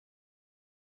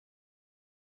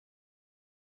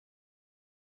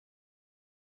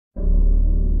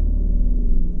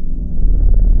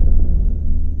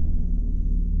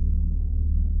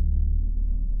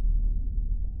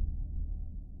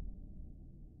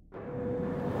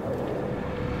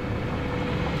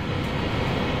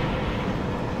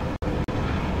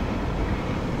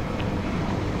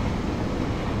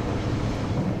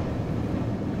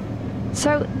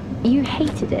So, you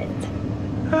hated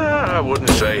it? I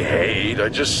wouldn't say hate,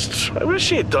 I wish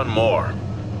he had done more.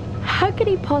 How could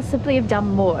he possibly have done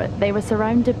more? They were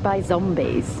surrounded by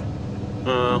zombies.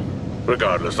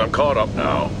 Regardless, I'm caught up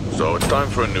now, so it's time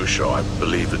for a new show. I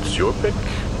believe it's your pick?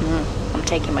 I'm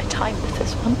taking my time with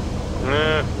this one.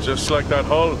 Just like that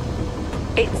hull.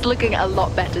 It's looking a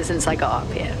lot better since I got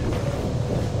up here.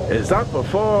 Is that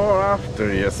before or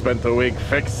after you spent a week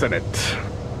fixing it?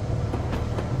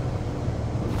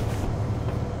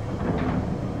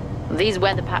 These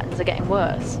weather patterns are getting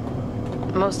worse.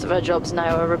 Most of our jobs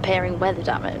now are repairing weather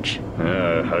damage.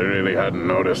 Yeah, I really hadn't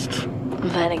noticed.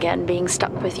 Then again, being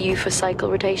stuck with you for cycle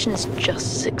rotation is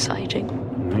just as exciting.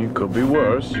 It could be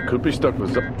worse. You could be stuck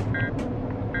with some...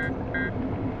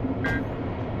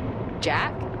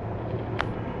 Jack?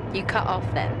 You cut off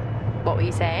then. What were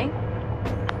you saying?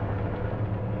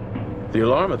 The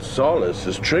alarm at Solis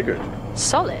is triggered.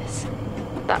 Solis?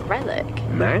 That relic?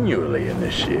 Manually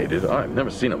initiated? I've never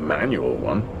seen a manual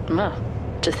one.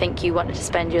 To think you wanted to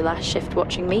spend your last shift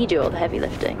watching me do all the heavy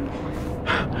lifting.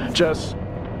 Jess,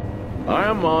 I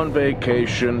am on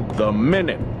vacation the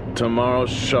minute tomorrow's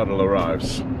shuttle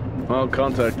arrives. I'll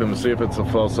contact them and see if it's a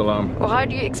false alarm. Well, how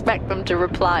do you expect them to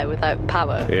reply without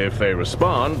power? If they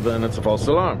respond, then it's a false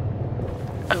alarm.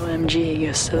 OMG,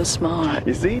 you're so smart.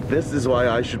 You see, this is why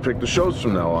I should pick the shows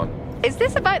from now on. Is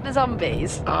this about the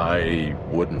zombies? I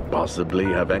wouldn't possibly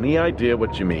have any idea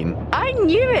what you mean. I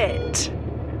knew it!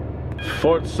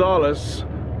 Fort Solis.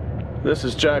 This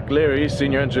is Jack Leary,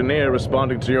 senior engineer,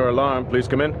 responding to your alarm. Please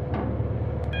come in.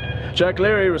 Jack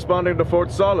Leary, responding to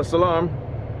Fort Solis alarm.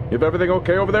 You have everything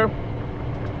okay over there?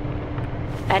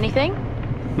 Anything?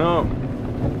 No.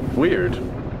 Weird.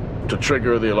 To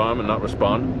trigger the alarm and not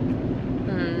respond.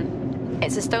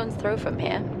 It's a stone's throw from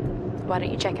here. Why don't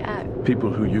you check it out?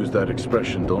 People who use that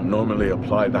expression don't normally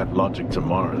apply that logic to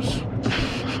Mars.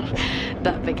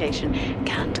 That vacation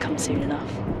can't come soon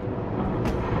enough.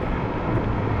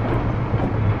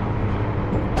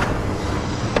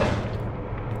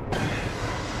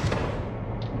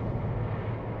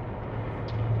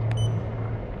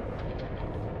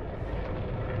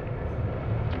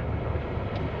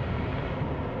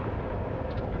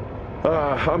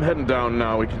 I'm heading down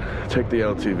now. We can take the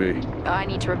LTV. I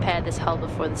need to repair this hull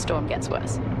before the storm gets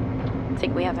worse. I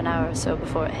think we have an hour or so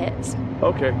before it hits.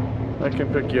 Okay. I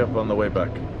can pick you up on the way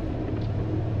back.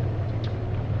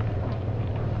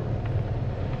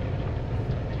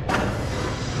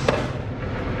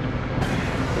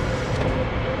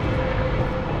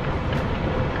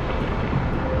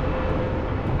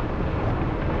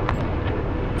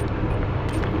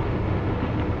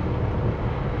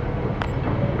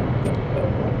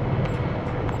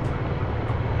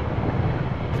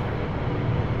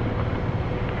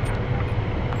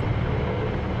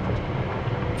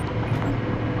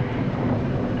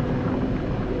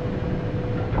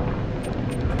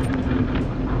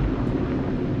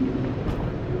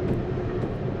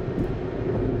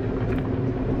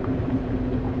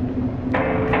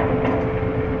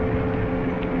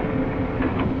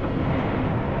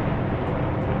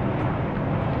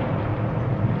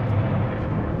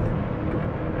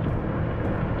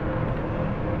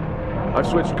 I've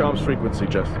switched comms frequency,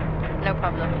 Jess. No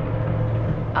problem.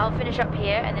 I'll finish up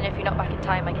here, and then if you're not back in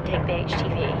time, I can take the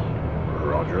HTV.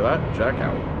 Roger that. Jack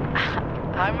out.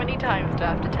 How many times do I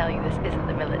have to tell you this isn't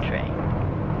the military?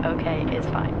 Okay, it's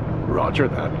fine. Roger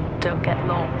that. Don't get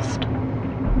lost.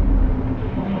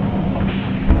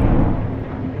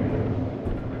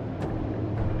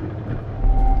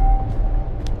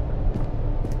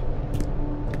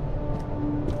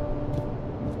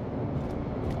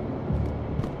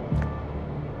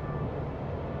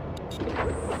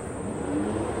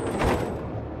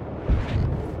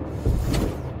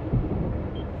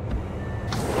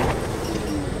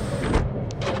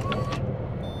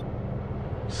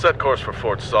 Set course for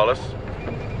Fort Solis.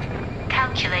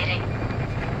 Calculating.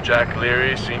 Jack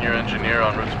Leary, senior engineer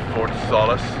en route to Fort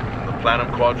Solis. The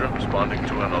Planum Quadrant responding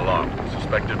to an alarm.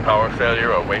 Suspected power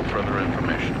failure. Await further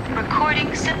information.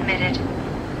 Recording submitted.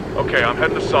 Okay, I'm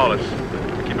heading to Solis.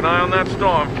 Keep an eye on that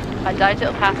storm. I doubt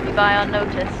it'll pass me by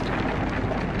unnoticed.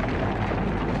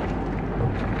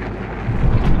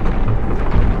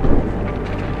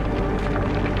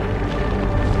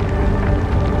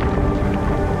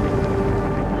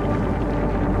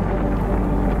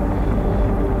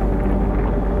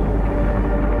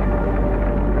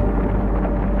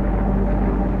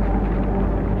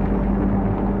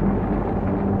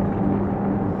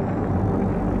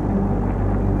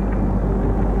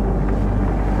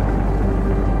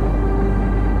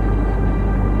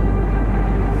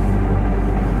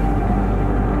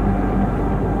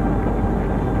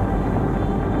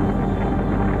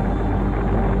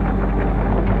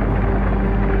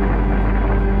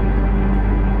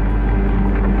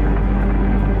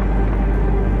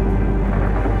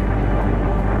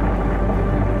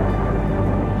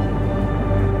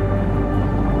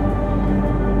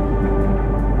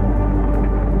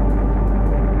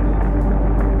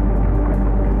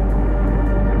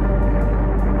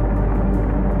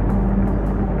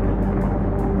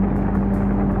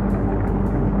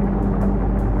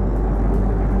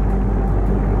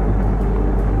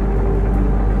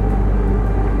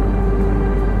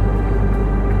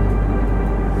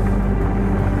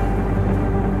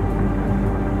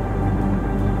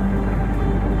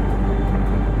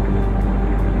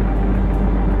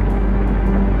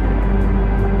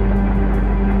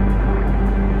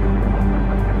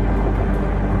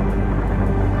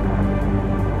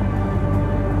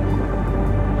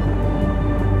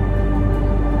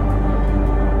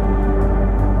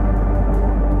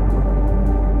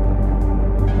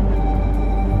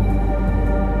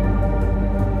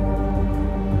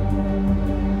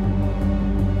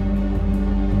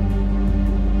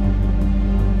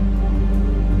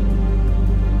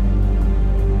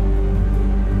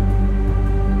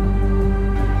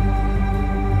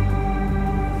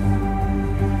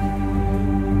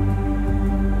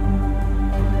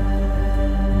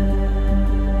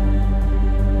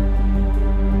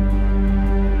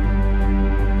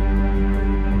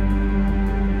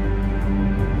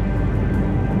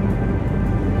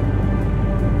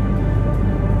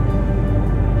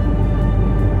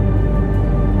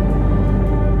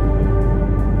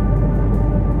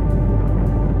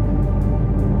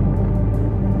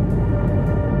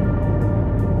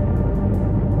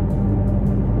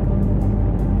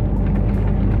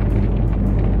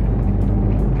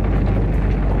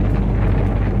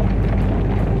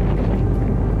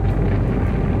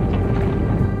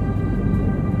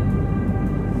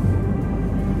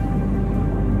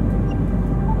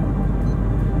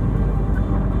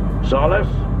 Solis?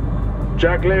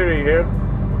 Jack Leary here.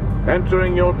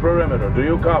 Entering your perimeter. Do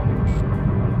you copy?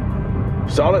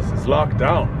 Solis is locked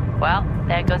down. Well,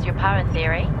 there goes your power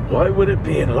theory. Why would it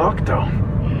be in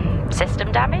lockdown?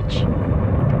 System damage?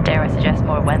 Dare I suggest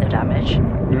more weather damage?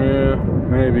 Yeah,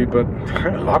 maybe, but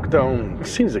lockdown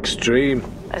seems extreme.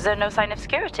 Is there no sign of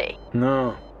security?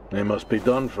 No, they must be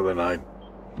done for the night.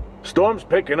 Storm's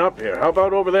picking up here. How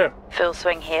about over there? Full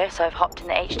swing here, so I've hopped in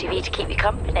the HTV to keep you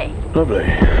company. Lovely.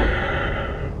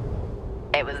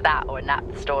 It was that or nap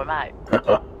the storm out.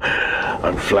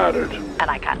 I'm flattered. And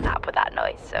I can't nap with that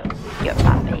noise, so you're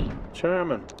happy.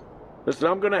 Chairman. Listen,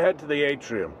 I'm gonna head to the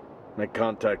atrium. Make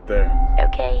contact there.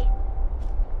 Okay.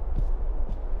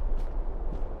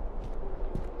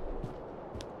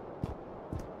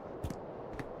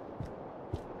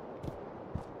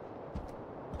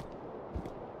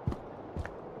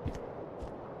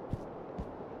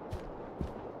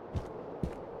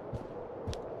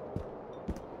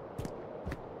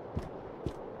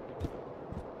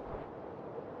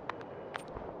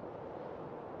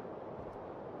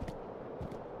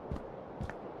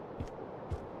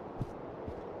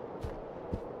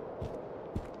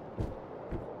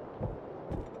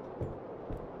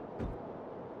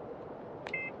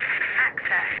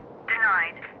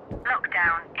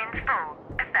 Lockdown in full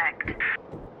effect.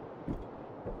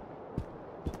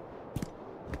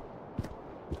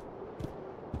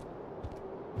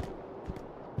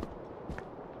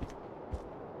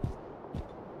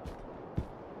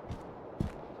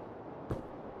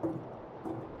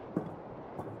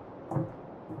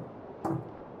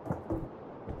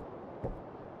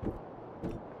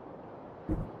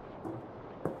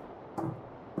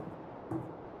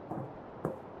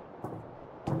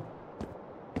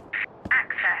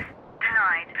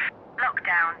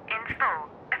 Lockdown in full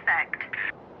effect.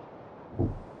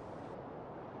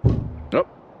 Oh.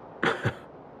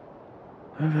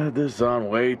 I've had this on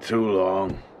way too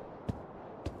long.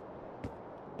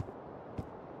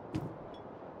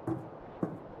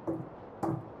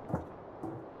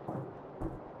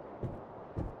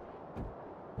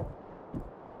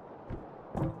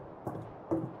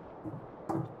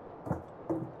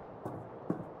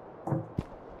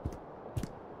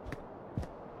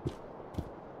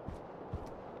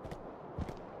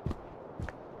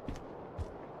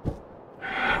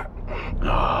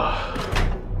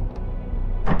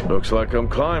 Looks like I'm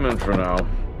climbing for now.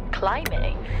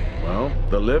 Climbing? Well,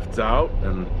 the lift's out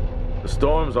and the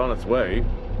storm's on its way.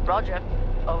 Roger.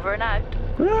 Over and out.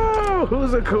 Oh,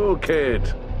 who's a cool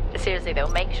kid? Seriously though,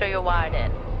 make sure you're wired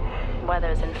in.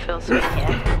 Weather's in full swing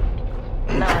here.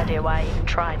 No idea why I even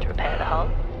tried to repair the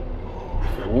hull.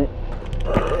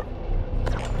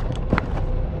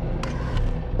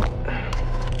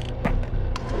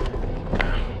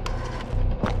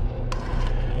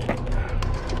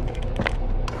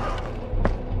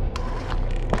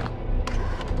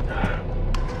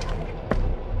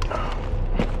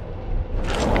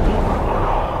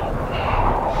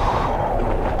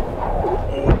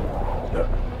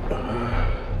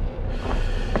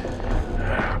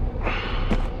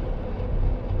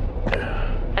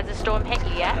 Storm hit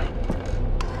you yet?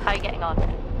 How are you getting on?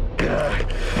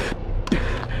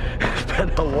 It's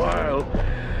been a while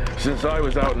since I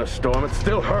was out in a storm. It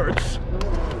still hurts.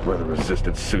 Weather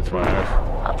resistant suits my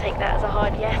ass. I'll take that as a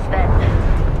hard yes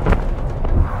then.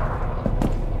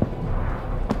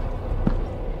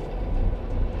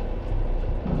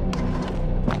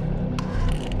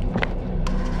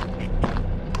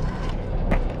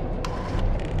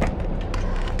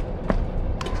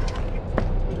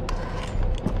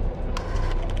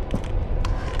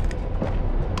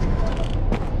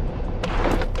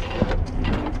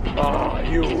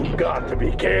 You've got to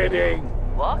be kidding.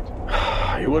 What?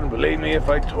 You wouldn't believe me if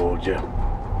I told you.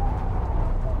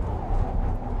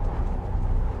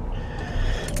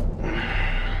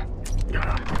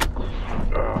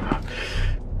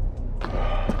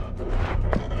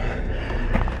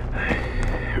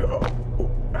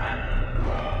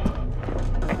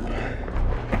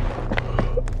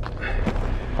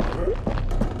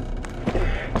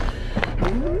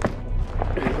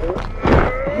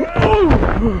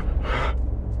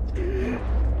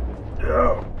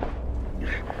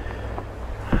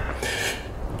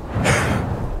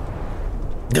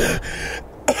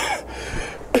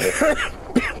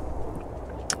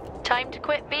 Time to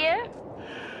quit beer?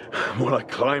 More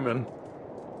like climbing.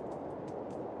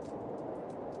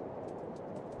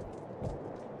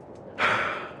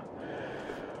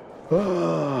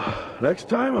 Next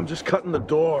time, I'm just cutting the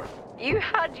door. You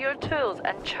had your tools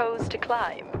and chose to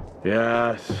climb.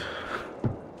 Yes.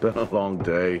 Been a long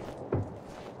day.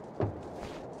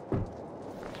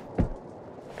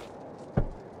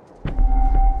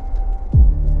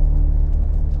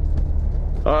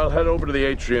 I'll head over to the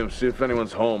atrium, see if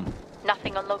anyone's home.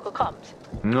 Nothing on local comms?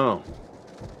 No.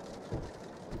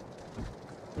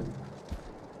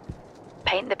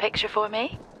 Paint the picture for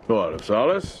me? What, of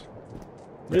Solis?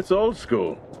 It's old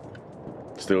school.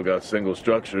 Still got single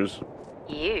structures.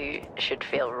 You should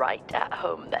feel right at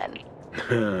home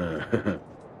then.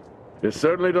 It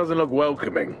certainly doesn't look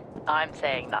welcoming. I'm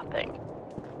saying nothing.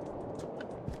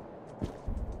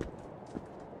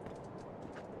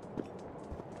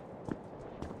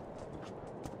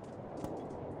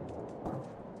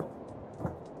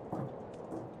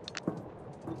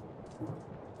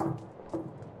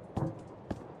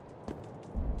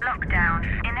 Lockdown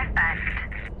in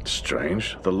effect.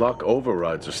 Strange. The lock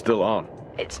overrides are still on.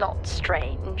 It's not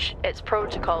strange. It's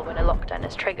protocol when a lockdown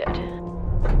is triggered.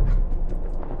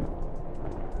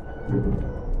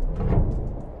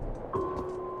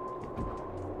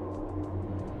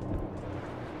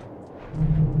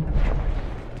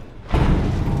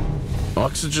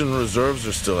 Oxygen reserves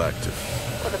are still active.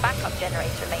 Well, the backup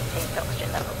generator maintains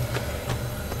oxygen levels.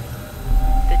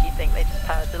 Did you think they just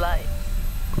powered the light?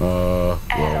 Well,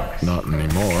 not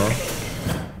anymore.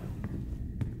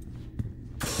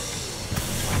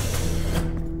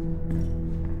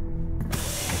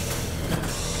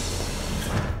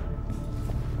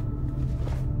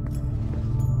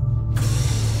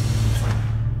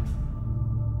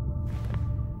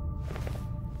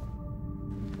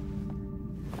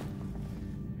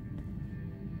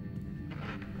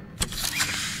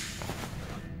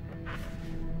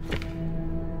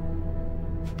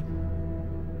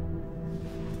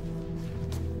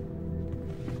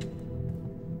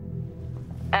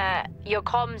 Your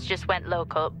comms just went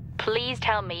local. Please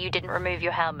tell me you didn't remove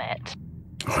your helmet.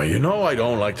 Oh, you know I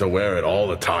don't like to wear it all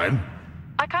the time.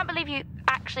 I can't believe you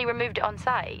actually removed it on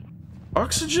site.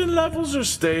 Oxygen levels are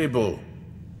stable.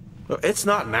 It's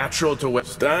not natural to wear.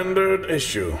 Standard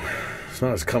issue. It's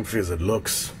not as comfy as it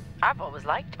looks. I've always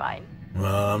liked mine.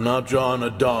 Well, I'm not drawing a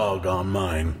dog on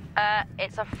mine.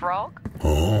 It's a frog?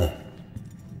 Oh.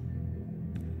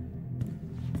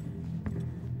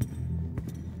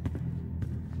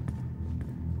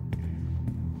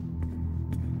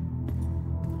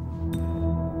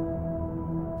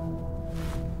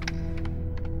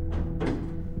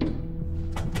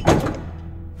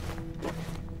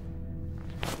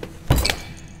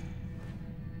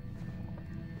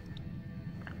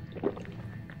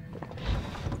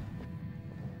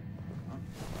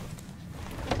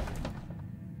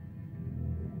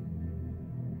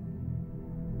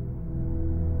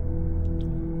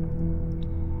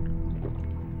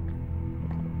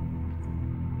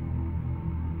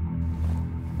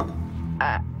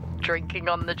 Drinking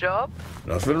on the job?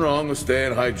 Nothing wrong with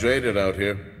staying hydrated out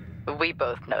here. We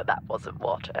both know that wasn't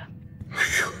water.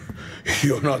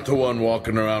 You're not the one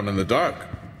walking around in the dark.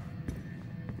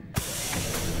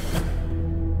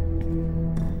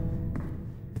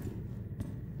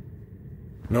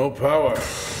 No power.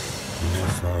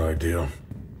 That's not ideal.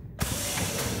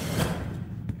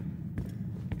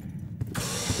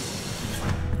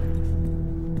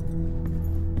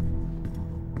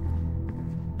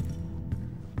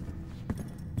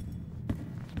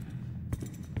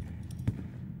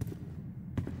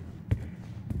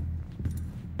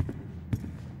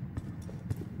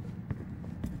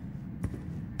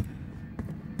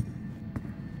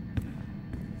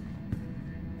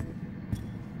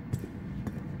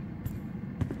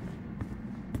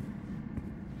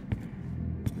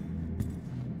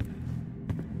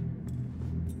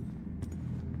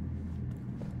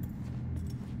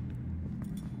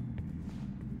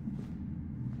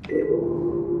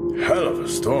 Hell of a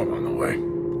storm on the way.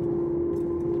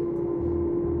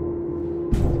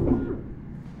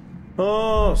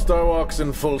 Oh, Starwalk's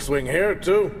in full swing here,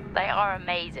 too. They are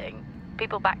amazing.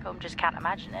 People back home just can't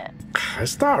imagine it. A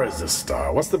star is a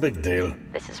star. What's the big deal?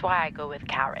 This is why I go with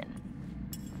Karen.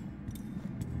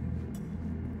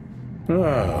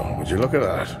 Oh, would you look at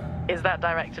that? Is that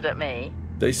directed at me?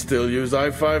 They still use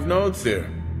i5 nodes here.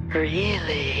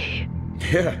 Really?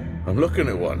 Yeah, I'm looking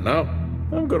at one now.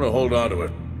 I'm gonna hold on to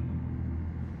it.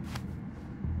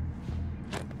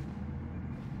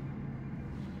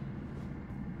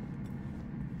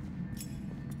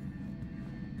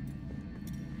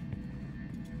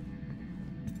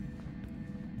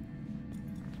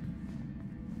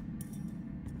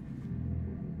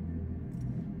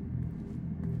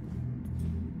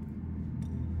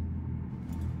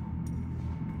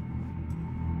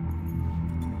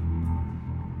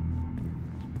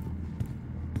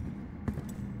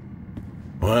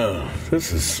 Well,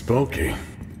 this is spooky.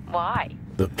 Why?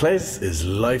 The place is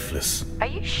lifeless. Are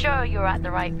you sure you're at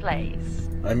the right place?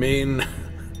 I mean,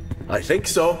 I think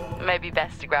so. Maybe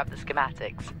best to grab the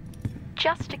schematics.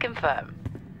 Just to confirm,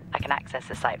 I can access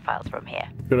the site files from here.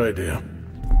 Good idea.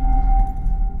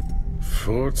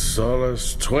 Fort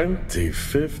Solis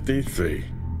 2053.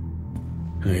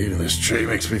 Even this tree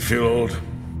makes me feel old.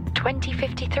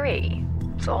 2053?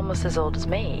 It's almost as old as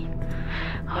me.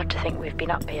 Hard to think we've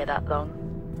been up here that long.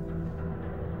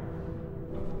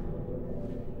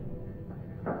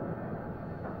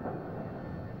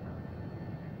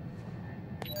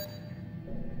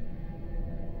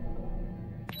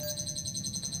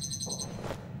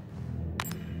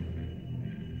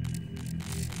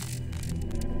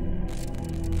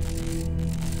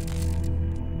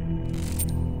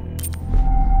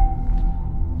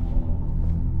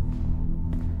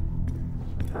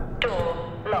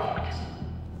 Door locked.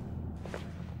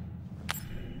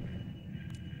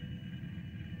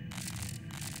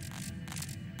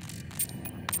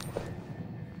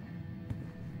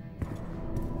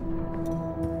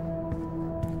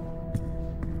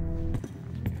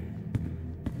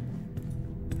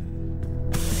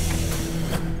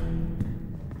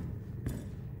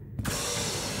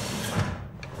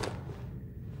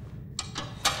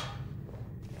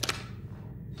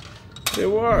 It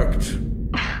worked.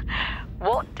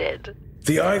 What did?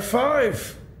 The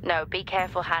I-5. No, be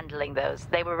careful handling those.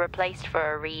 They were replaced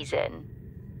for a reason.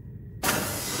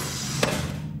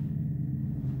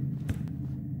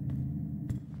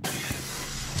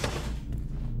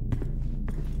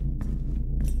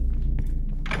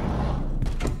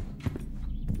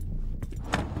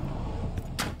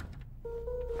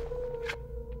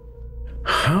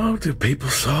 How do people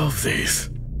solve these?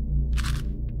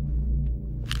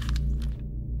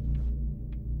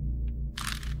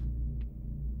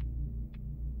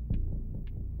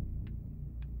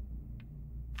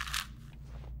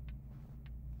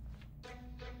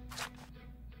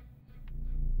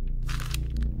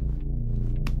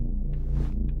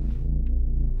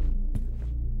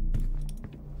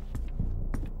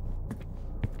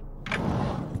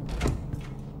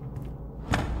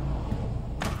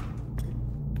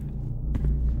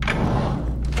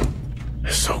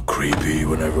 So creepy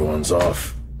when everyone's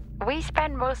off. We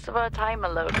spend most of our time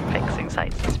alone fixing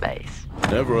sites in space.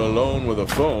 Never alone with a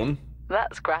phone.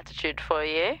 That's gratitude for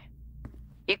you.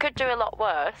 You could do a lot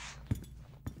worse.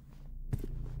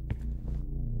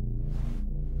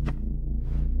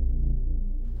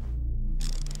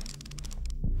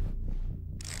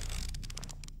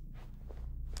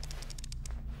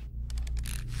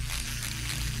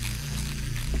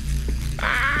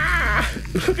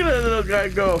 Look at that little guy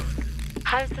go.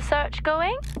 How's the search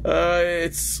going?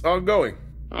 It's ongoing.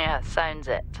 Yeah, sounds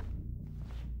it.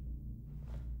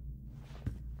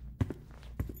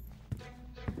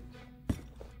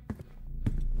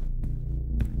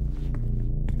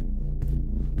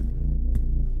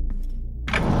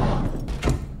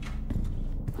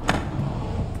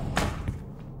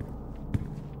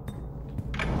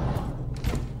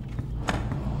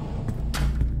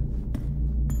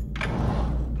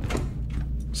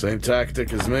 Same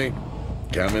tactic as me.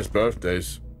 Can't miss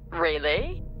birthdays.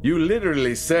 Really? You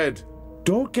literally said,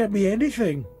 "Don't get me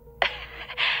anything."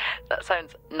 That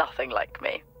sounds nothing like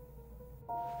me.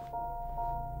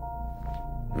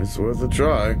 It's worth a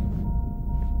try.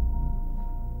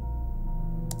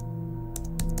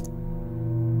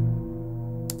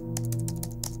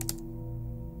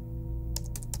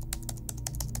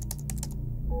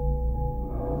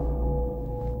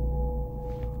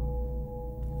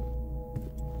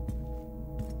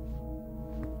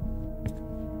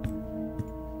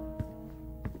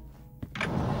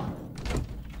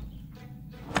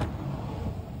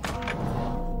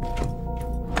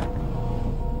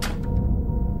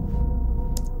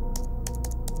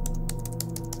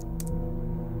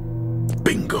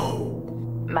 Bingo!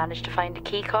 Managed to find a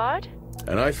key card?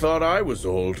 And I thought I was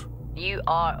old. You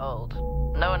are old.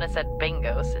 No one has said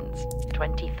bingo since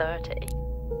 2030.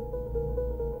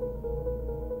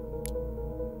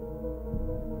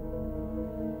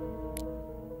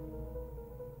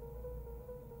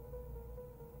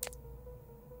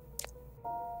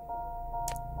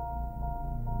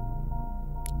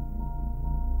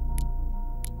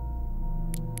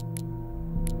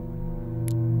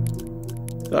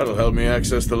 That'll help me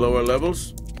access the lower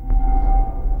levels.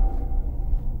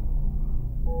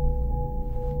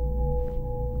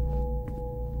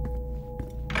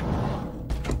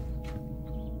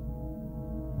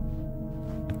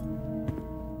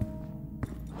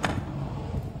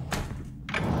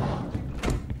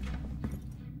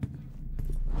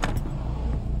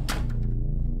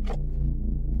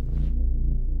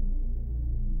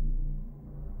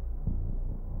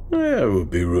 Yeah, it would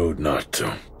be rude not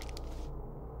to.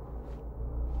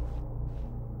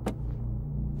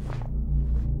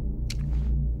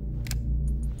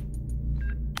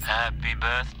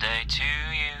 birthday to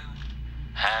you.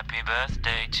 Happy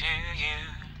birthday to you.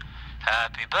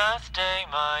 Happy birthday,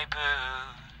 my boo.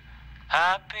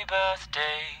 Happy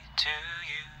birthday to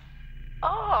you.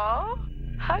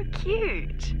 Aww, how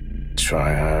cute.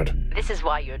 Try hard. This is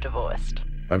why you're divorced.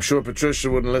 I'm sure Patricia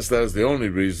wouldn't list that as the only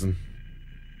reason.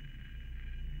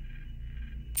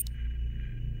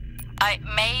 I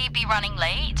may be running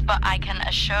late, but I can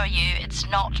assure you it's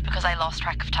not because I lost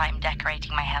track of time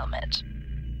decorating my helmet.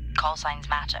 Call signs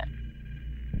matter.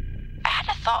 I had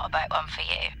a thought about one for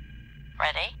you.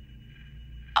 Ready?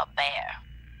 A bear.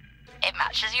 It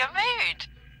matches your mood.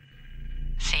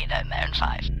 See you down there in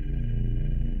 5.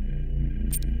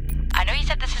 I know you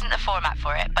said this isn't the format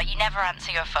for it, but you never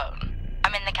answer your phone.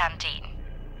 I'm in the canteen.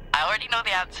 I already know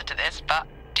the answer to this, but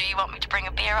do you want me to bring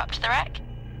a beer up to the wreck?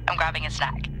 I'm grabbing a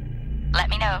snack. Let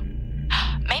me know.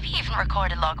 Maybe even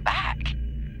record a log back.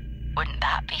 Wouldn't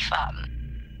that be fun?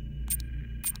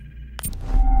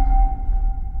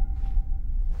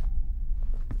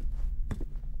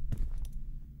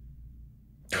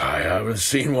 I haven't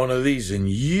seen one of these in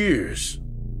years.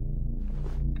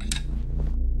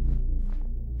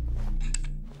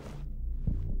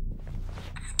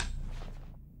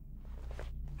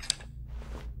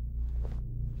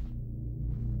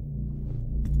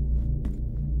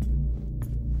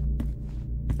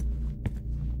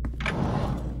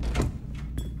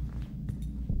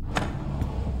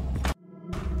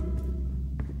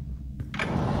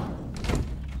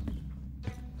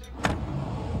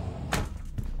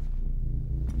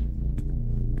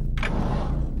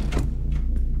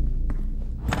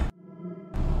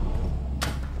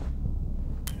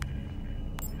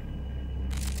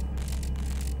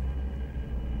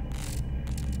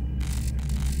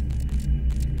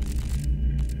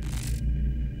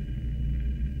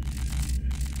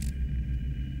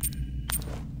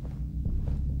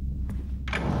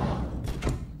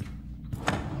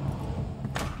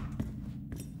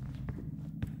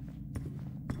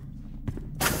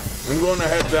 I'm going to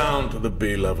head down to the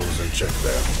B levels and check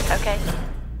there. Okay.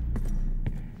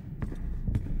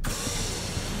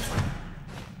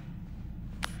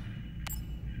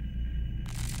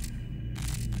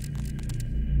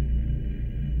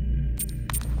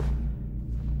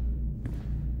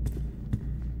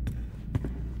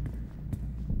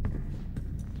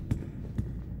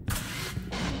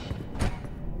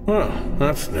 Well,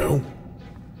 that's new.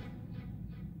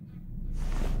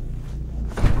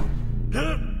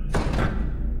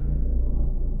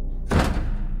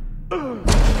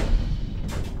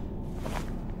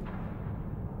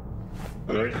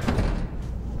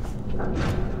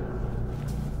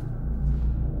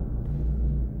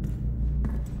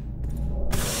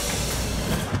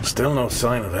 Still no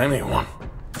sign of anyone.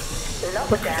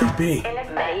 What could they be?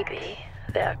 Maybe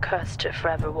they're cursed to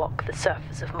forever walk the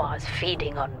surface of Mars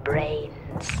feeding on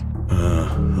brains.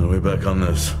 Are we back on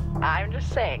this? I'm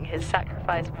just saying his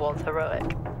sacrifice was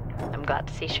heroic. I'm glad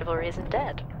to see chivalry isn't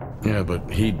dead. Yeah, but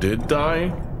he did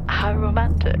die? How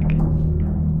romantic.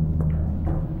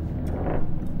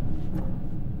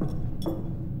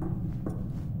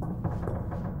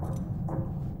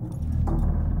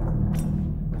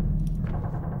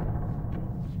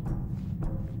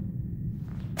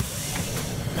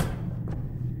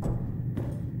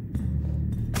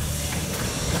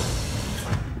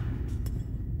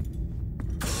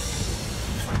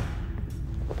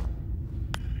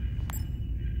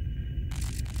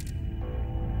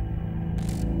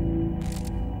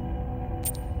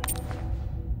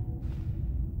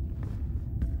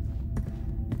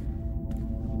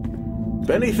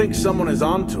 Benny thinks someone is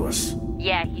on to us.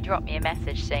 Yeah, he dropped me a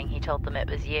message saying he told them it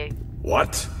was you.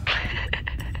 What?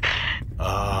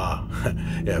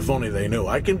 Yeah, if only they knew.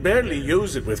 I can barely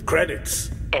use it with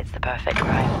credits. It's the perfect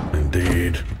crime.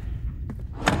 Indeed.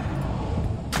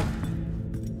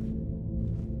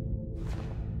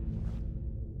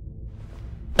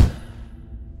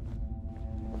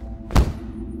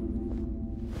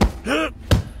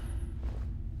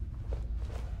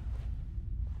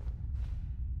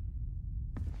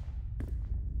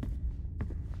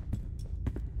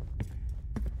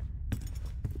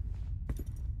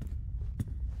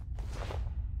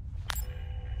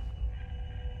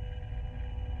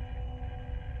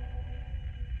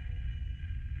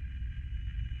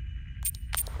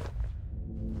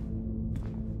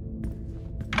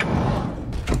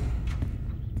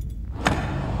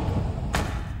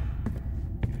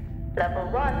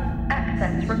 Level 1,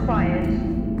 access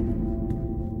required.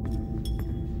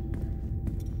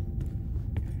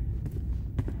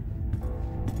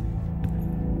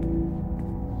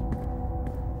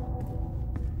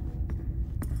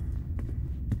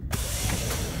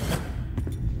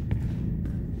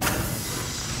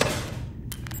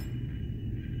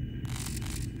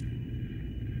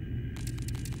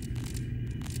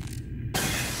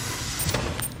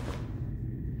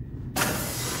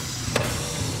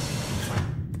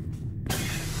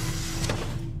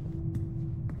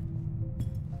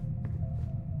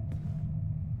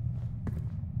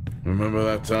 Remember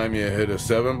that time you hit a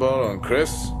 7-ball on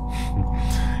Chris?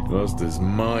 He lost his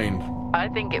mind. I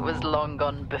think it was long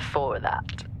gone before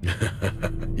that.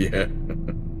 Yeah.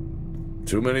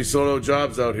 Too many solo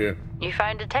jobs out here. You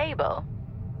found a table?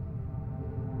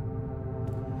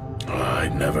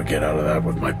 I'd never get out of that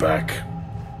with my back.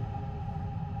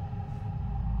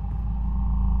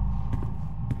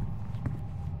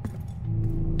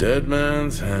 Dead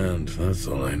man's hand, that's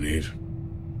all I need.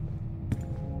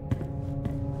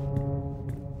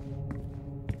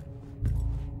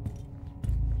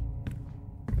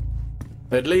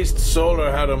 At least Solar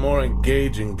had a more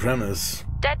engaging premise.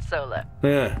 Dead Solar.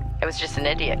 Yeah. It was just an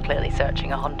idiot clearly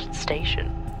searching a haunted station.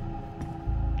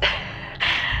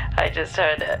 I just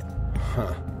heard it.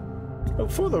 Huh. Well,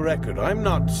 for the record, I'm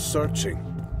not searching.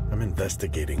 I'm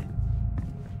investigating.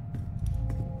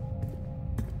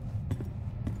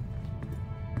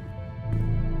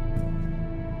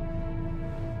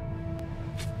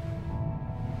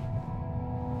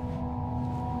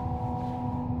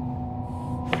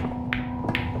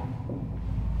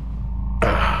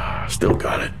 Still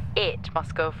got it. It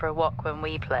must go for a walk when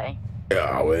we play.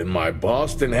 Oh, in my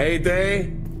Boston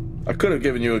heyday, I could have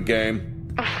given you a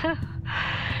game.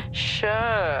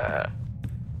 Sure.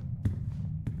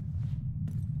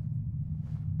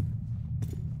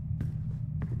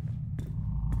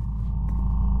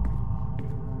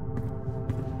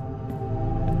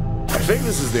 I think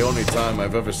this is the only time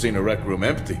I've ever seen a rec room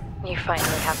empty. You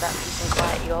finally have that peace and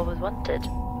quiet you always wanted.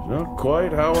 Not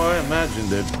quite how I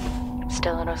imagined it.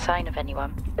 Still no sign of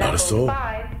anyone. Not a soul.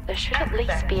 There should at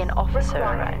least be an officer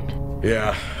around.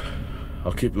 Yeah,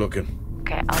 I'll keep looking.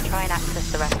 Okay, I'll try and access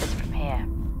the records from here.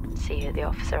 See who the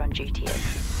officer on duty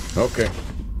is. Okay.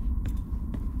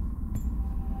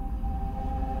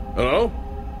 Hello?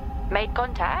 Made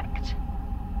contact?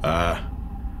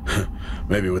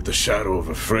 Maybe with the shadow of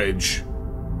a fridge.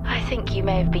 I think you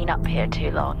may have been up here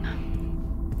too long.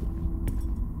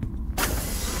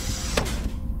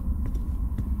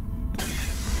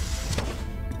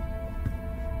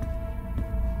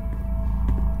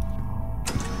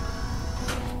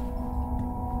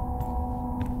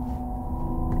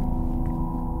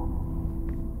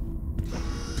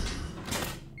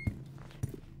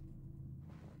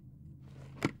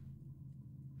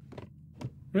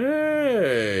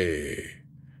 Hey!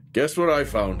 Guess what I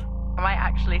found? Am I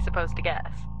actually supposed to guess?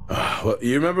 Well,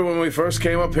 you remember when we first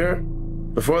came up here?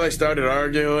 Before they started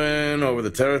arguing over the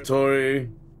territory?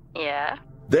 Yeah?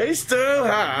 They still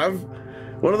have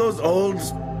one of those old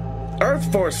Earth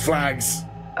Force flags.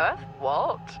 Earth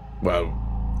what? Well,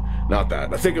 not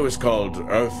that. I think it was called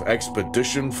Earth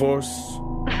Expedition Force.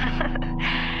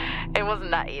 It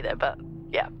wasn't that either, but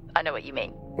yeah, I know what you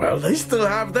mean. Well, they still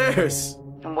have theirs.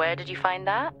 And where did you find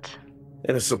that?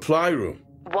 In a supply room.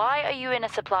 Why are you in a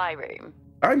supply room?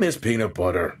 I miss peanut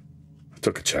butter. I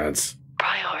took a chance.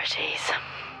 Priorities.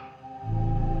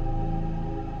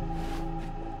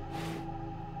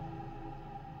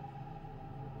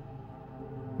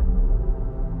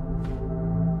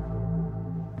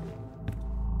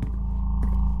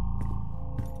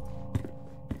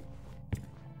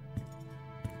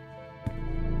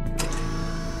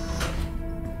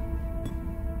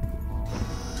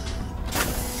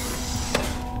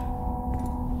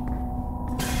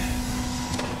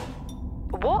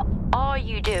 What are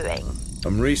you doing?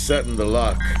 I'm resetting the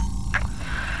lock.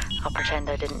 I'll pretend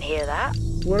I didn't hear that.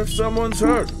 What if someone's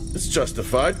hurt? It's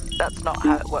justified. That's not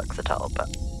how it works at all, but...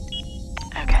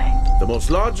 Okay. The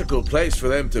most logical place for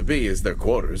them to be is their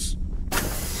quarters.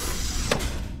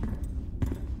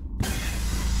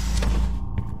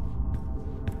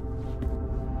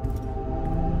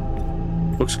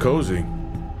 Looks cozy.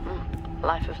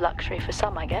 Life of luxury for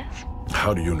some, I guess.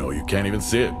 How do you know? You can't even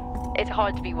see it. It's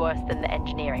hard to be worse than the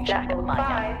engineering shack at Level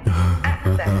mine. 5,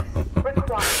 access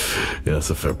required. Yeah, that's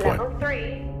a fair point. Level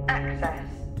 3, access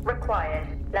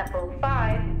required. Level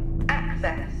 5,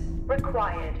 access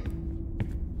required.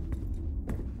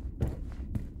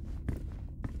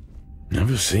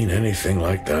 Never seen anything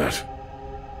like that.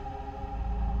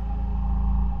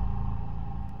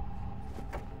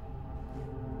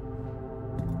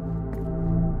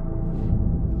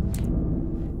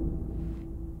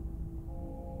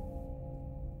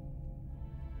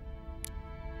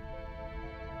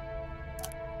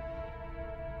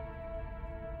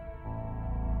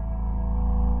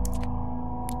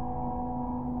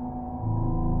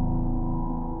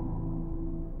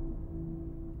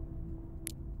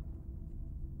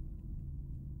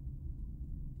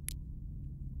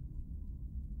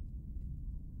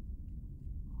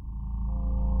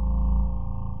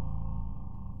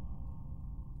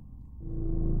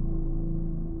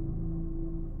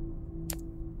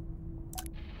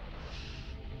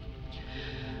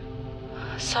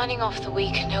 Signing off the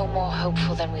week no more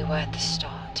hopeful than we were at the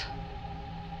start.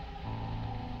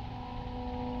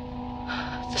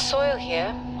 The soil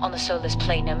here, on the Solis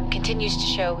Planum, continues to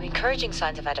show encouraging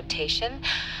signs of adaptation,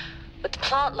 but the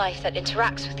plant life that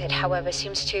interacts with it, however,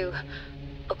 seems to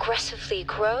aggressively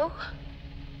grow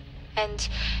and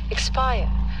expire.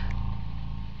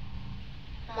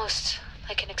 Almost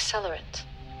like an accelerant.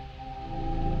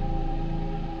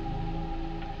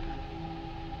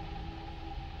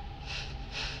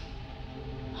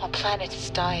 Our planet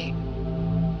is dying.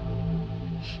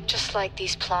 Just like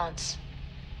these plants.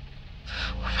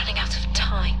 We're running out of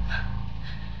time.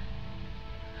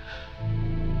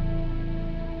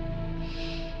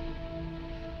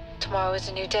 Tomorrow is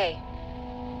a new day.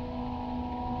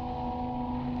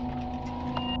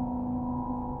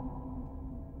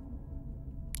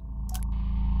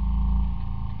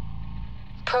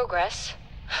 Progress,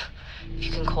 if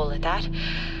you can call it that,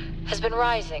 has been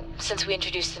rising since we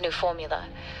introduced the new formula.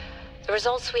 The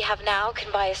results we have now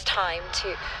can buy us time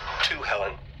to... 2,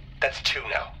 Helen. That's 2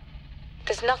 now.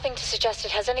 There's nothing to suggest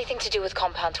it has anything to do with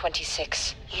Compound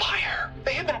 26. Liar.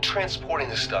 They have been transporting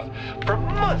this stuff for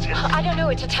months. I don't know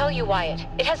what to tell you, Wyatt.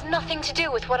 It has nothing to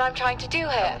do with what I'm trying to do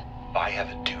here. I have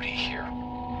a duty here.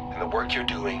 And the work you're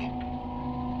doing,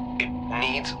 it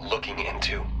needs looking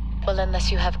into. Well,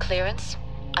 unless you have clearance,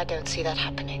 I don't see that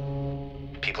happening.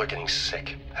 People are getting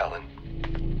sick, Helen.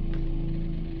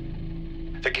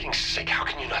 They're getting sick. How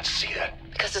can you not see that?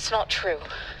 Because it's not true.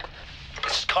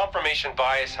 It's confirmation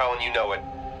bias, Helen. You know it.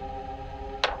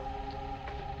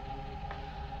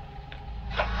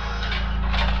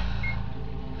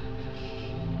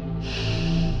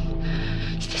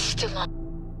 Is this still on?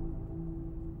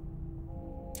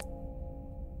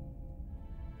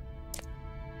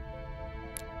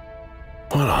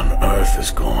 What on earth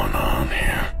is going on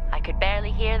here? I could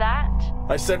barely hear that.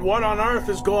 I said, what on earth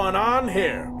is going on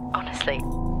here? Honestly,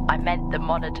 I meant the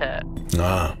monitor.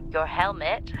 Ah, Your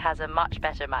helmet has a much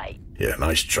better mic. yeah,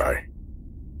 nice try.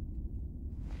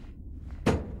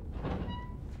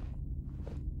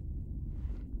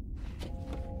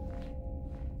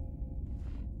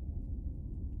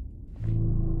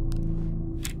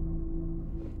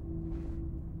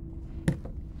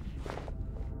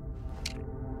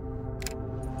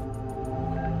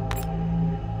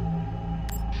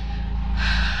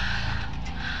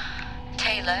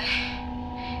 Taylor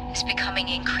is becoming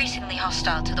increasingly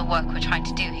hostile to the work we're trying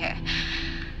to do here.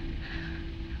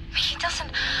 He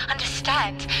doesn't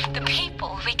understand the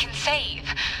people we can save.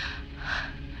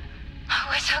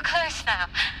 We're so close now.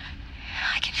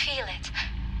 I can feel it.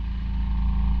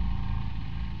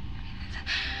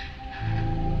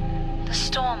 The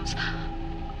storms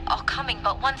are coming,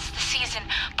 but once the season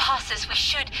passes, we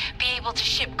should be able to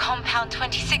ship Compound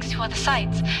 26 to other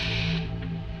sites.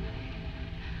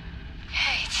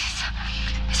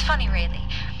 It's funny, really.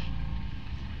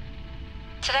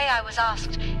 Today I was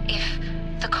asked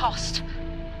if the cost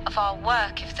of our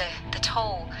work, if the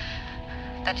toll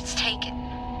that it's taken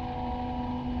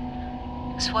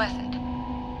was worth it.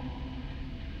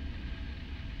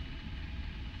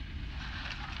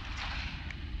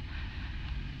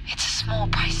 It's a small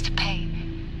price to pay.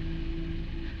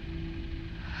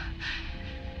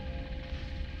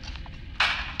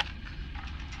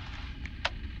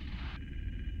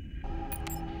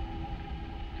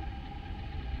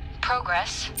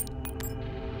 Progress.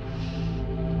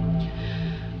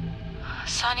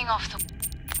 Signing off the...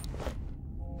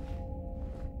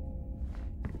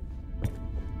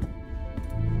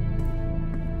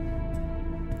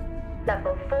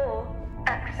 Level 4,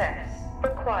 access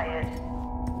required.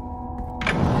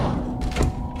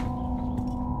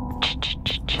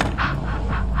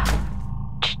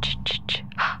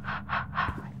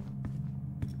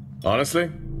 Honestly?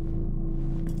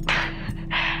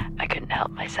 I couldn't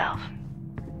help myself.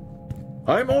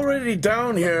 I'm already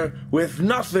down here with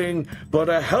nothing but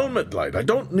a helmet light. I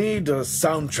don't need a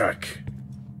soundtrack.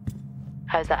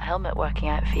 How's that helmet working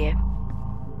out for you?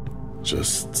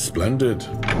 Just splendid.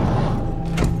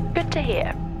 Good to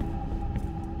hear.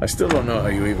 I still don't know how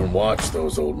you even watch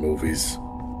those old movies.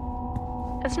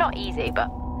 It's not easy, but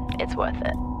it's worth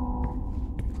it.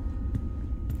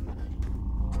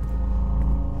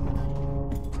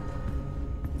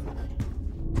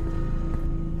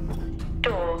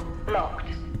 Door locked.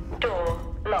 Door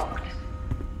locked.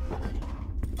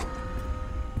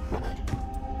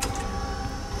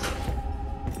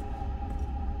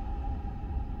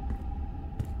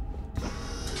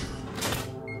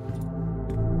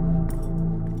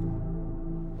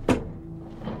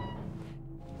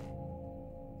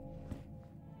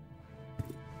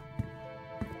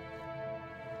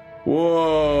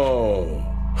 Whoa!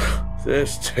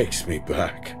 This takes me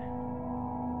back.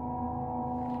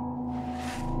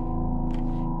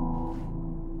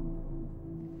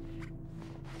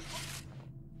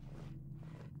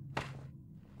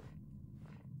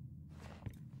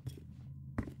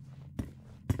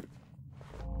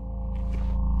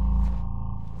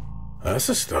 That's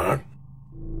a start.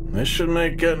 This should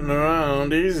make getting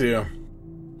around easier.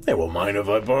 They won't mind if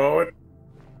I borrow it.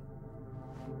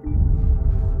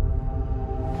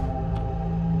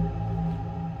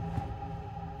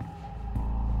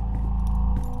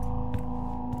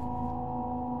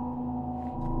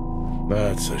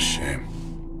 That's a shame.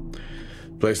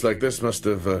 A place like this must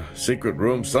have a secret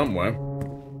room somewhere.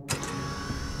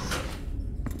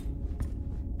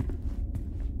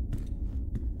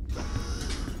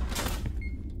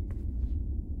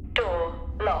 Door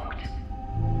locked.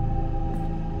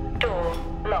 Door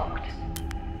locked.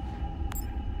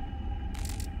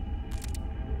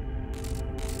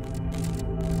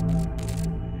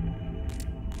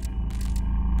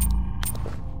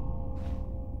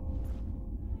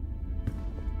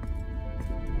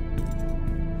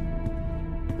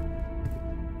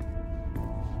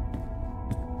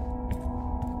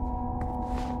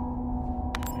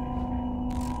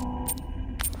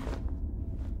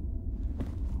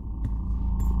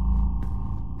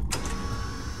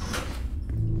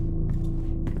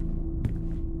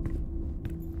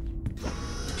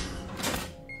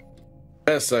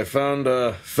 Yes, I found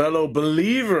a fellow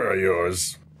believer of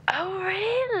yours. Oh,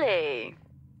 really?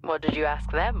 What did you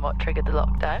ask them? What triggered the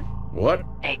lockdown? What?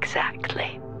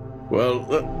 Exactly. Well,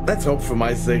 let's hope for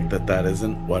my sake that that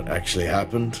isn't what actually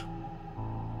happened.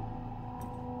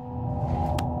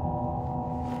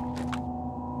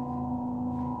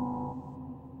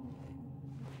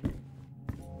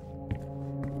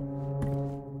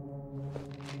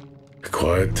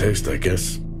 Quiet taste, I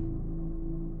guess.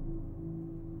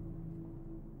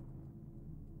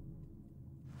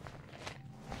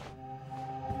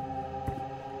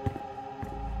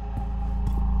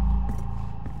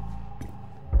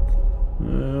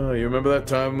 You remember that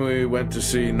time we went to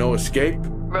see No Escape?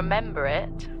 Remember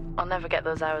it? I'll never get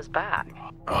those hours back.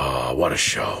 Oh, what a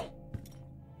show.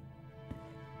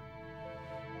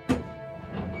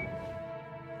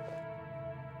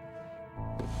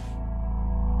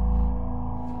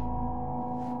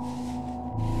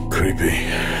 Creepy.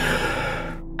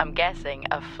 I'm guessing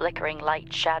a flickering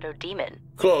light shadow demon.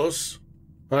 Close.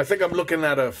 I think I'm looking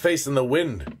at a face in the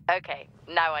wind. Okay,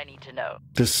 now I need to know.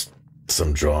 Just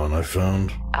some drawing I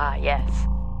found. Ah, yes.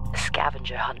 The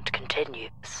scavenger hunt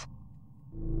continues.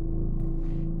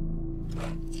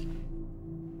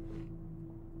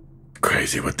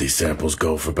 Crazy what these samples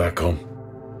go for back home.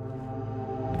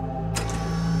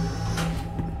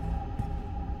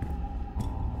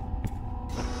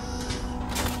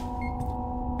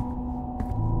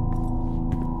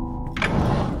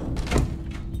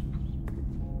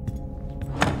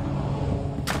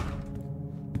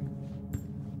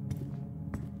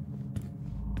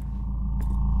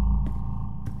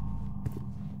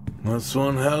 That's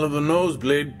one hell of a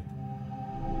nosebleed.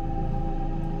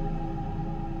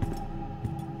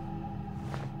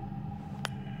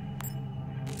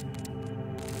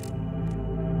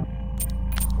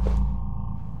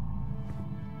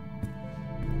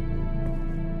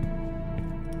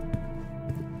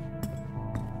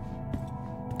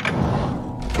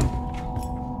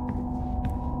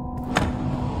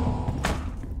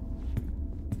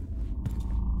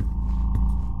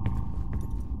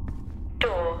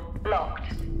 Door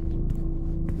locked.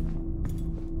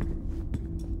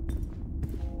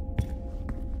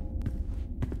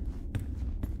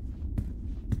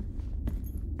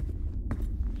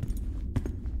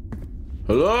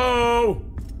 Hello?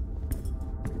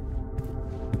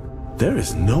 There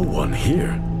is no one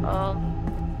here. Oh,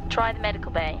 try the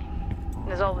medical bay.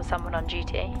 There's always someone on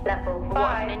duty. Level 5.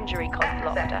 What if an injury caused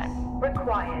Access lockdown?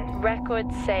 required.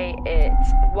 Records say it's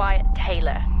Wyatt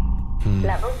Taylor.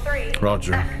 Level 3.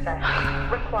 Roger.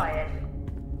 Access required.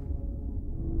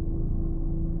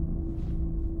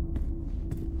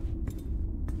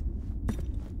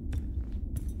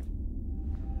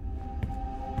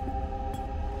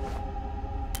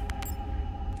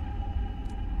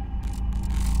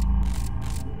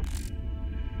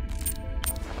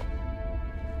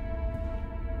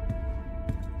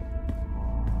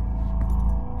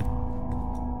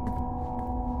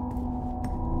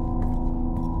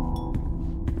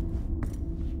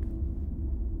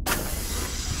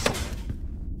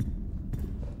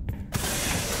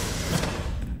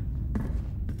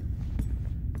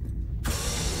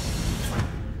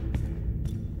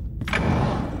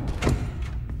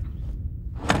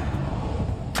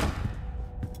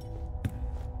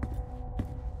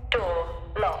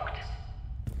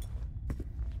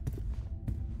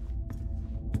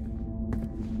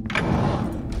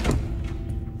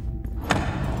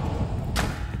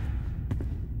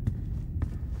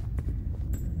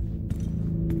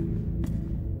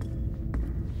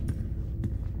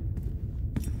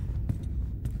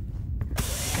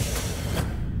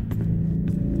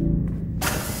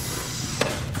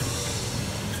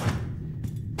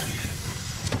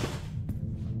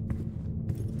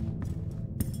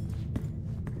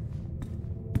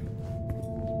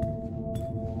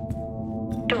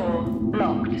 Door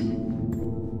locked.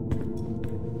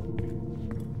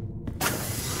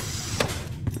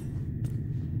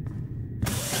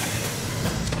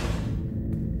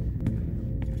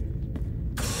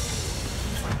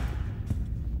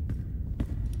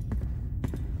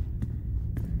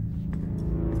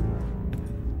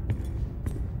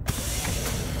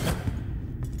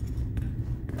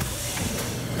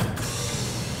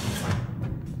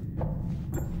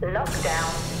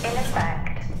 Lockdown in effect.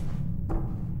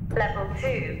 Level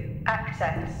 2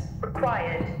 access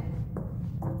required.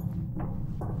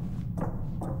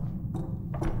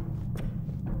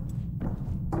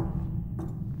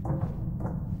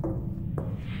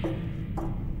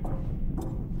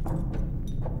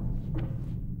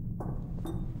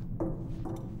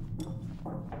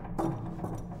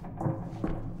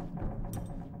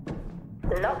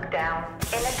 Lockdown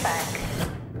in effect.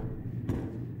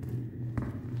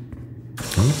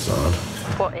 That's odd.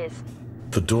 What is?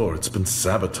 The door, it's been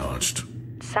sabotaged.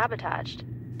 Sabotaged?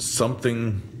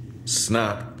 Something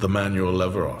snapped the manual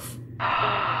lever off.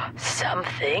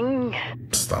 Something?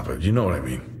 Stop it, you know what I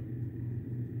mean.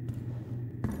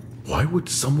 Why would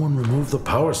someone remove the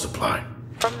power supply?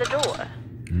 From the door?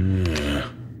 Yeah.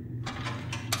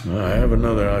 I have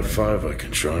another i5 I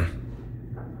can try.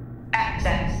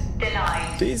 Access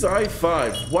denied. These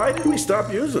i5s, why did we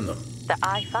stop using them? The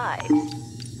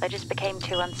i5s? They just became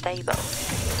too unstable.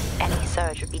 Any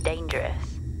surge would be dangerous.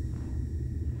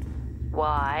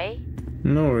 Why?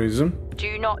 No reason.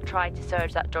 Do not try to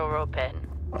surge that door open.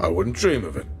 I wouldn't dream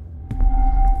of it.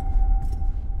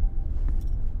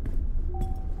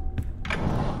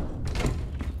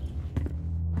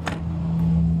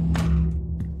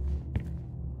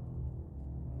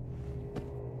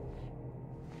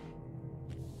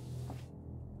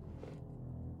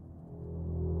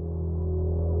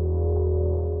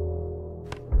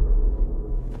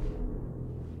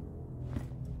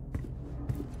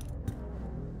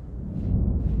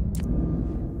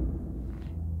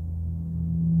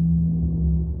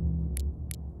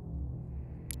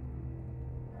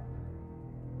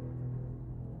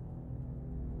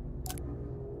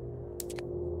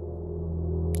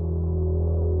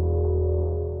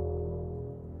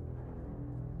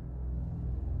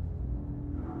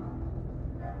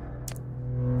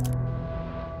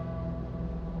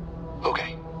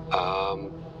 Okay,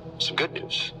 some good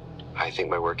news. I think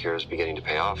my work here is beginning to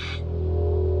pay off.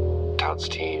 Tout's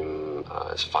team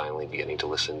is finally beginning to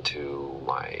listen to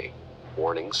my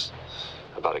warnings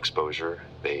about exposure.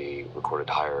 They recorded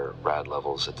higher rad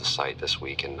levels at the site this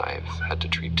week, and I've had to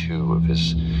treat 2 of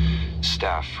his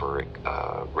staff for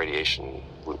radiation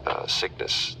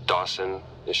sickness. Dawson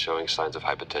is showing signs of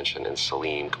hypotension, and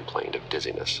Celine complained of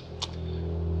dizziness.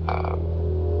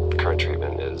 Current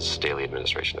treatment is daily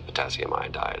administration of potassium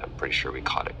iodide. I'm pretty sure we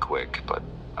caught it quick, but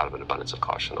out of an abundance of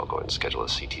caution, I'll go ahead and schedule a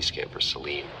CT scan for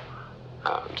Celine,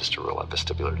 just to rule out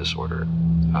vestibular disorder.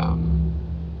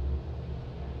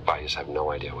 I just have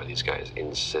no idea why these guys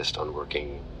insist on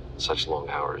working such long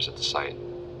hours at the site.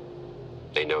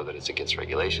 They know that it's against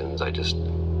regulations. I just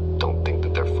don't think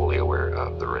that they're fully aware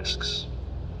of the risks.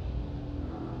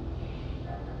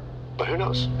 But who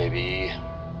knows? Maybe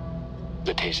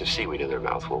the taste of seaweed in their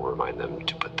mouth will remind them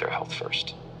to put their health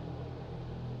first.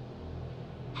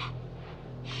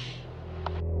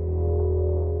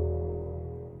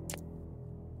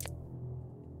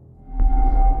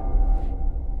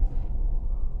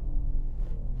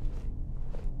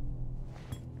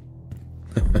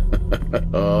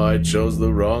 Oh, I chose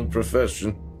the wrong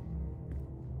profession.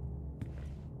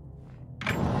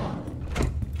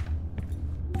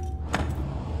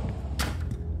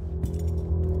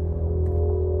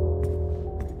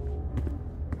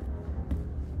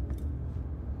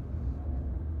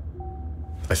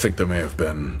 I think there may have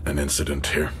been an incident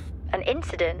here. An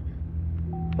incident?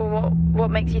 Well,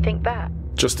 what makes you think that?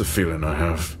 Just a feeling I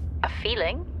have. A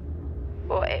feeling?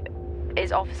 What,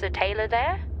 is Officer Taylor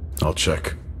there? I'll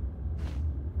check.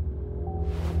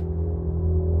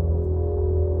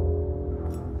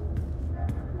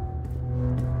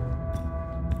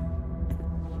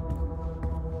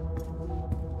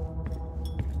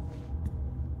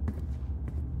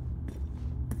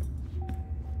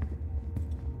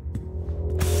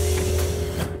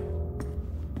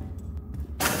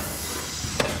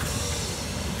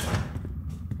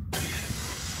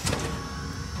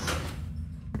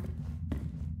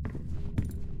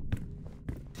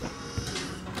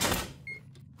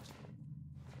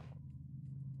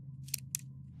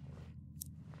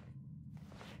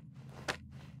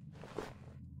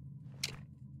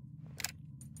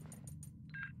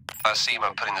 Seem,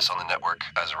 I'm putting this on the network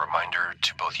as a reminder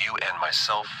to both you and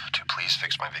myself to please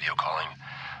fix my video calling.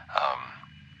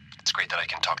 It's great that I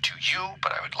can talk to you,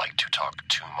 but I would like to talk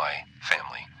to my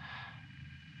family.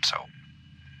 So,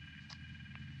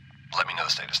 let me know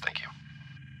the status. Thank you.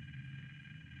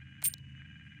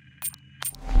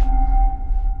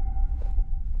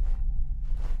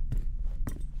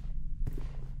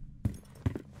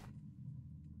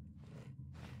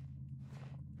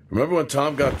 Remember when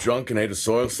Tom got drunk and ate a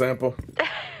soil sample?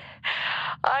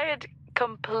 I had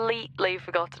completely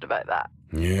forgotten about that.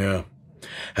 Yeah.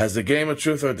 Has the game of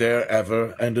Truth or Dare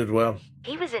ever ended well?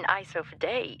 He was in ISO for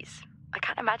days. I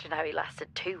can't imagine how he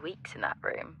lasted 2 weeks in that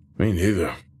room. Me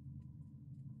neither.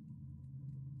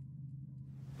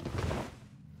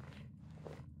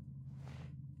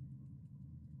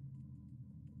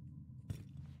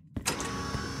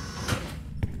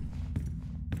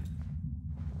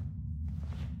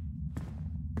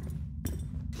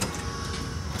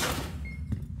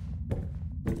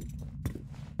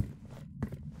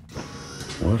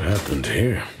 What happened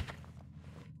here?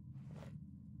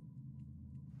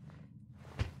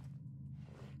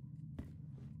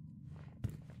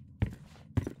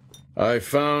 I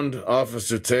found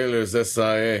Officer Taylor's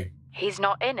SIA. He's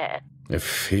not in it?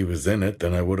 If he was in it,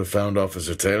 then I would have found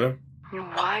Officer Taylor.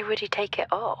 Why would he take it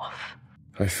off?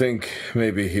 I think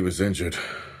maybe he was injured.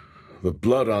 The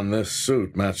blood on this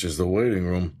suit matches the waiting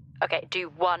room. Okay,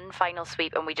 do one final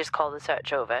sweep and we just call the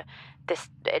search over.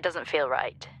 It doesn't feel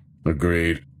right.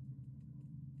 Agreed.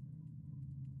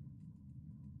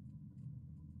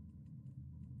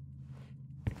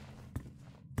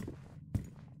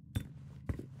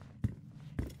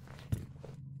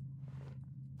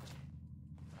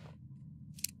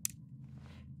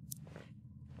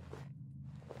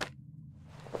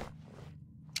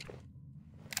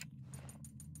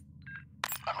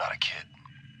 I'm not a kid.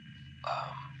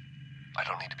 I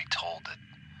don't need to be told that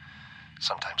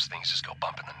sometimes things just go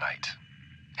bump in the night.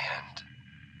 And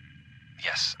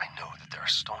yes, I know that there are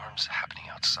storms happening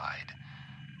outside,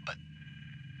 but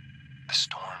the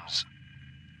storms,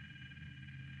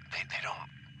 they don't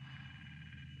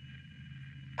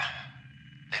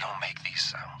make these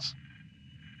sounds.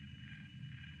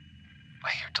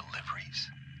 I hear deliveries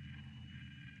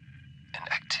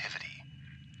and activity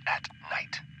at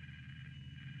night.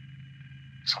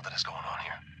 Something is going on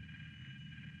here.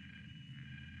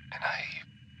 And I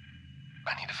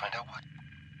need to find out what.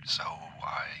 So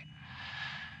I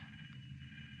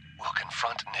will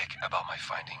confront Nick about my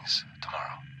findings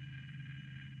tomorrow.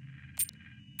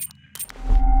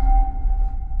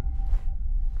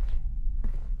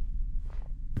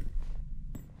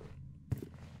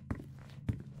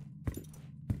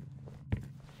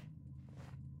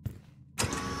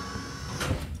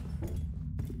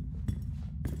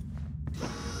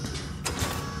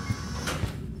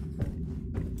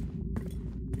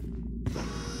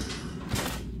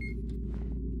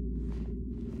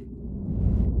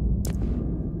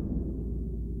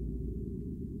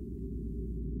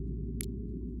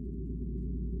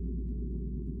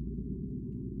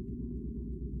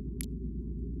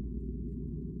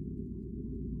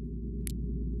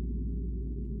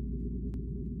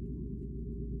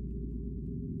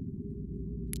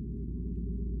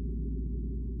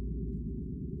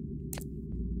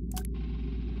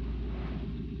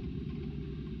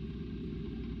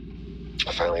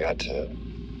 I finally got to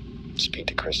speak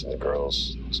to Chris and the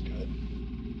girls. It was good.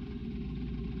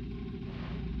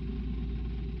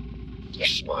 Their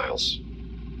smiles.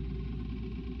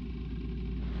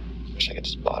 Wish I could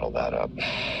just bottle that up.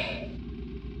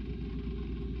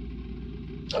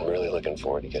 I'm really looking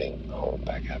forward to getting home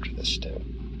back after this stint.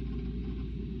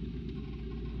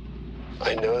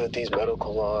 I know that these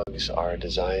medical logs are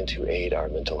designed to aid our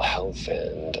mental health,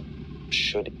 and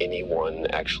should anyone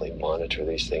actually monitor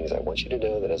these things, I want you to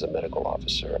know that as a medical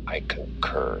officer, I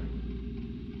concur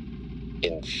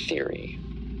in theory.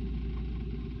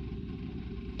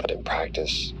 But in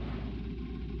practice,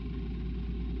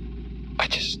 I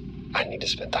need to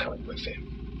spend time with my family.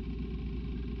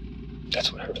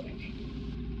 That's what I really need.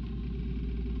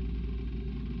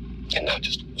 And not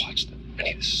just watch them, I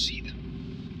need to see them.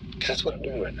 Because that's what I'm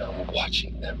doing right now, I'm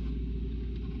watching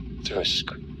them through a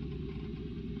screen.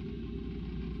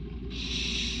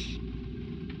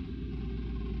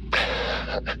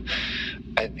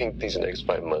 I think these next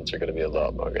 5 months are going to be a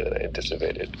lot longer than I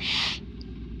anticipated.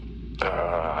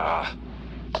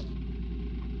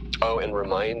 Oh, and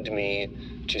remind me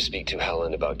to speak to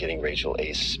Helen about getting Rachel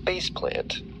a space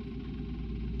plant,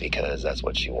 because that's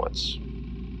what she wants.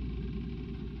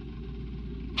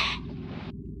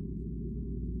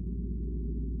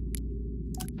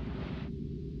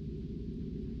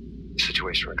 The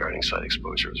situation regarding site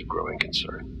exposure is a growing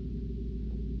concern.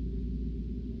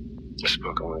 I've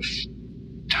spoken with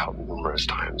Tout numerous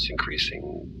times,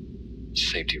 increasing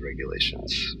safety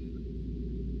regulations.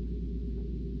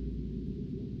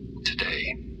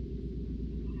 Today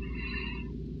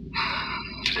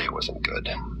wasn't good.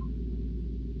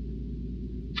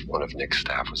 One of Nick's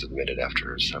staff was admitted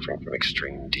after suffering from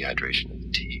extreme dehydration of the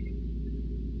tea.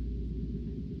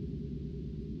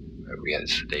 We had to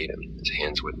sedate him. His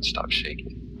hands wouldn't stop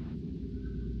shaking.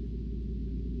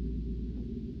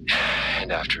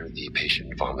 And after the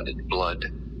patient vomited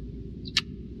blood,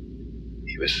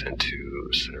 he was sent to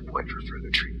Center Point for further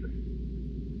treatment.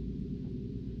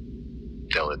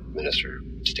 They'll administer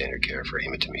standard care for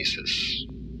hematemesis.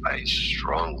 I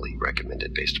strongly recommend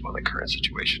it based upon the current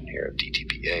situation here at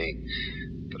DTPA,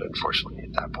 but unfortunately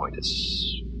at that point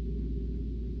it's...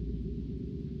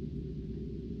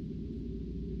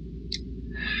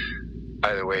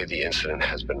 Either way, the incident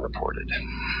has been reported.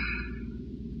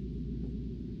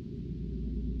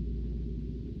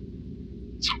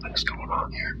 Something's going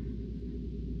on here.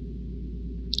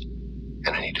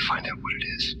 And I need to find out what it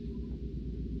is.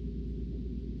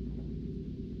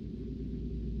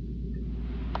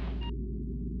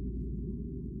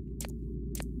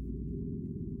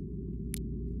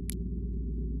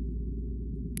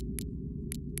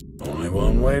 Only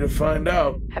one way to find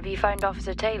out. Have you found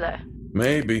Officer Taylor?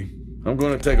 Maybe. I'm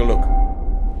going to take a look.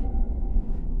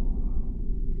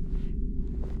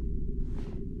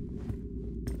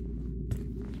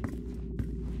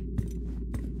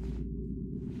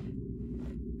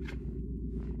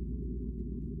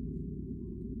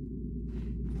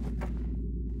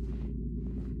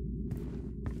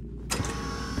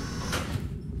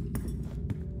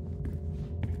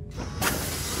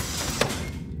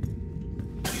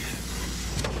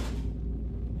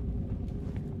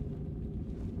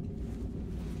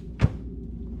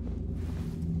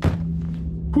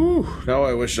 Whew, now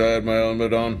I wish I had my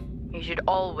helmet on. You should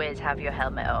always have your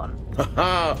helmet on.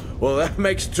 Haha, well that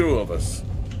makes two of us.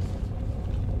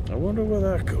 I wonder where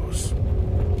that goes.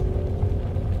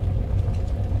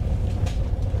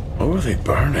 What were they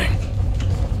burning?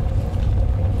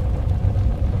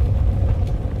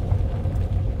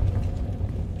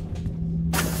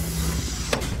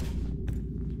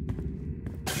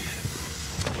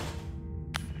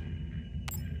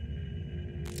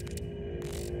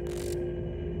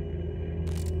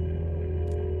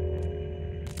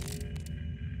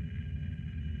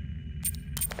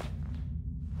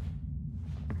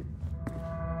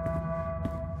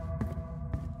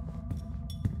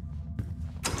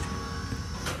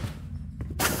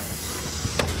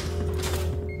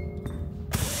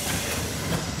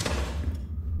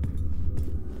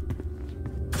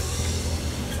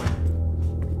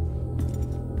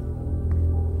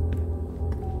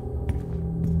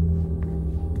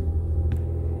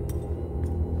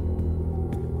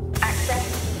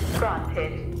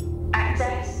 Granted.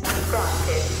 Access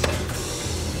granted.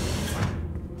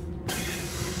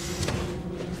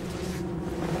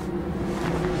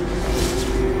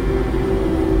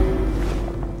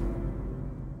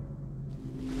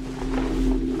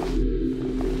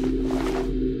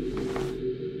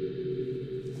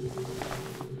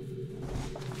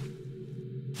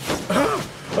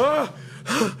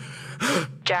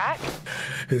 Jack?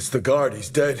 It's the guard, he's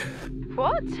dead.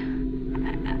 What?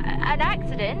 An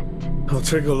accident? I'll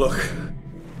take a look.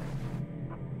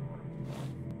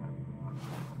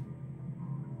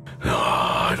 No,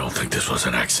 I don't think this was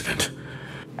an accident.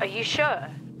 Are you sure?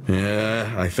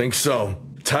 Yeah, I think so.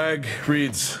 Tag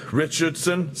reads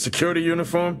Richardson, security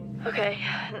uniform. Okay,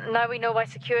 now we know why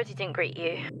security didn't greet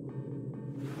you.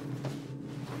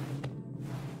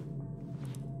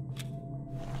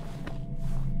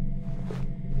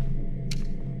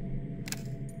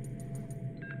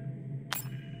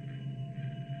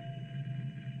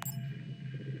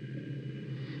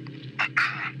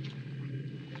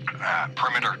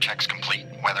 Perimeter checks complete.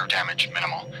 Weather damage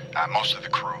minimal. Most of the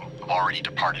crew have already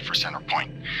departed for Center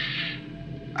Point.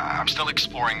 I'm still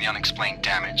exploring the unexplained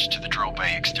damage to the drill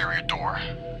bay exterior door.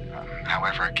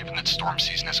 However, given that storm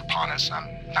season is upon us,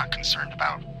 I'm not concerned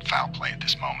about foul play at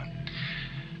this moment.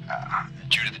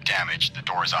 Due to the damage, the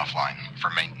door is offline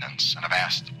for maintenance, and I've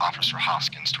asked Officer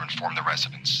Hoskins to inform the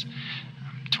residents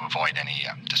to avoid any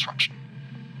disruption.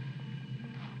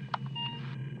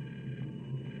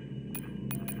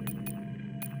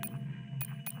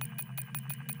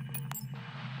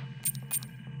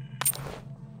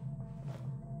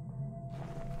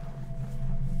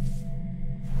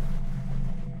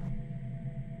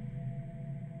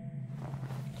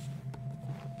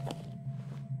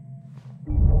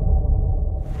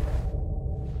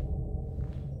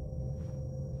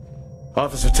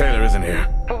 Officer Taylor isn't here.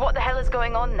 But what the hell is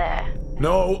going on there?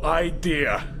 No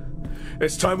idea.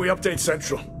 It's time we update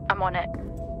Central. I'm on it.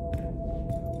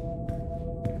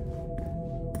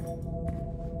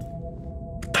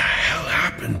 What the hell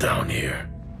happened down here?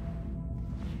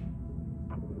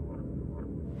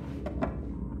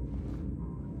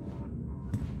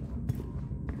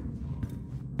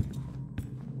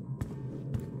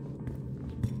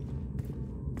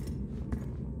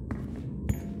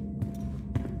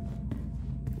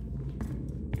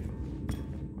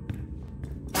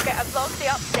 Okay, I've logged the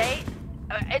update.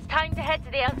 It's time to head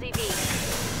to the LTV.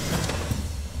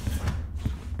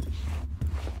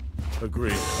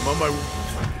 Agreed. I'm on my...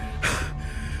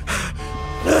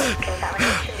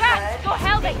 Jack, your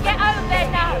helmet! Get out of there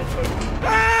now!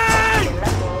 Hey!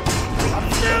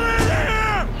 I'm still in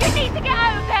here! You need to get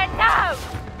out of there now!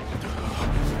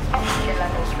 Oxygen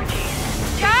levels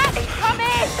reduced. Jack, come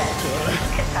in!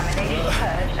 Contamination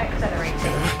purge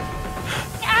accelerating.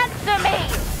 Answer me!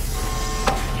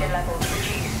 Oxygen levels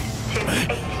reduced to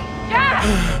 80. Jack!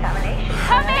 Contamination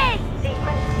Come purge in!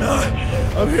 sequence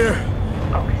initiated. I'm here.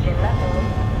 Oxygen levels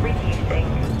reducing.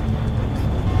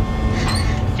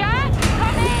 Jack,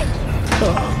 come in!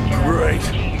 Oxygen Great.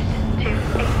 levels reduced to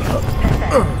 80%.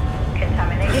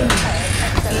 Contamination purge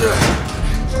accelerating.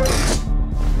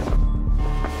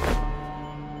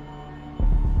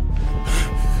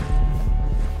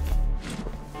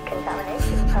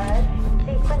 Contamination purge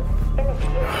sequence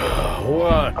initiated.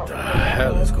 What the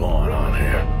hell is going on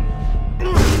here?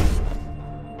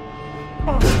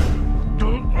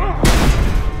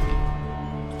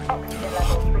 Oxygen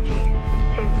levels reduced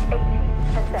to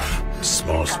 80%.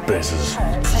 Small spaces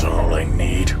is all I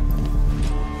need.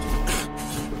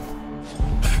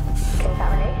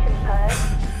 Contamination purge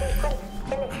sequence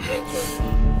initiated.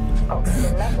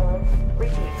 Oxygen levels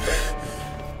reducing.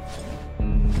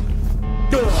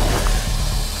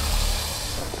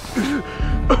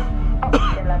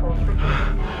 Oxygen levels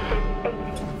reduced to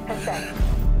 80%.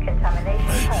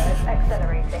 Contamination purge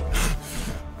accelerating.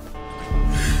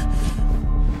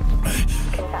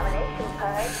 Contamination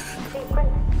purge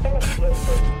sequence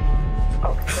initiated.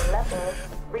 Oxygen levels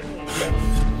reducing.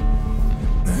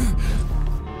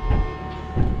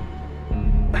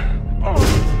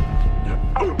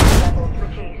 Oxygen levels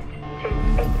reduced to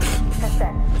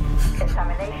 80%.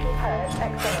 Contamination purge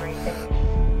accelerating.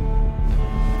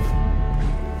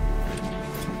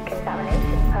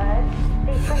 Contamination purge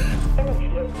sequence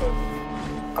initiated.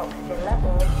 Oxygen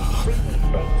levels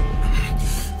reducing.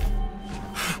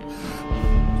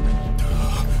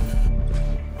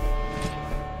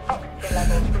 Oxygen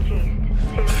levels reduced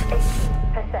to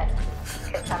 80%.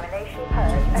 Contamination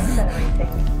purge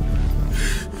accelerating.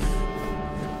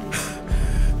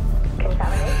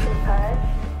 Contamination purge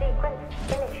sequence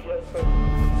initiated.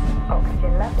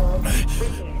 Oxygen levels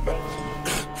reducing.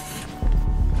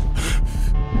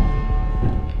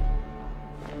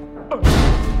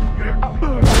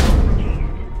 Oxygen levels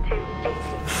reduced to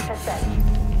 80%.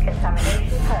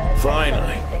 Contamination purge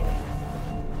Finally. accelerating.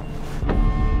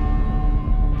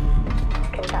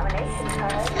 Contamination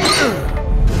purge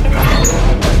initiated.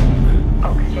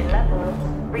 Oxygen levels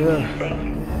reducing.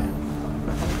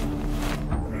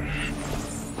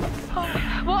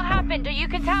 What happened? Are you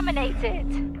contaminated?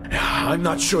 I'm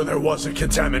not sure there was a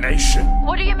contamination.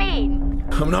 What do you mean?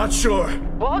 I'm not sure.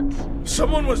 What?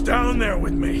 Someone was down there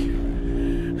with me.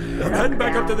 I'm heading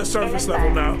back up to the surface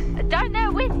level now. Down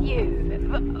there with you?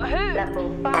 Who?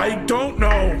 Level 5. I don't know.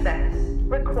 Access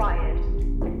required.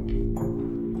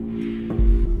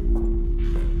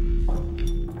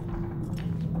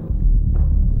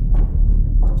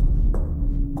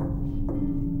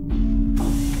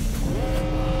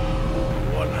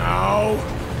 What now?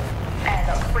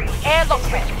 Airlock breach. Airlock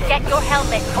breach. detected. Get your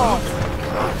helmet on.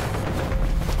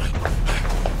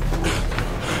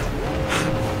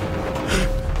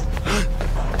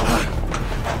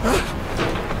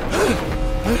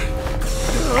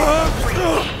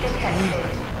 Breach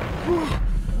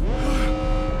detected.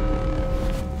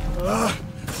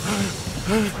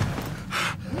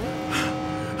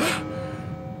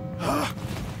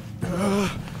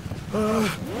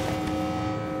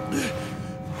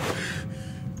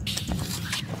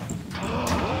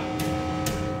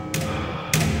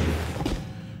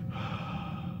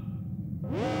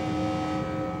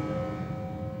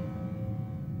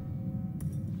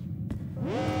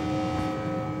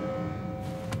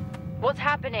 What's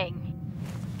happening?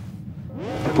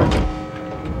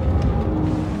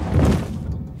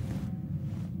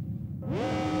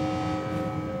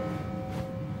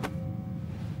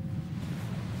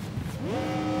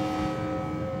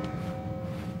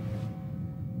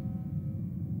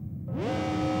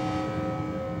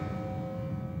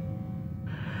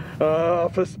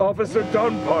 Officer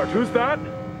Dunpart, who's that?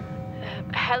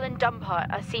 Helen Dumpart,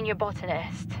 a senior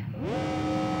botanist.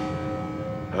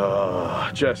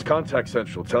 Jess, contact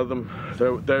Central. Tell them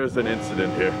there's an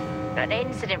incident here. An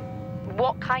incident?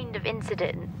 What kind of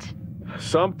incident?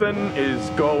 Something is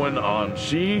going on.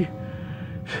 She's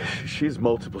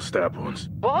multiple stab wounds.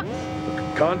 What?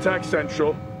 Contact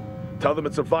Central. Tell them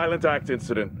it's a violent act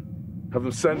incident. Have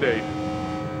them send aid.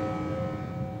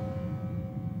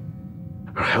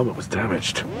 Her helmet was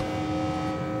damaged.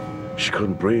 She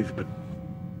couldn't breathe, but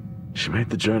she made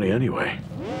the journey anyway.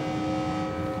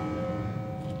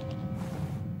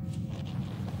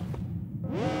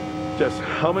 Jess,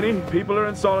 how many people are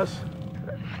in Solis?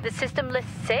 The system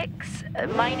lists 6.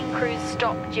 Mining crews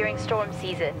stop during storm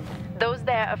season. Those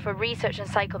there are for research and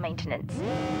cycle maintenance.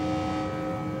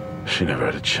 She never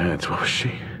had a chance. What was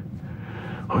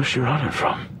she running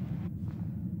from?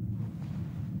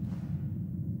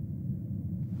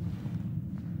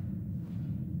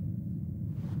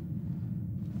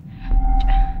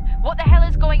 What the hell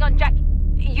is going on, Jack?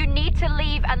 You need to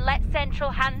leave and let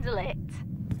Central handle it.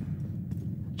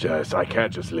 Jess, I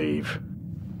can't just leave.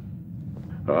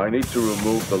 I need to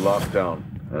remove the lockdown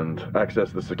and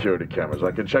access the security cameras.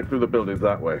 I can check through the buildings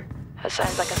that way. That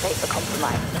sounds like a safer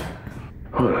compromise.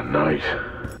 What a night.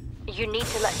 You need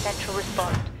to let Central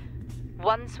respond.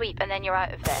 One sweep and then you're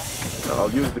out of there.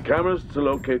 I'll use the cameras to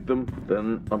locate them,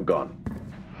 then I'm gone.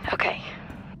 Okay.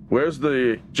 Where's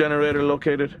the generator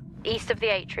located? East of the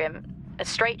atrium. A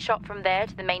straight shot from there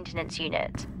to the maintenance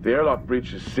unit. The airlock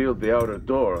breaches sealed the outer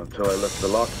door until I lift the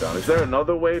lockdown. Is there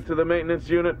another way to the maintenance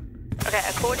unit? Okay,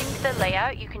 according to the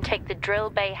layout, you can take the drill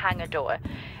bay hangar door,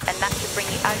 and that should bring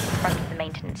you out in front of the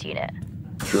maintenance unit.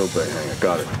 Drill bay hangar,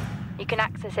 got it. You can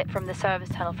access it from the service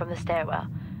tunnel from the stairwell.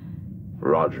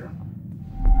 Roger.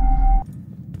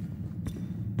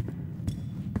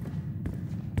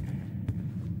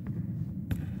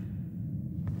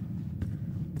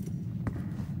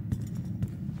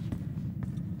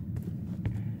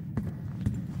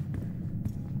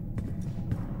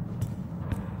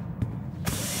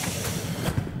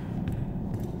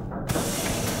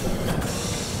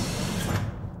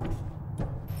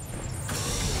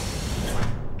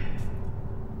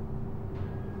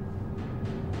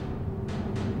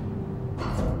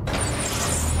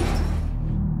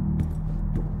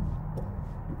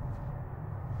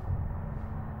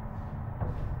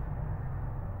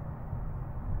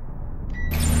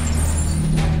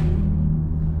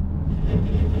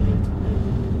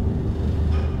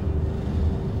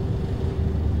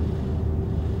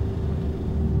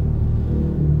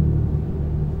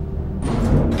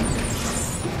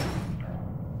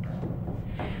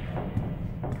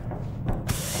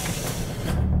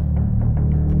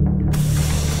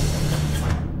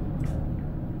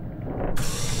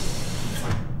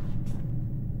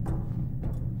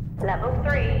 Level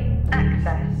 3,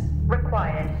 access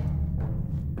required.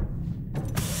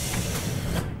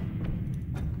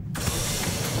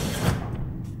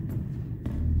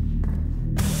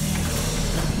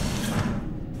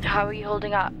 How are you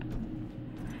holding up?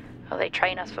 Well, they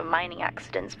train us for mining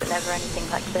accidents, but never anything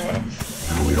like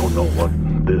this. We don't know what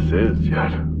this is yet.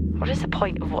 What is the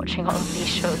point of watching all of these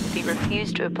shows if you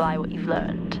refuse to apply what you've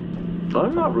learned?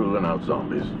 I'm not ruling out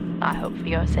zombies. I hope for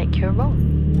your sake you're wrong.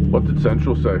 What did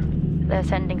Central say? They're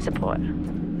sending support.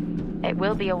 It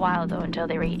will be a while, though, until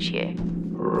they reach you.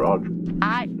 Roger.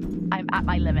 I'm at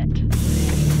my limit.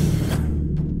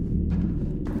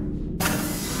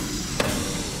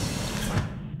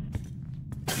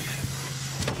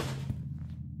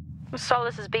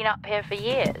 Solis has been up here for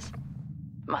years.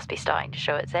 Must be starting to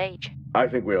show its age. I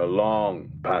think we are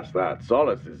long past that.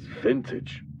 Solis is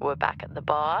vintage. We're back at the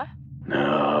bar?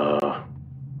 No.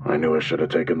 I knew I should have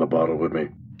taken the bottle with me.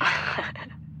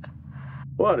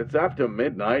 What? It's after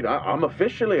midnight. I'm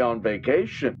officially on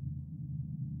vacation.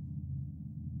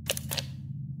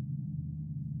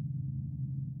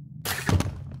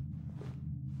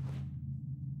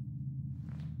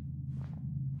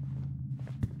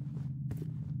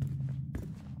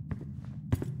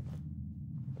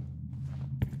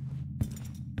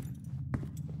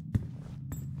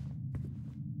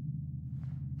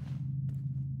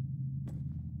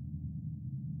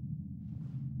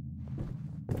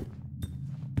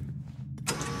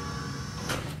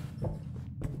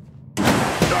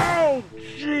 Oh,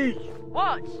 gee!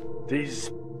 What?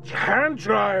 These hand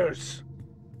dryers.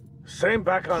 Same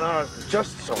back on ours,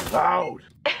 just so loud.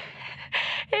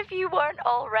 If you weren't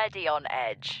already on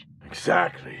edge.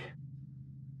 Exactly.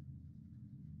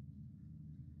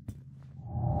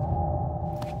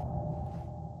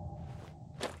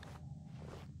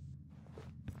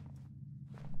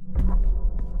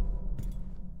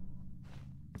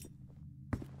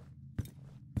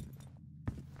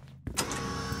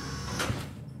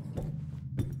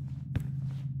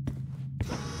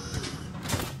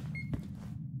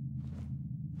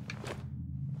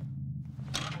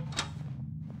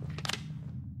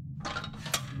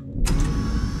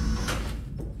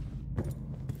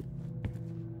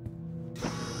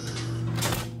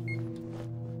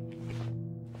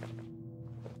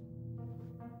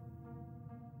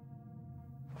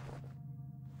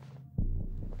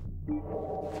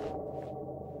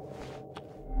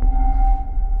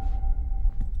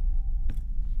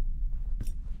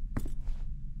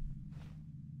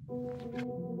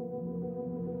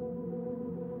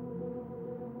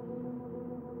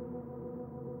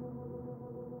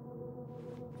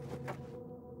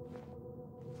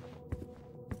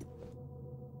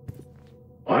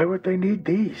 Why would they need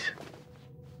these?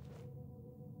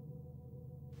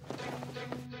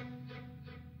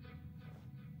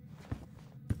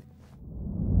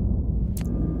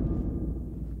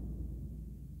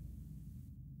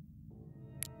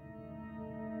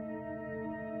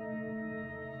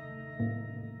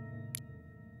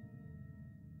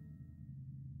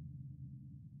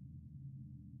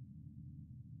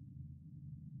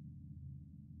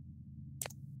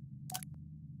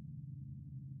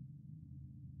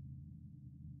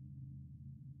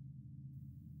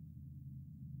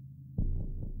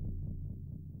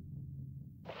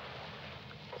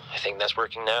 I think that's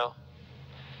working now.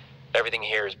 Everything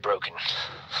here is broken.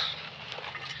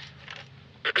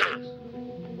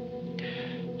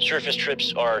 Surface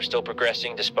trips are still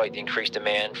progressing despite the increased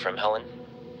demand from Helen.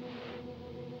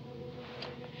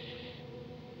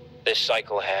 This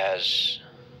cycle it's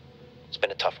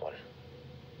been a tough one.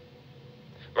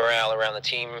 Morale around the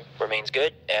team remains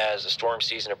good as the storm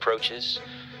season approaches.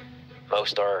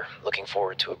 Most are looking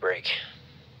forward to a break.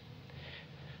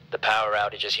 The power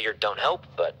outages here don't help,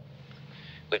 but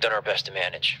we've done our best to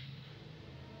manage.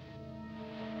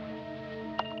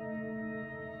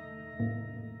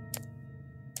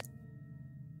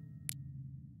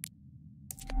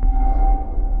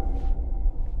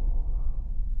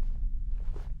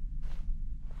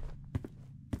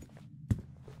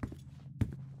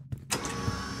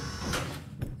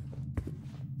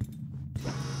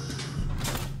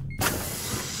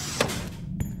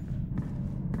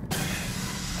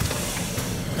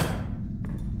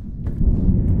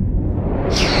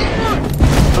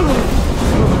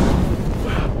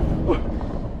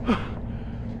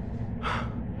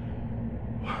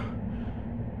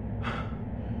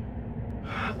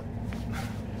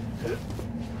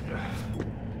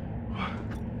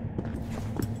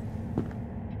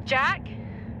 Jack?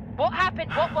 What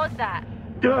happened? What was that?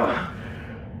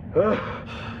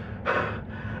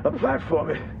 A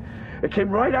platform. It came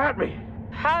right at me.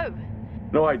 How?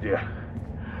 No idea.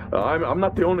 I'm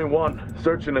not the only one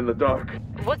searching in the dark.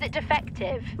 Was it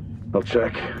defective? I'll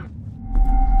check.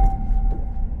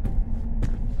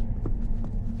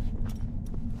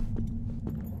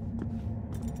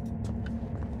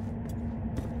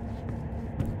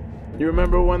 You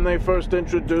remember when they first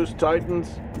introduced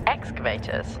Titans?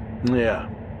 Excavators? Yeah.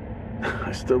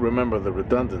 I still remember the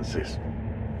redundancies.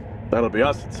 That'll be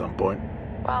us at some point.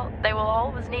 Well, they will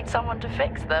always need someone to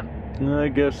fix them. I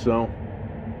guess so.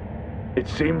 It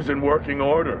seems in working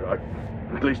order.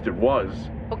 At least it was.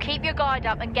 Well, keep your guard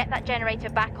up and get that generator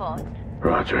back on.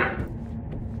 Roger.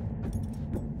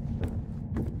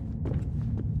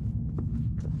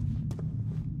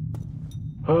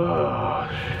 Oh,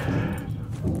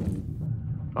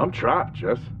 I'm trapped,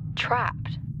 Jess.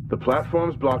 Trapped? The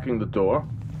platform's blocking the door.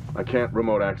 I can't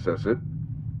remote access it.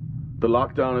 The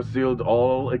lockdown has sealed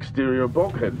all exterior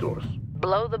bulkhead doors.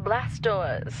 Blow the blast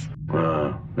doors.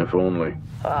 If only.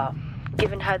 Well,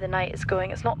 given how the night is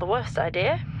going, it's not the worst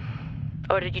idea.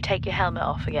 Or did you take your helmet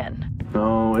off again?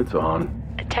 No, it's on.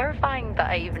 Terrifying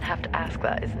that I even have to ask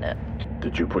that, isn't it?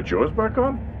 Did you put yours back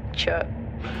on? Sure.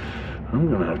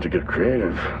 I'm gonna have to get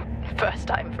creative. First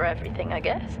time for everything, I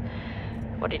guess.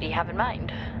 What did he have in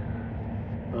mind?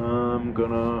 I'm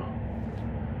gonna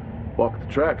walk the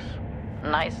tracks.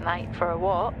 Nice night for a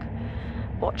walk.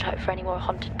 Watch out for any more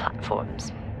haunted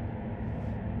platforms.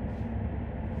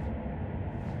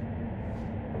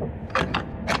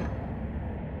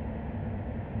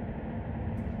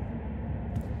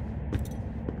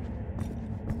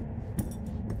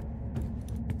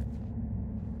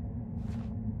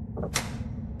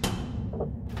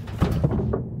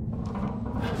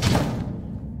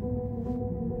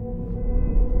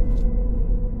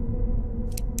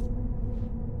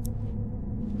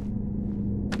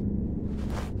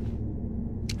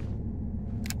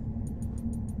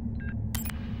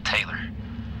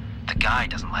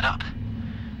 Doesn't let up.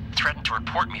 Threatened to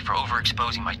report me for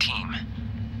overexposing my team.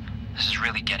 This is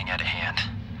really getting out of hand.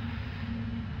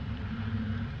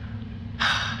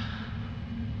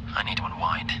 I need to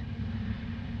unwind.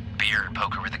 Beer and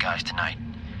poker with the guys tonight.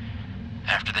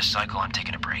 After this cycle, I'm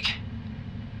taking a break.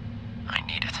 I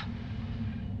need it.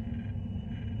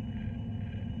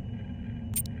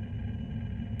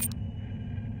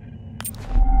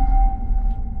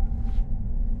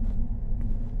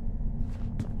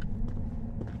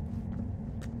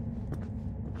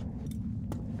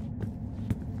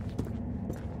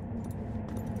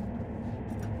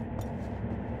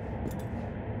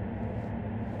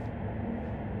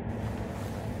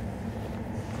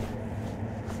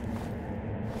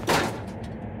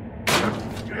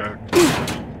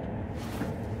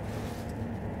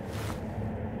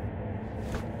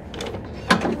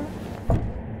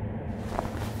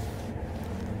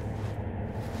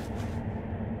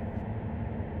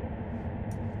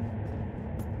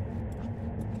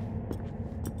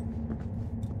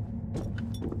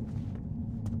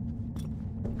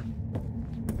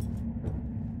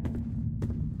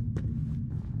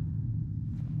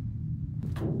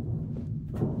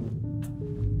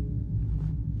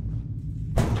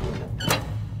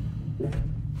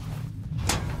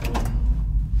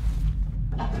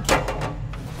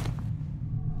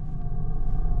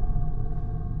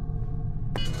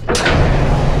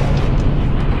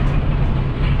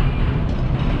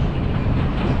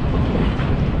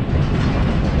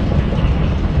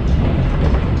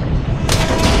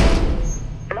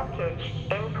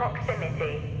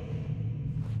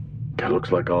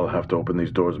 Looks like I'll have to open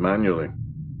these doors manually.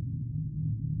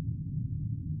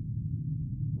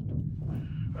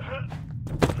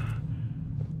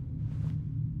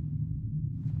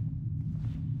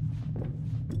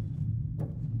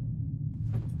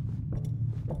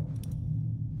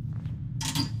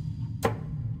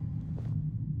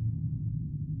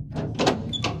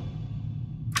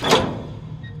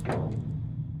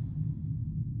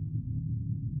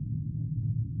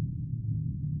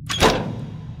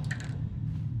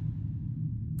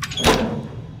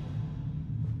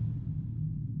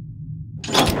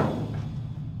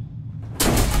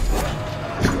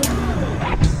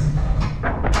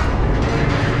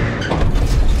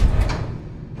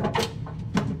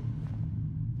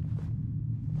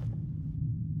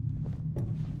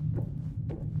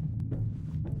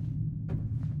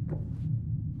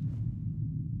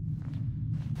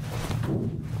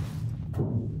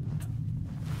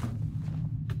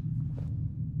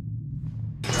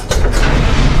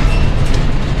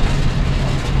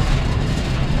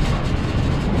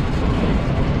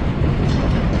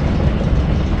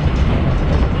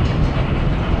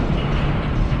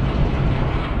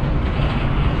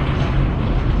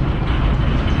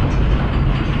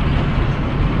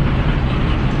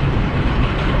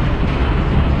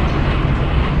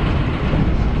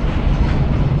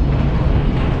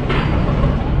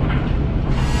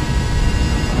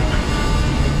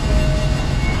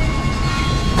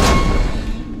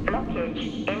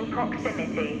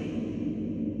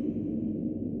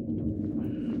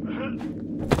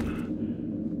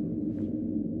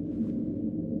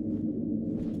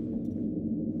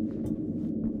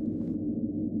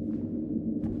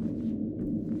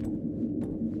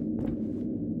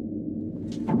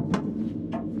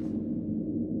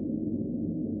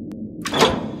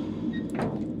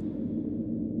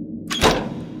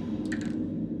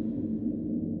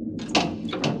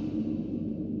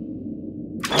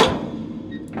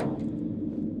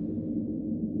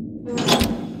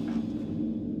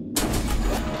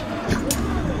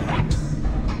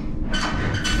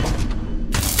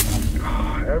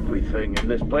 Everything in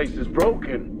this place is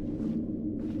broken.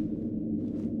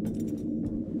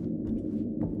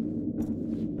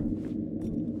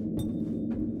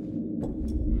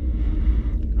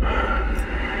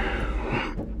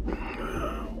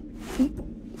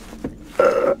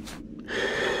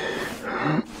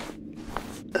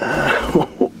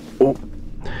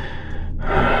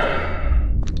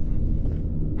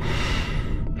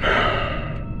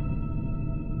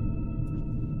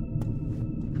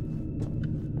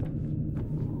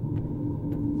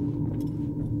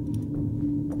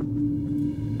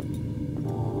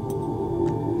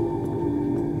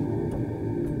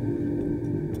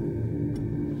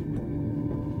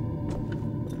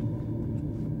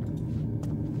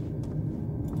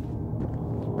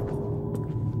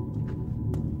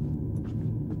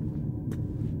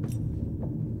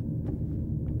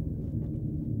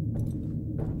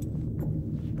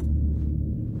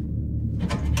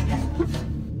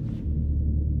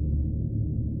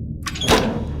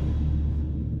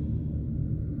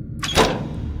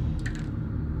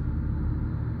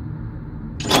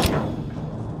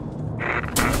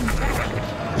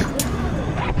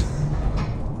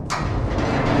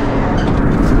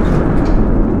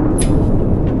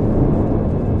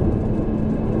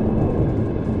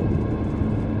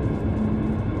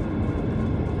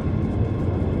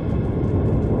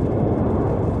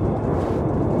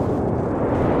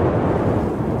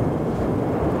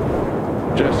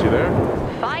 Jess, you there?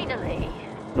 Finally.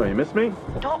 Oh, you missed me?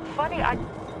 Not funny.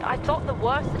 I thought the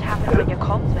worst had happened when your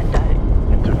comms went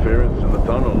down. Interference in the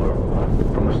tunnel,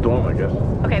 or from the storm, I guess.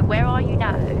 Okay, where are you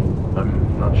now?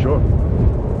 I'm not sure.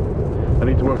 I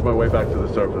need to work my way back to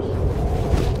the surface.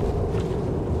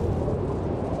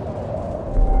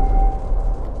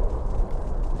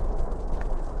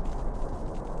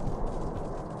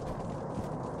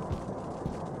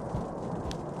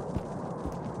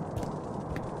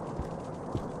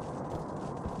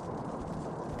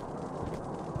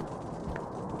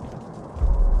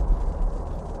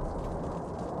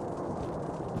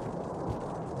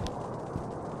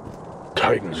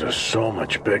 Titans are so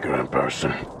much bigger in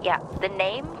person. Yeah, the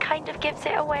name kind of gives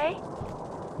it away.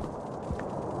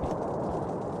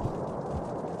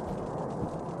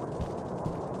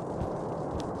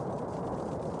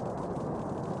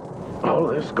 All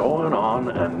this going on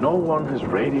and no one has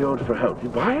radioed for help. You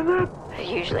buying that?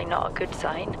 Usually not a good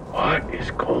sign. What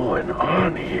is going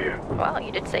on here? Well,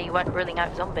 you did say you weren't ruling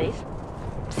out zombies.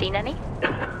 Seen any?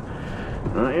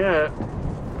 Not yet.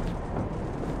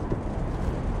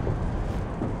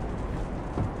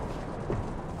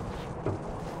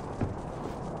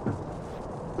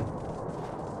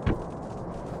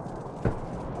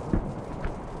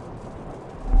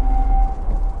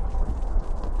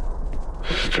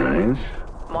 Strange.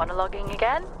 Monologuing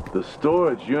again? The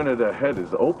storage unit ahead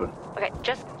is open. Okay,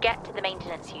 just get to the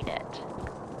maintenance unit.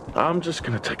 I'm just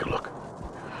gonna take a look.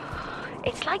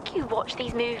 It's like you watch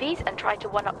these movies and try to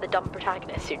one-up the dumb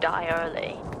protagonists who die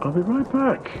early. I'll be right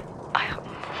back.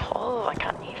 I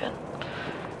can't even.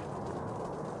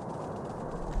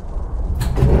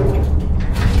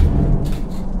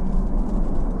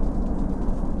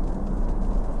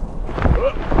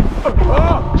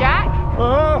 Jack?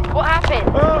 What happened?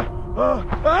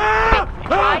 Okay,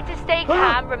 try to stay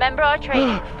calm. Remember our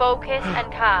training. Focus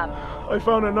and calm. I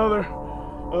found another,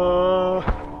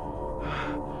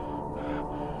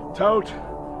 tout.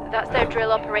 That's their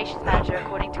drill operations manager,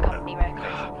 according to company records.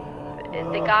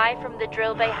 The guy from the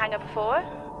drill bay hangar before?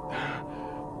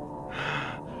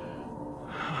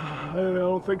 I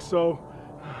don't think so.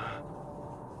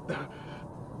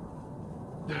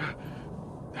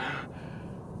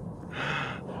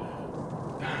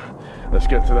 Let's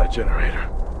get to that generator.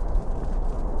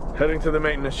 Heading to the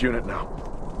maintenance unit now.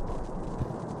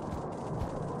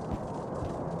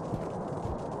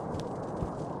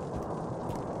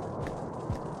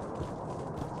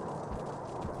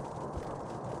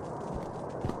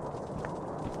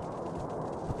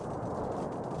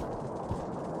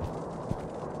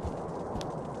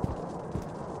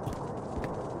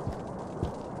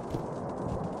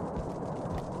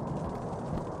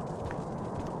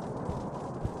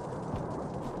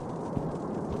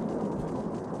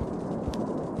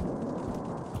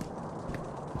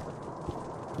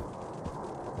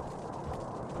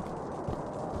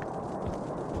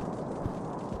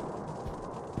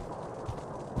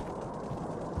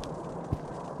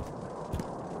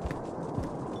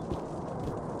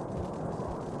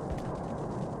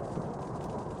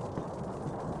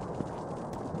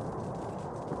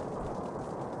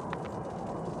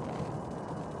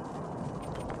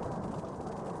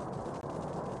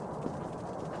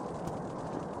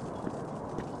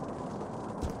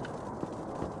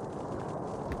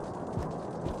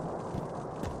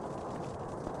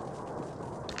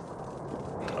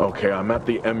 Okay, I'm at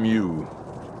the MU.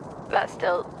 That's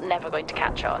still never going to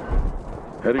catch on.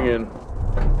 Heading in.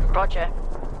 Roger.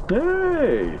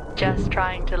 Hey! Just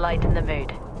trying to lighten the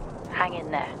mood. Hang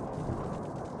in there.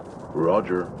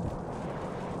 Roger.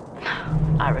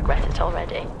 I regret it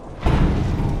already.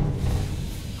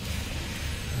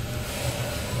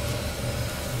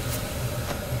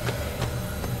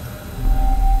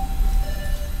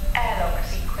 Airlock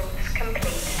sequence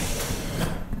complete.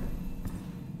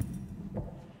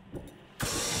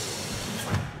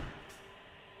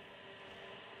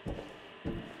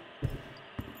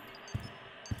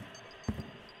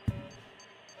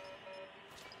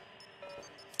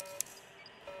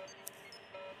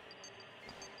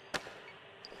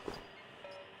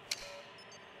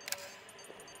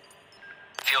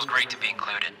 Feels great to be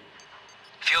included.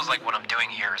 Feels like what I'm doing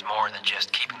here is more than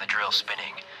just keeping the drill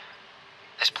spinning.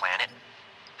 This planet,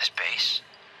 this base,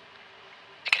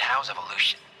 it could house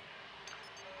evolution.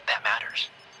 That matters.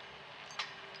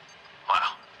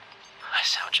 Wow, I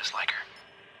sound just like her.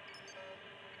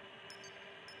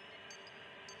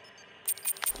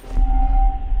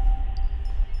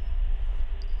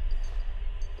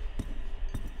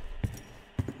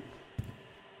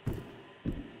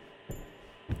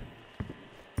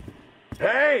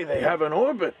 Hey, they have an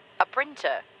orbit. A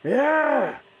printer,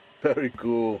 Yeah. Very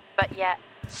cool. but yet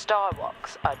Star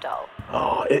Walks are dull.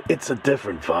 Oh, it's a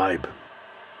different vibe.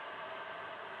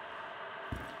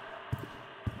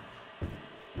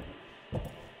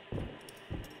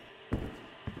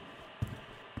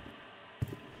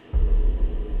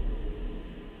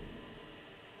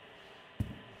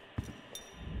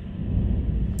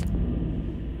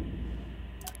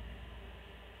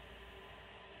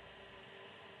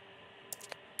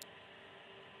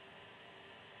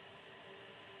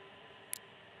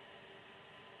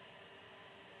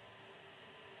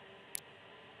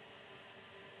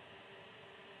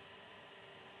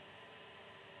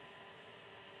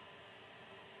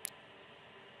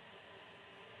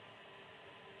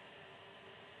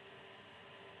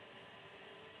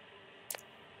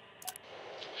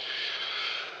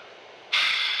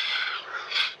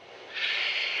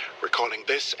 recording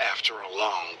this after a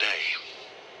long day.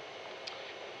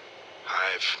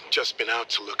 I've just been out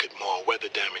to look at more weather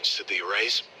damage to the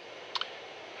arrays.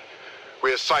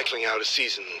 We're cycling out of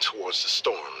season towards the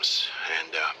storms,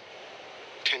 and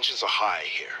tensions are high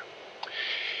here.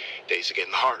 Days are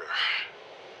getting harder.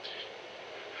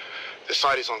 The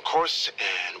site is on course,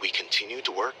 and we continue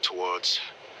to work towards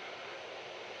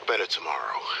a better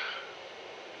tomorrow.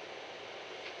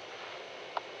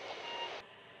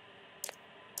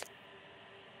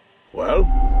 Well,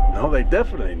 now they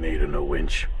definitely need a new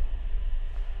winch.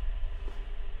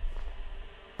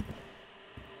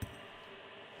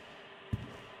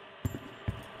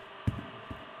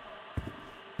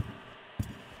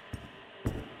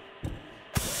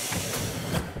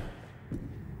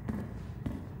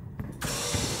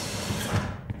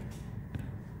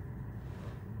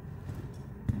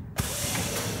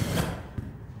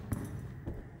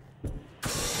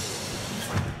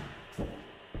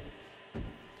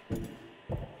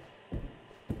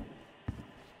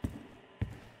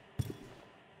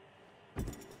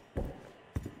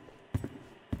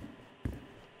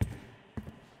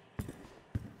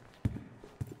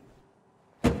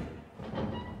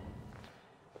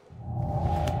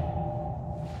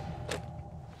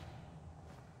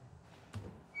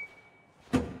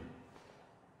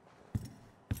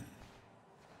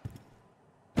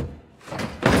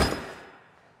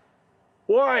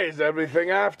 Why is everything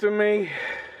after me?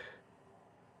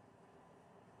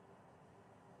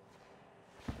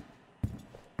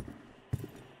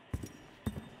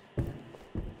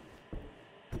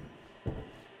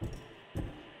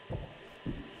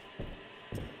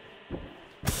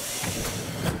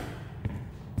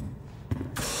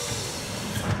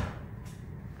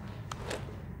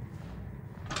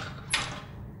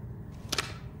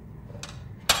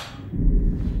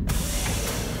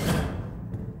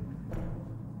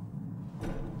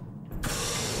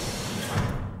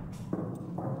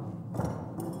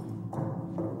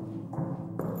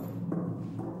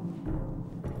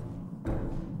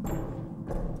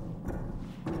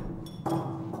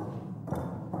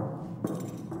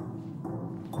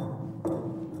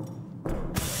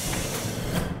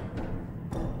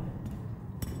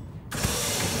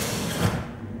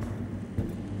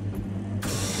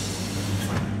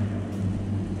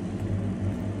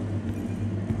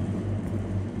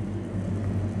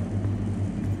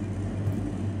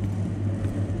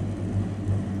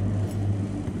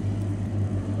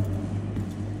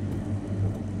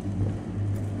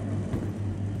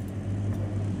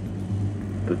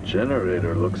 The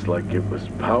generator looks like it was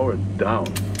powered down.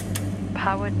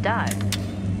 Powered down?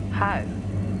 How?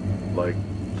 Like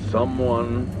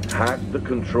someone hacked the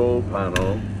control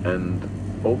panel and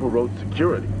overrode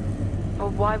security. Well,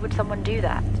 why would someone do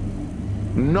that?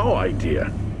 No idea.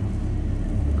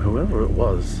 Whoever it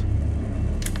was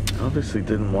obviously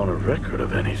didn't want a record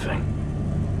of anything.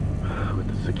 With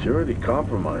the security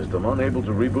compromised, I'm unable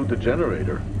to reboot the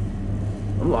generator.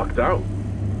 I'm locked out.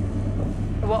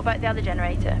 What about the other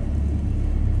generator?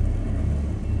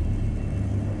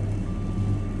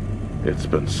 It's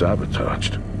been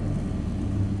sabotaged.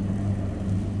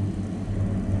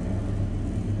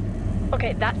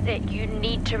 Okay, that's it. You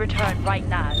need to return right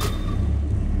now.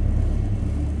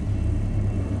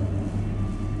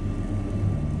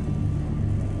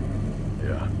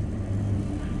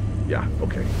 Yeah,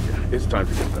 okay. Yeah, it's time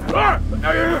to get back.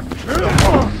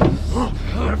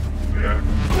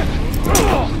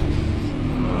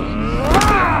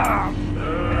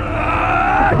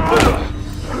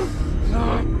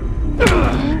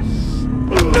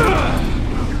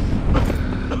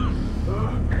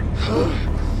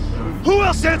 Who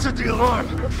else answered the alarm?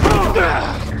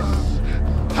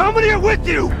 How many are with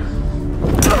you?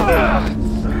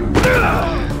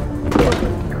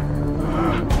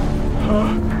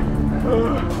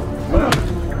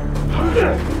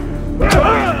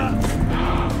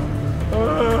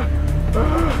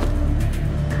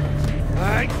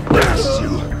 I asked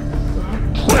you a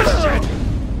question.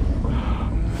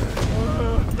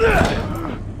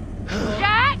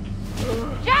 Jack!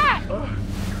 Jack!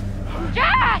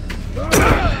 Jack!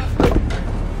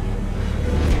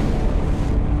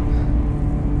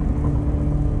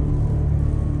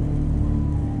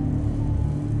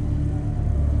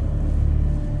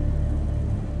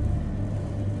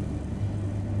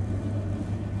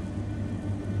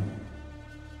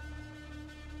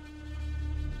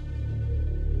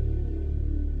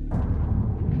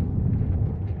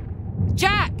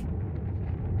 Jack!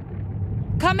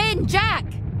 Come in, Jack!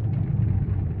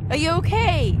 Are you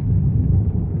okay?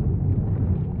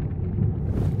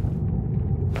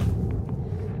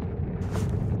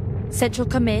 Central,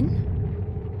 come in.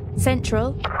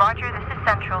 Central. Roger, this is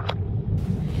Central.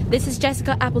 This is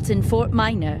Jessica Appleton, Fort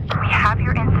Minor. We have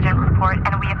your incident report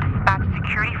and we have dispatched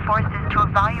security forces to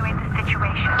evaluate the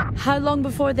situation. How long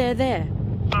before they're there?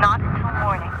 Not until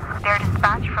morning. They're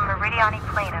dispatched from Meridiani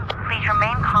Planum. Please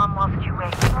remain calm whilst you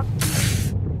wait.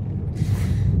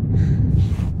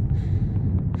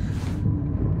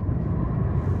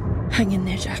 Hang in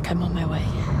there, Jack. I'm on my way.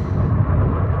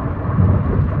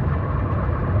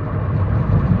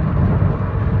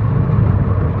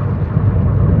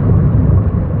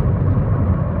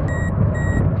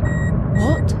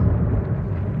 What?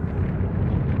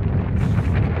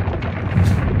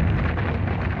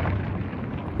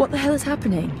 What the hell is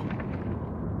happening?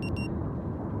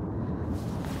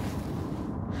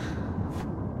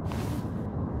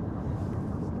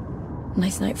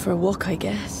 Nice night for a walk, I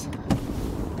guess.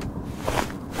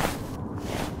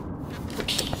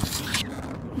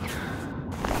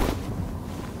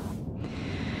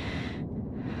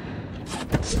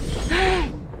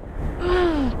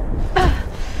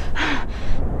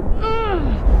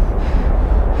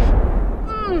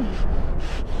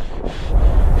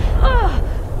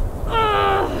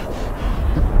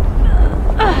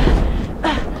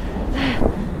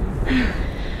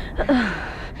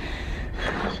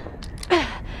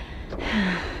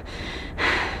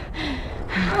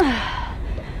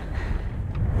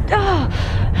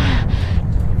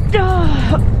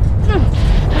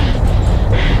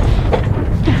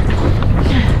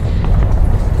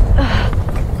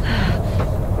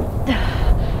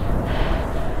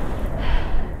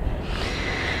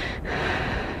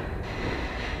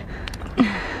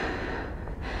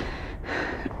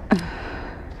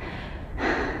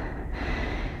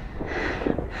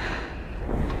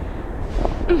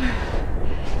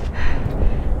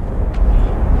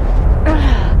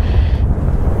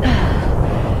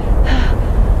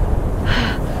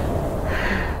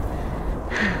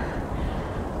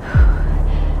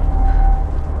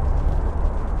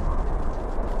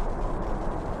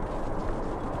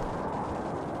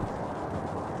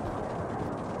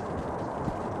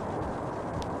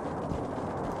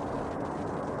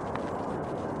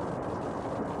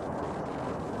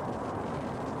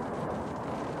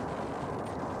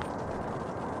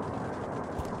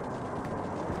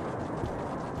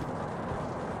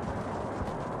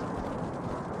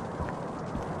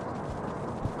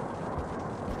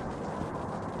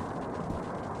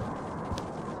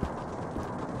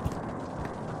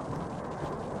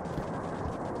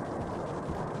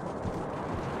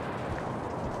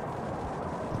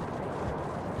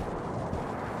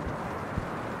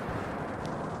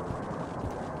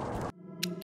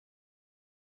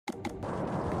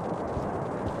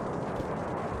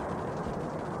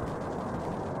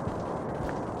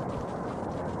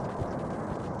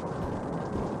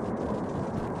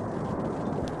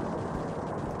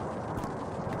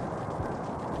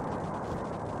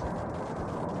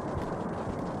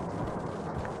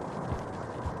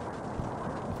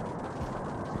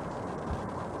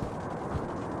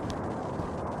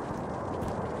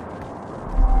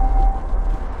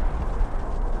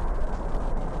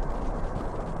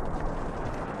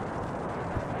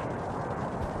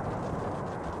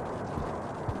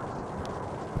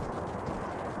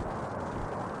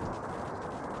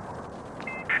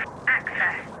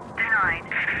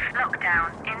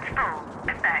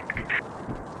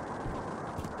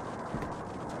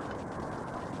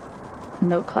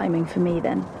 No climbing for me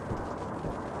then.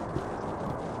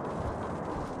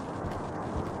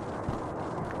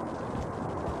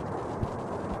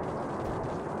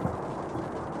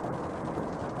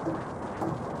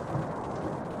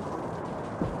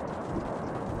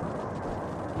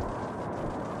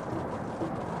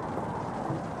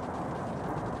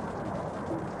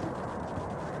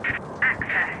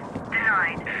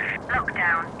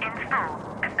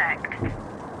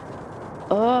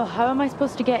 Oh, how am I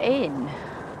supposed to get in?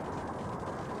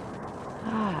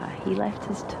 Ah, he left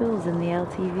his tools in the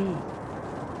LTV.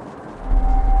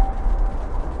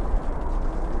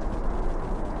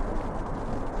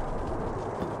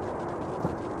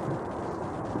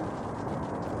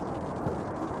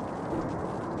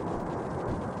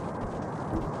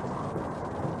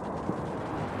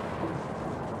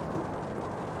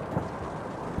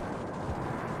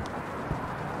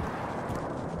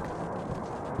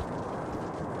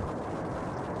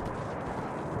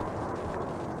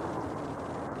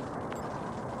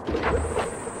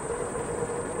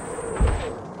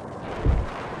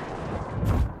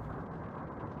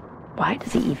 Why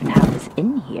does he even have this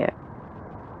in here?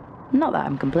 Not that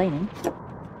I'm complaining.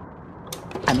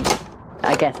 I mean,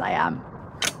 I guess I am.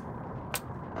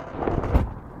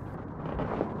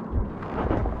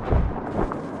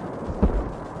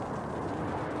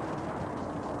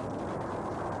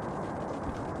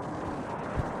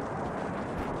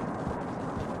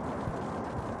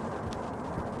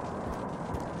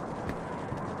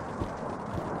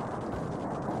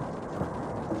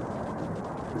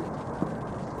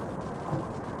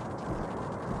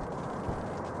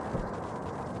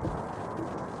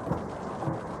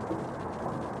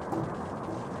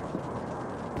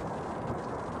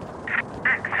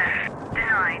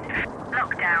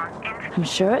 I'm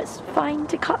sure it's fine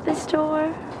to cut this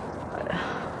door.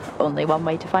 Only one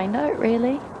way to find out,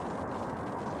 really.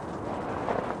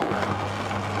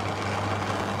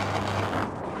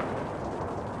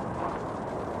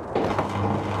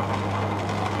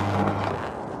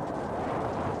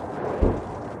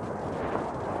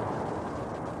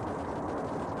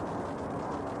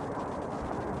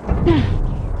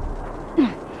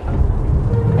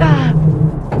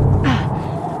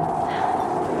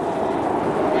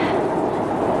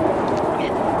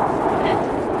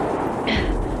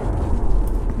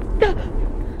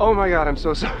 Oh my god, I'm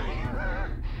so sorry.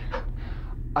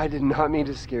 I did not mean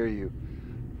to scare you.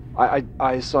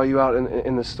 I saw you out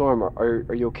in the storm.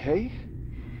 Are you okay?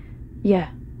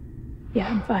 Yeah. Yeah,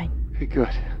 I'm fine. Okay,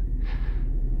 good.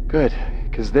 Good.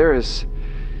 Because there is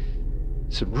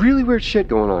some really weird shit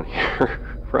going on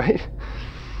here, right?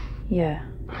 Yeah.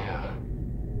 Yeah.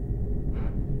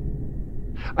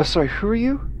 I'm sorry, who are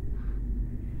you?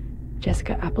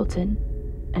 Jessica Appleton.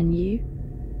 And you?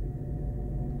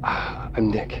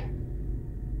 I'm Nick.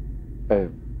 I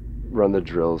run the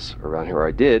drills around here, or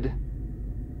I did,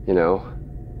 you know.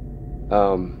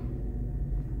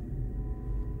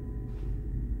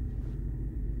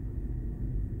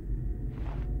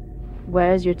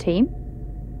 Where's your team?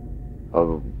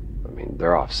 Oh, I mean,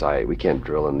 they're off-site. We can't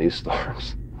drill in these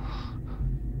storms.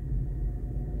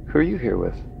 Who are you here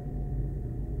with?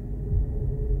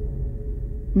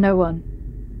 No one.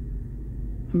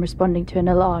 I'm responding to an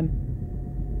alarm.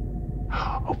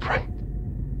 Oh, right.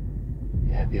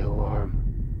 Yeah, the alarm.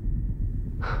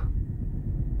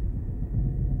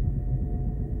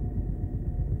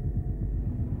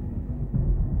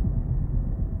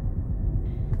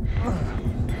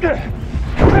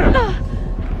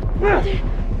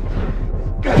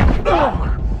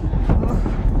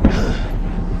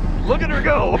 Look at her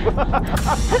go!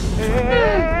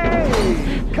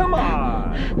 Hey! Come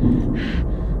on!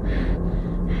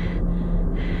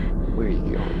 Where are you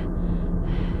going?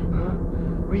 Huh?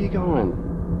 Where are you going?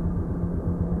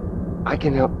 I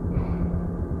can help.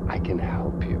 I can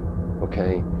help you,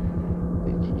 okay?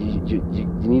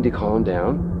 You need to calm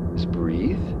down. Just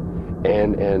breathe,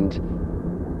 and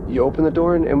you open the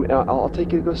door, and I'll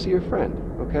take you to go see your friend,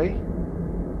 okay?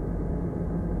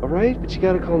 All right, but you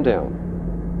gotta calm down,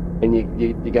 and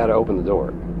you gotta open the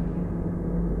door,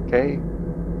 okay?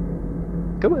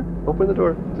 Come on, open the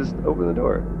door. Just open the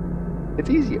door. It's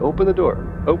easy. Open the door.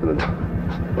 Open the door.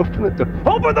 Open the door.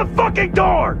 Open the fucking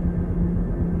door!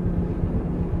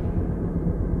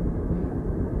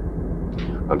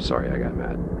 I'm sorry I got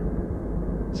mad.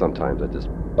 Sometimes I just...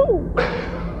 Boom!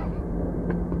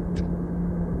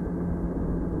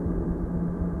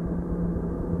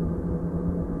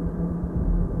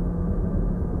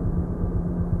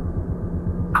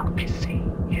 I'll be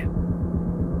seeing you.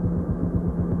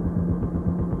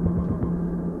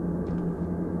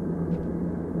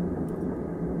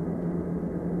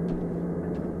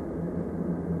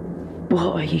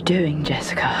 What are you doing,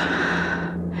 Jessica?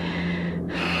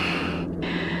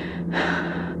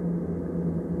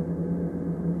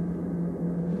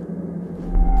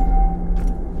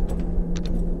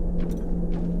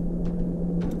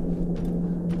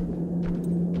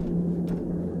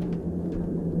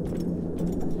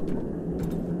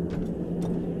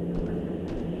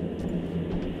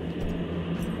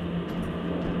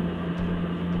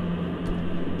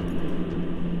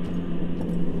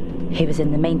 He was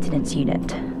in the maintenance unit.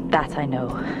 That I know.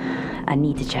 I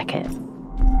need to check it.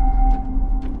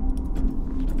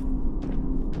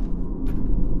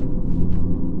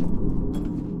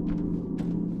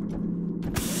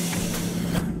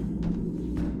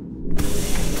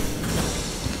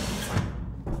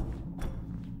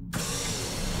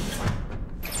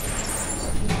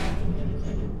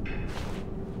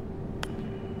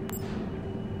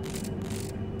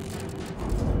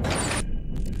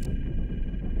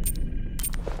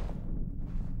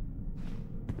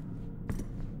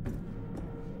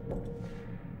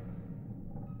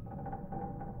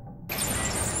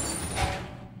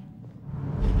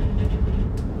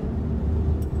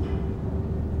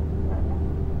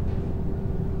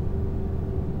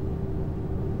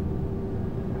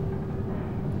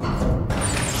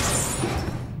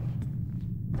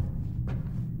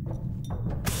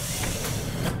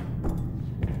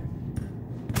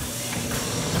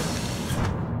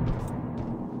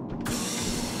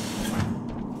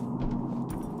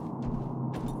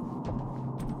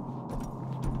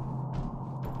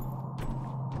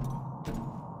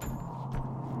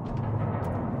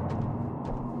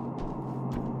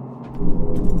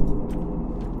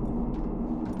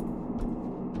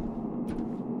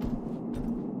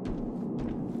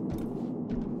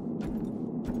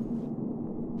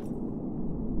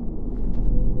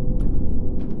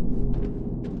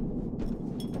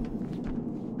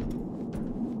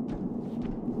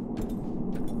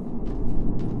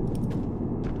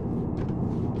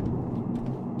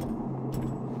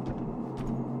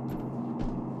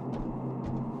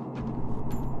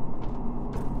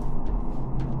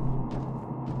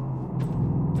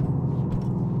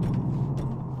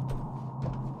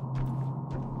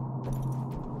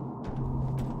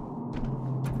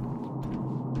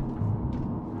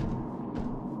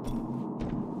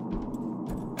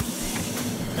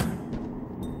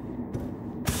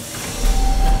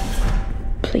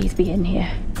 Please be in here.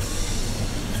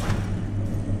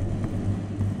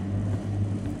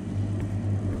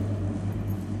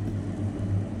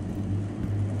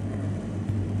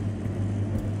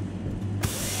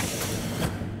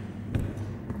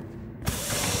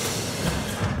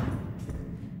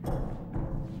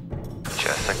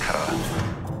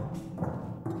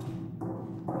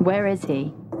 Where is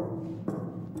he?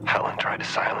 Helen tried to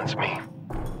silence me.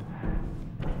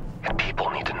 And people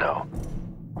need to know.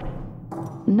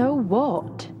 Know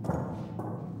what?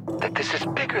 That this is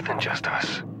bigger than just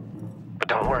us. But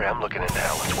don't worry, I'm looking into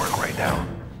Helen's work right now.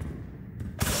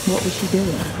 What was she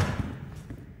doing?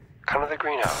 Come to the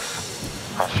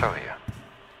greenhouse. I'll show you.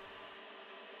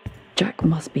 Jack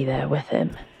must be there with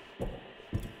him.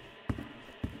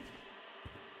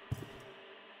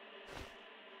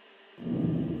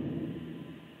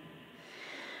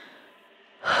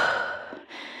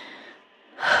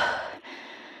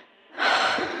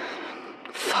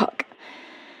 Fuck.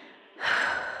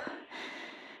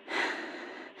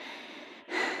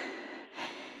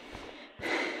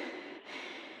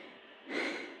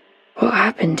 What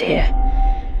happened here?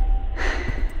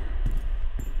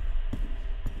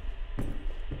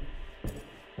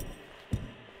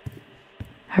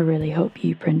 I really hope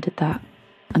you printed that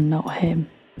and not him.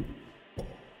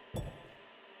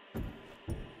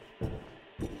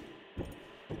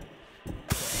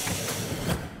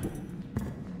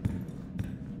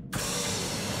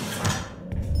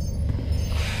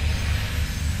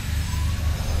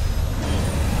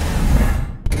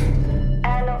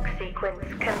 Airlock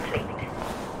sequence complete.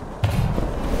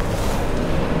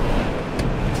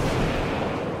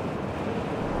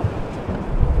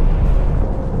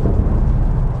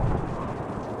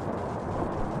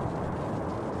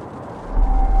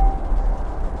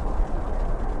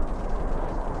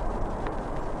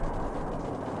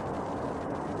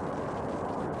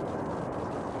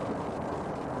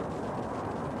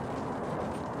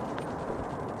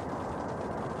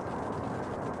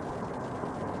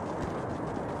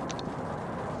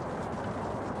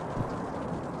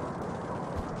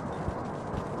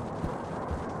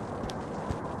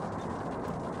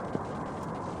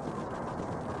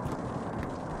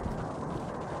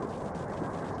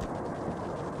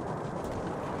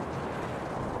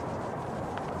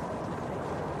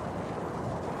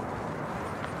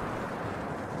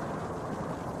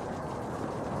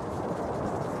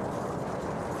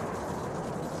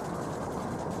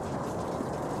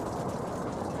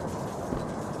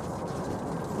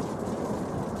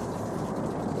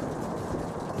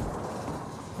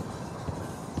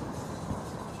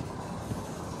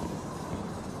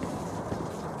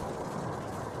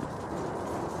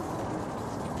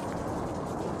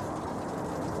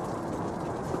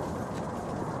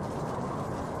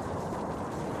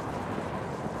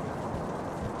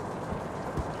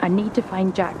 I need to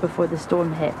find Jack before the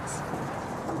storm hits.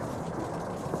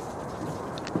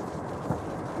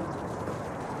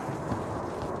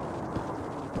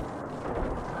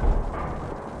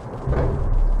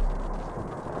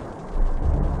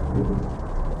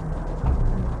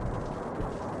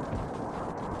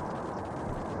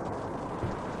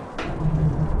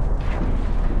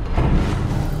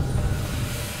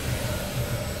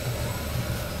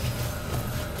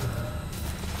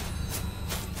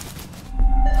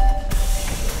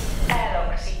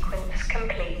 Airlock sequence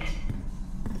complete.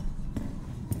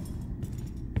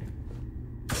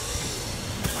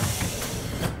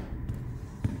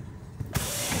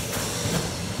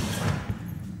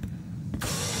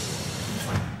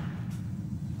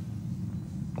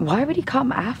 Why would he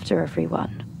come after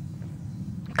everyone?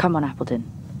 Come on, Appleton.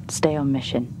 Stay on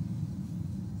mission.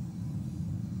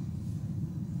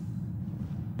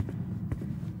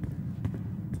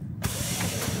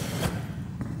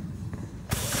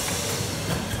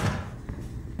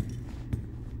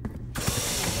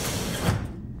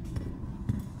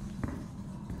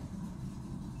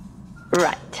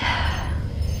 Right.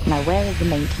 Now where is the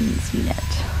maintenance unit?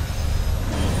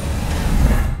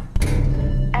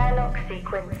 Airlock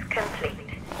sequence complete.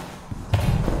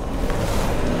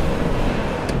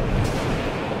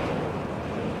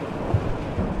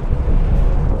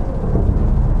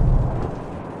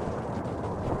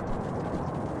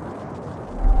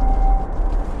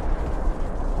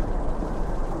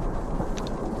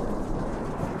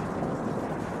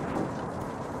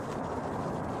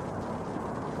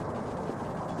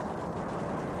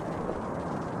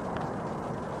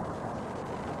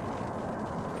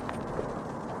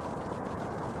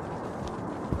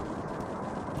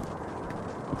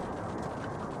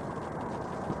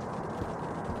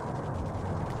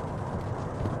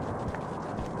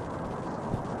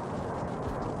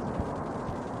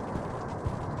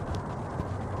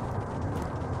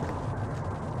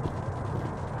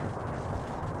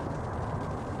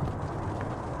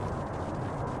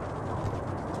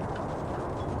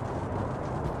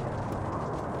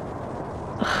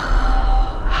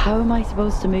 How am I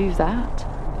supposed to move that?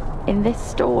 In this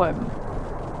storm?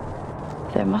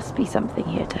 There must be something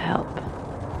here to help.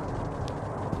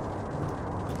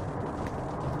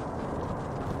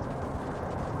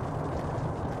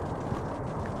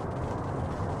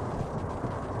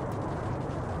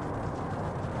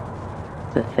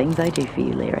 The things I do for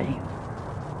you, Leary.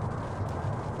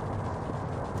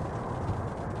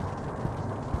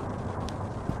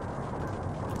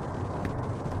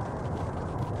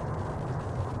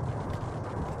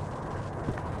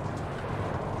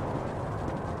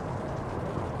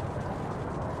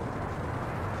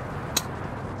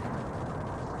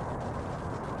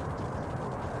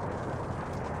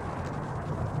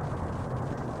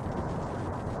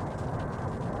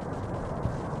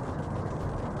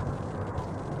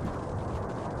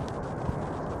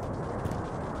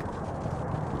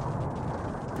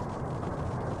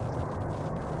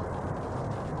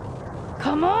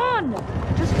 Come on!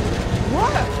 Just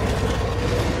work!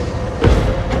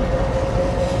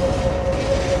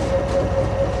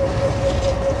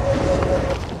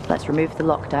 Let's remove the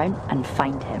lockdown and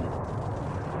find him.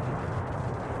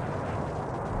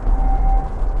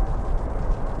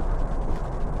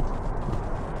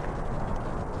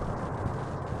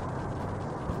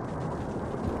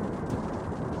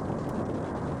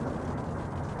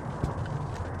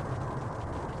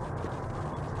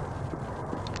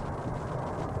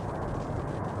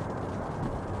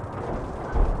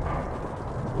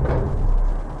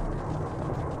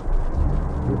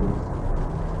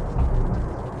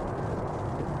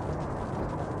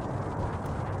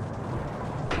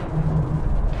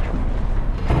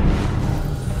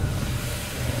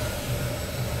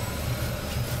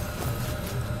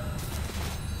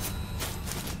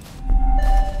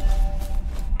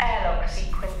 Airlock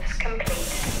sequence complete.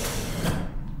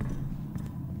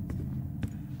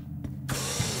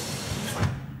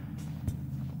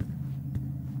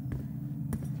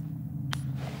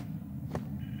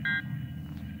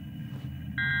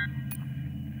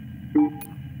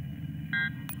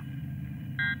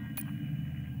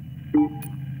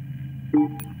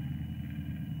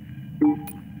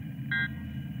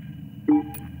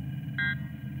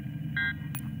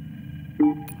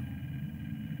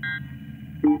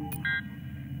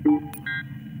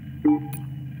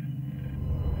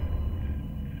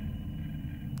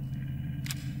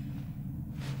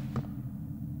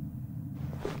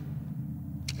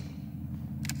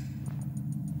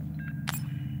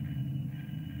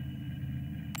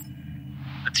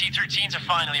 The T-13s have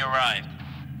finally arrived.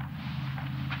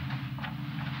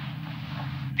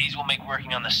 These will make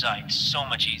working on the site so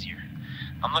much easier.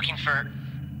 I'm looking for...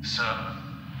 Sir,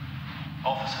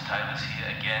 Officer Tyler's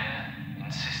here again,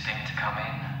 insisting to come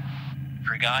in.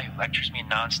 For a guy who lectures me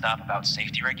non-stop about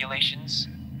safety regulations,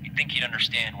 you'd think he'd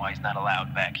understand why he's not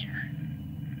allowed back here.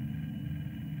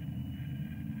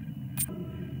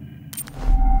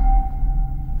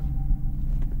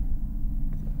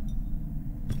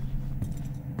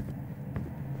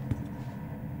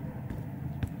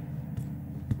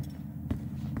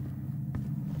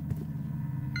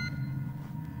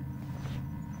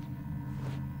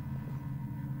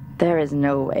 There is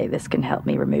no way this can help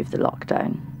me remove the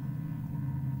lockdown.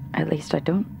 At least I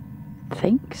don't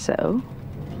think so.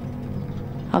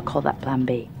 I'll call that Plan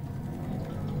B.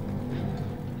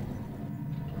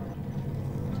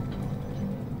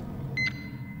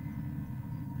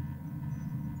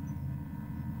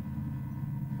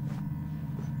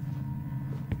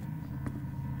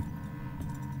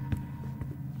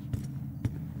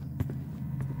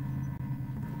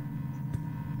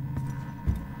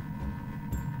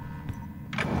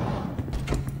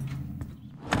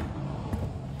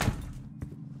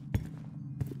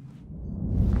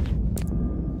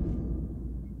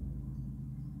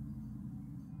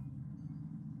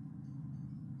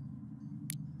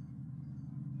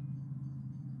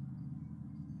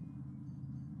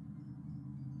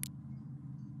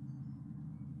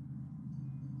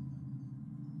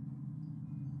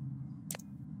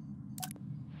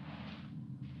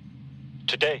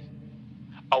 Today,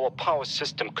 our power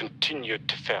system continued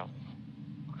to fail.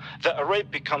 The array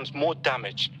becomes more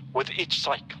damaged with each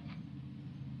cycle.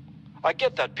 I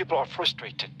get that people are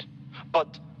frustrated,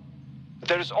 but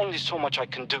there is only so much I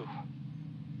can do.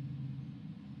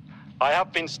 I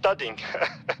have been studying.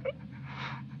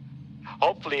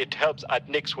 Hopefully it helps at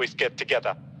next week's get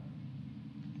together.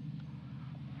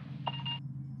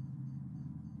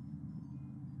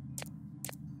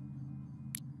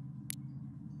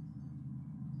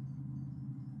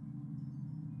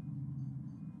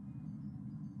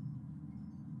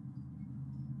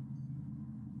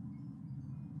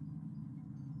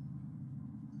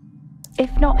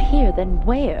 If not here, then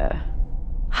where?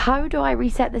 How do I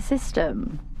reset the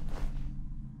system?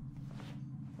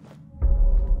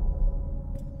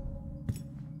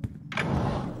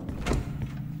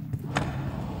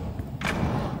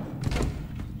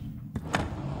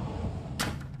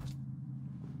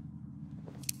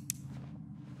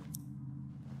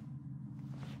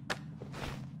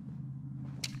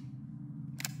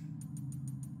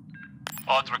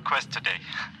 Odd request today.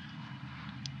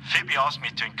 Phoebe asked me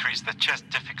to increase the chess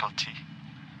difficulty.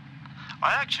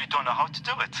 I actually don't know how to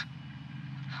do it.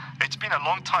 It's been a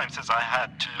long time since I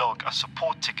had to log a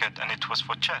support ticket and it was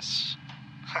for chess.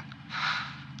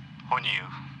 Who knew?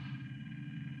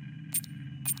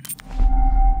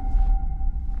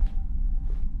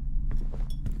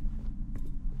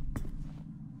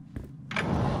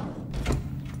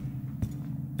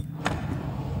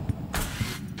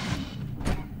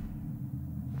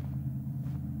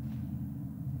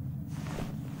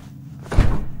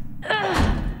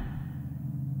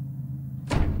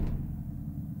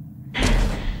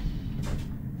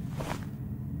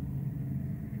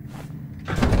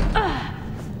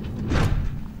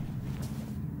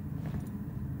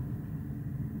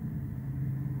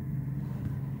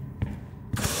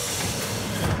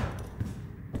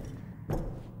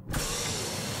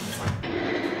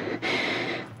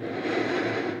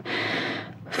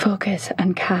 Focus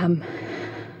and calm.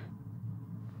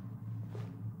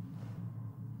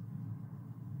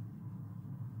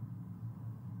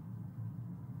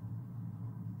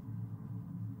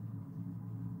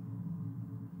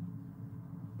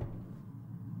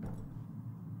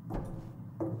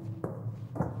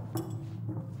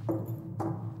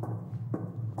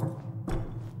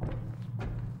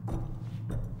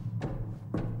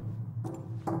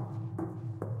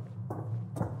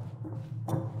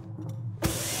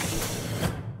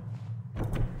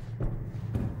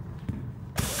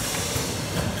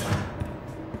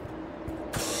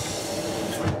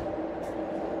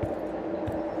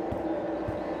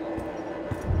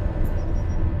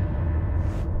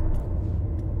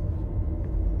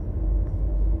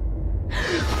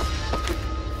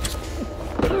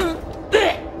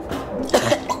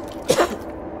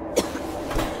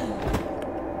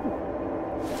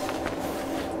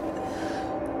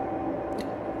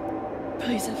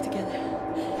 Pull yourself together.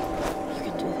 You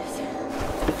can do this.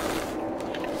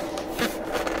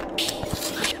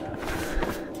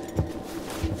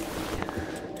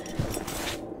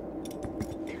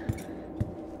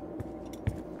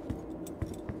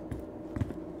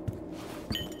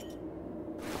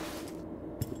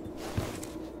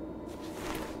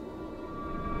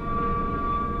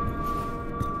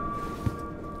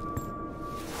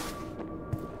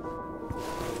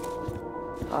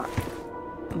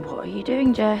 What are you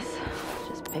doing, Jess?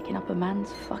 Just picking up a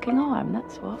man's fucking arm,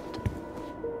 that's what.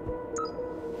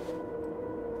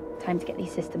 Time to get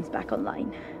these systems back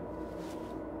online.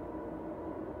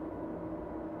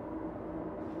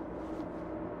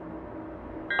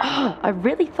 Oh, I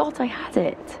really thought I had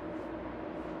it.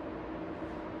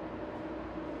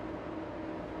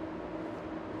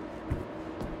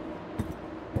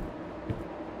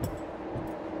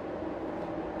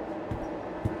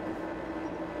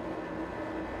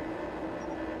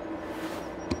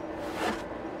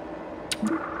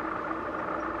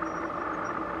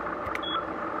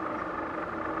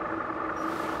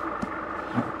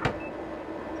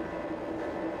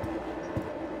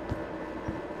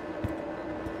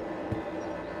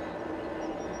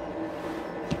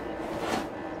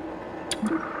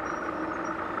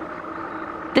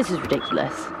 This is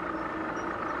ridiculous.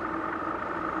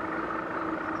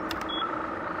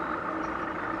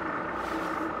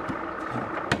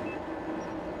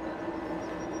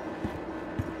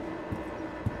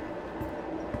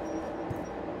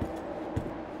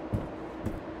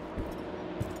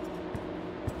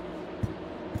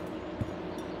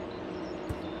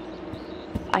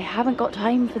 I haven't got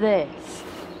time for this.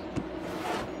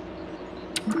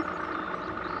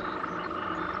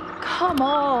 Come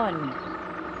on!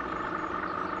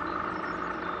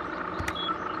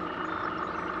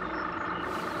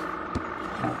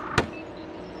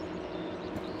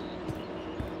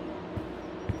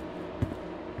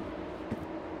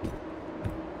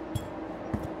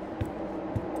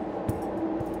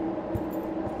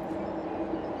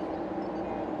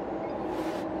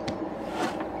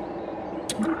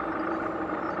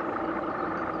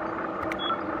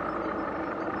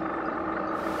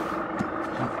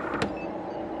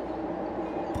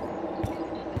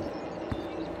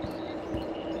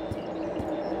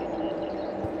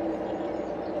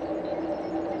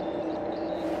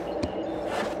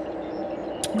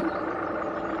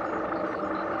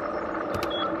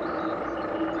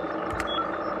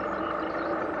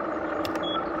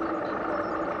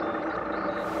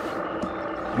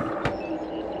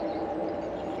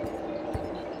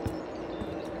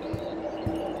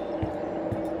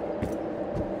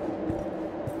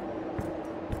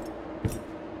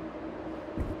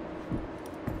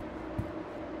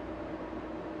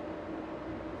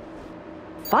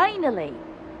 finally!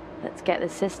 Let's get the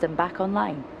system back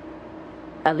online.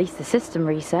 At least the system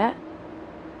reset.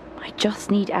 I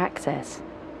just need access.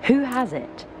 Who has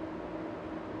it?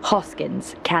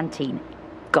 Hoskins, canteen.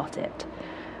 Got it.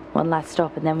 One last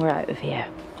stop and then we're out of here.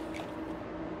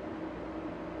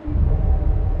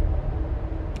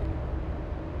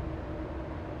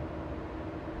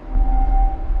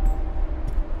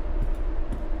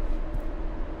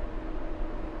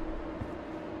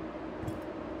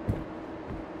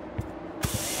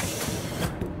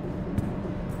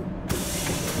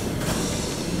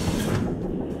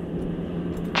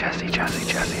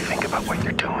 Jesse, think about what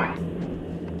you're doing.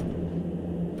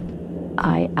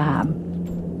 I am.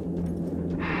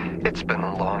 It's been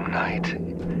a long night,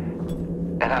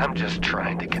 and I'm just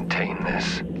trying to contain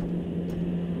this.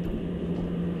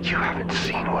 You haven't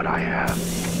seen what I have.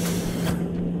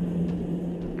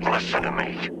 Listen to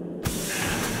me.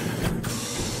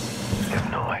 You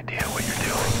have no idea what you're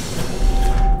doing.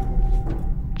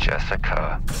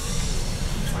 Jessica.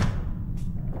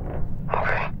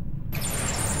 Okay.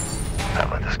 I've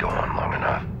let this go on long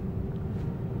enough.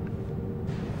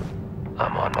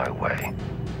 I'm on my way.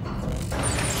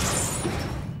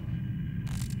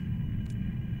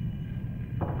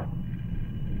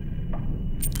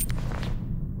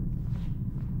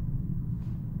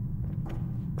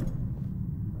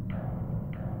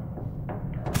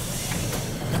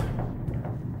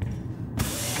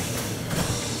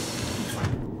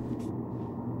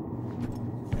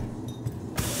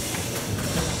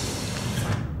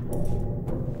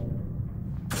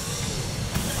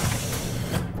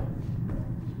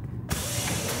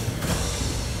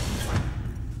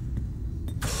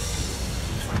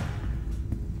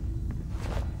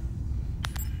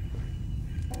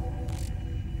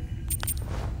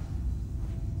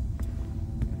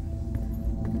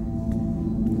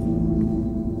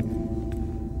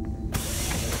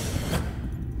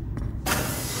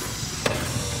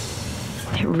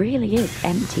 It really is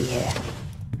empty here.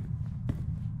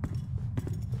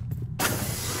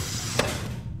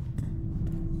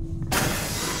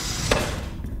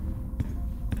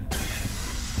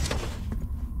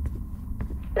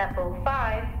 Level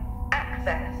 5,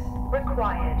 access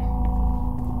required.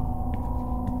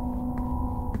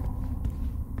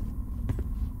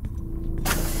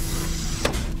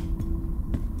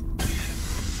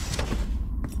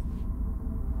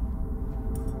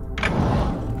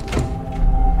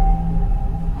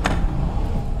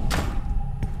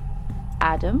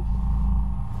 Adam?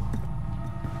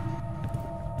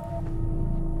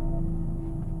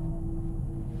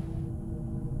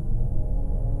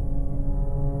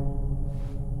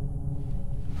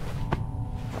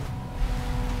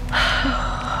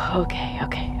 Okay.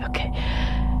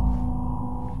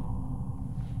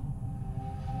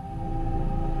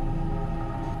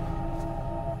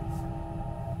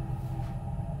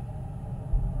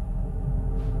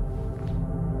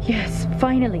 Yes,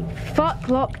 finally. Fuck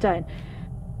lockdown.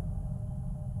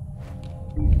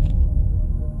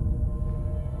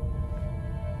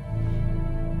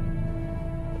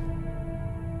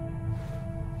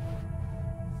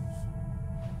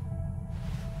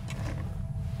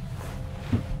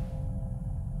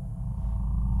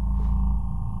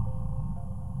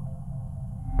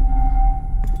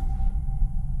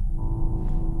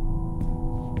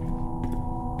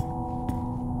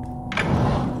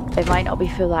 It might not be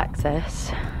full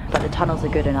access, but the tunnels are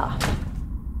good enough.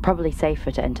 Probably safer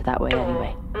to enter that way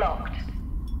anyway. Locked.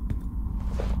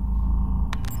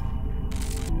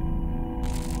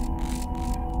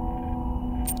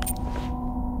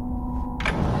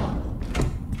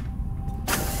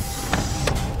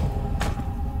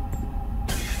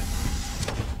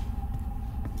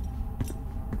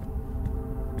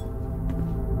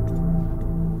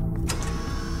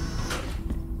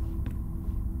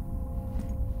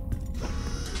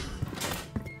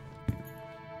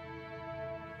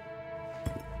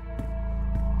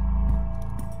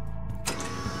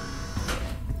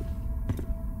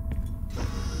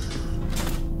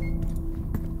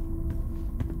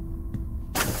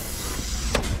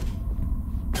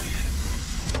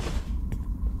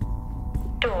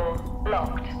 Door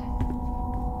locked.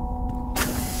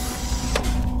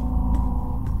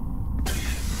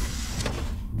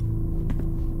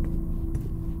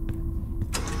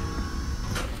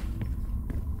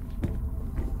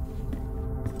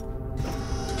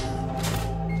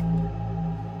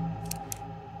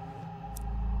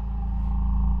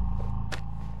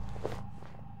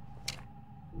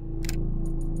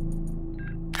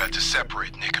 Had to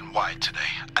separate Nick and White today.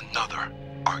 Another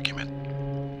argument.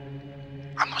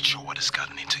 I'm not sure what has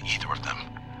gotten into either of them.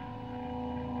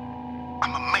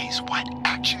 I'm amazed White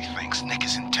actually thinks Nick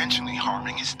is intentionally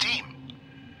harming his team.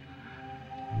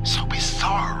 So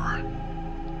bizarre.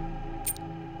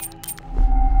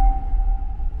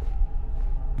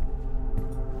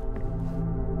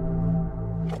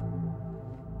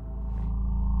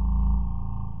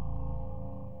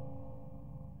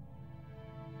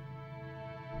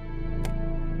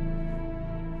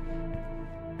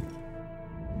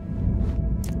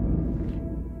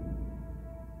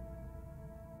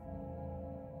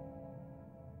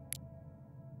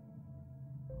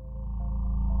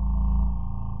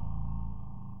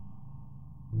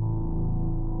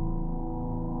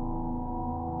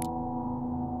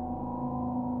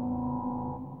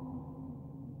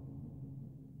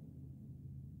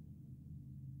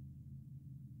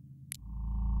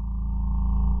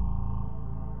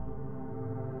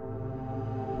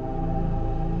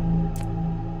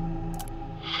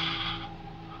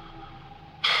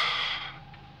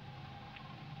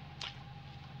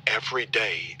 Every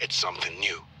day, it's something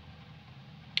new.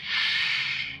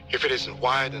 If it isn't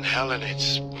Wyatt and Helen,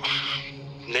 it's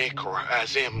Nick or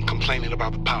Azim complaining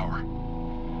about the power.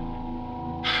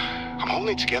 I'm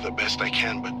holding together best I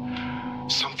can, but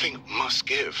something must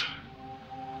give.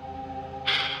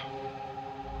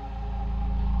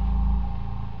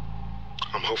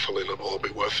 I'm hopeful it'll all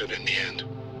be worth it in the end.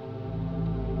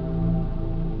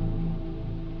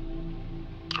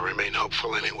 I remain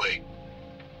hopeful anyway.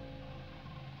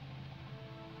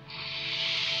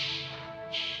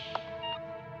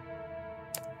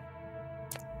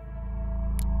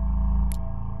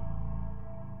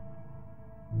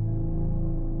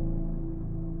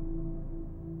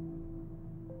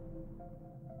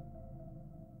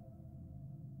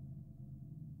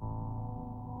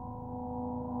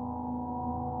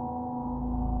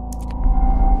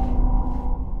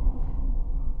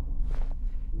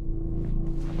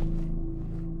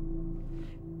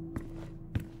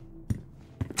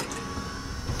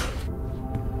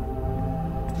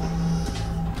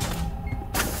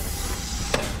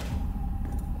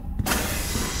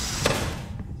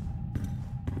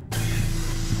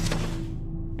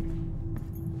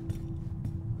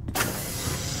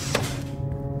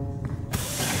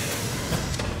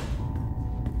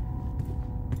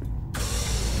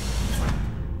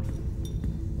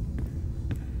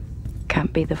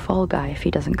 Can't be the fall guy if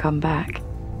he doesn't come back.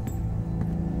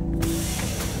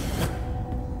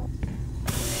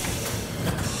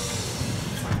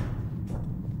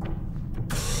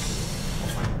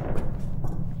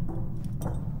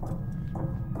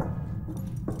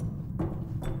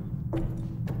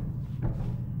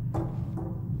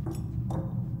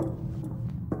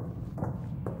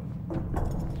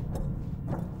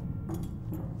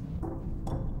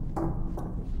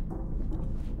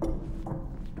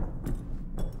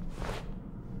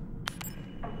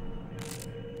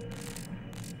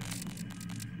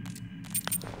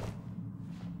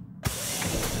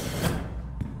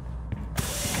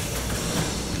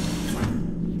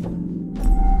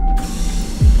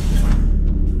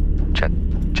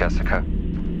 Jessica.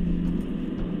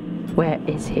 Where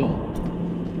is he?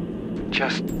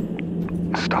 Just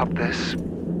stop this,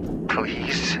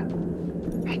 please.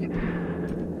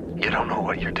 You don't know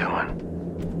what you're doing.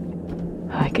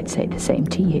 I could say the same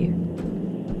to you.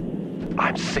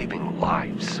 I'm saving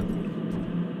lives.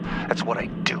 That's what I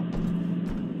do.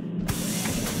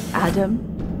 Adam?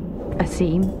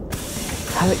 Asim?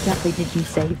 How exactly did you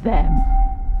save them?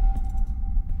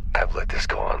 I've let this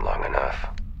go on long enough.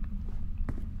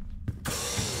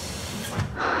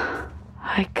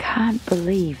 I can't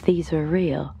believe these are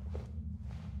real.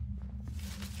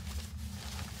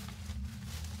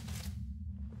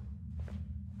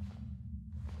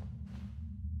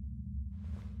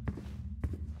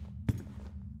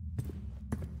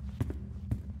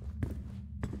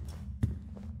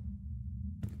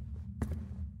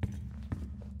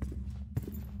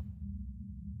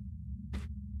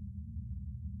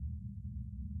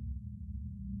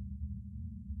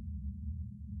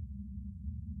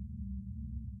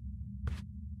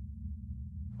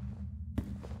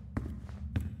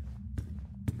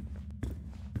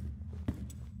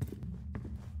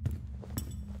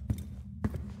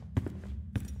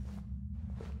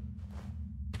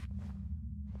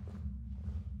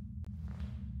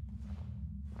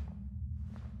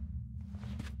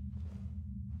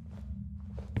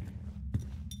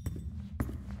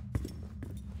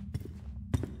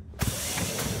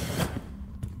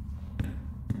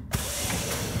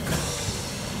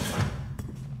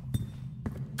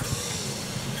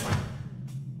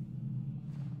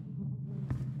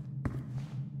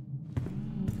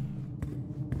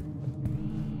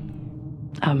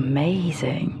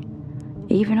 Amazing.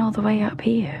 Even all the way up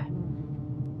here.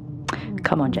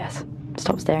 Come on, Jess.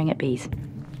 Stop staring at bees.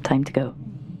 Time to go.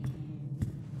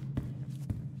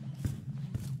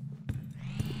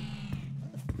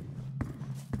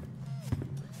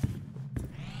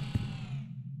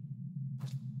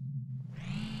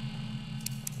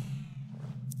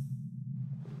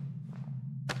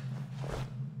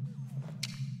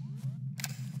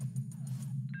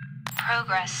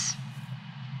 Progress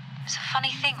is a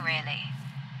funny thing, really.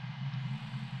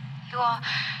 You are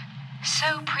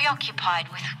so preoccupied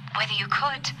with whether you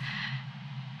could.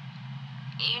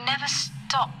 You never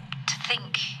stop to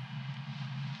think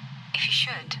if you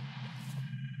should.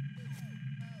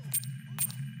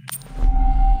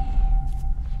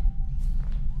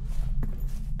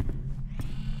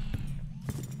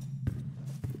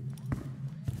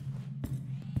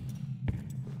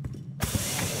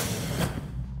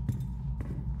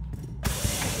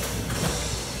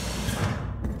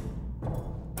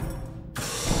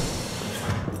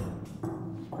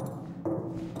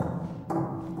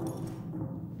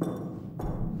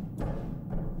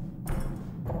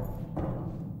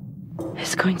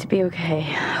 It's going to be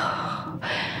okay.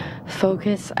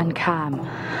 Focus and calm.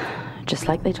 Just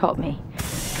like they taught me.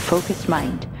 Focused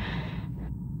mind.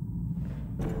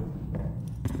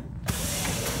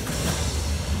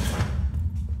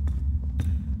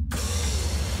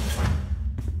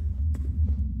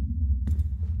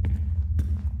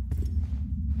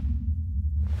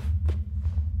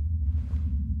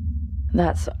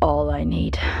 That's all I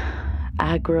need.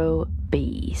 Aggro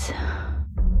bees.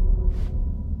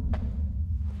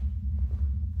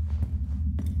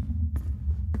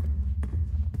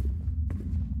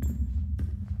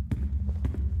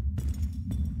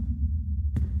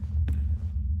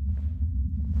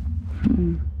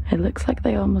 It looks like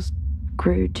they almost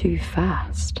grew too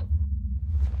fast.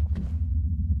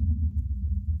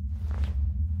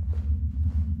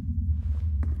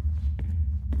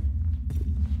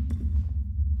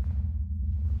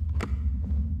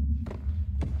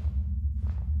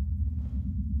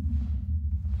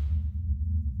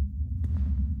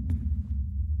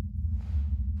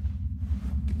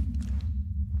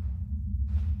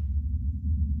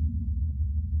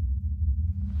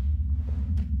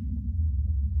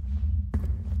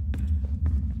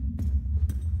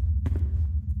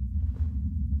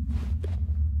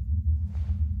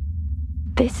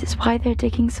 This is why they're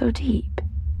digging so deep.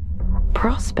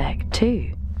 Prospect,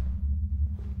 too.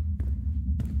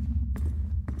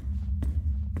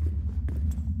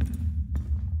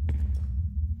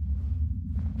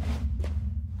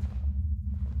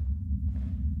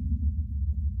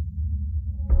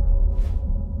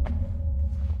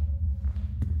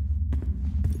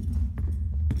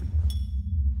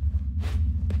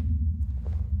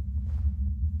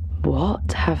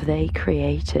 What have they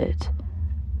created?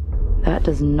 That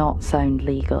does not sound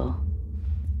legal.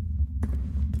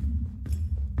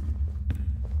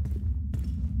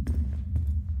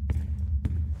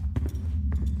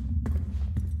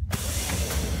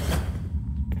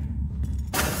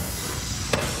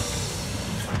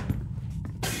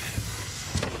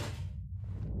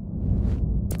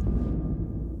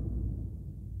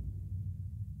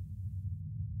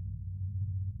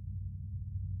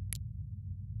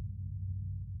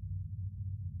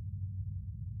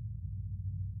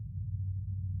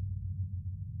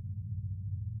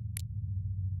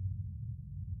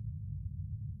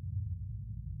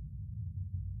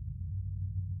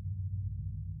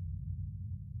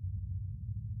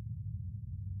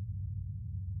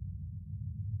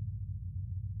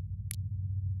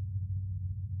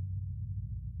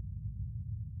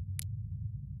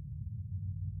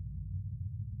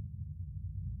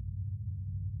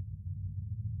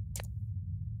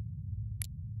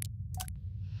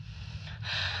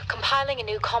 Compiling a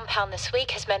new compound this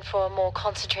week has meant for a more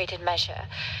concentrated measure.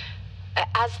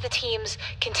 As the teams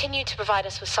continue to provide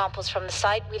us with samples from the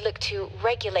site, we look to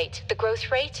regulate the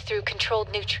growth rate through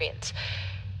controlled nutrients.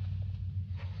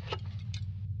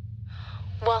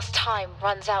 Whilst time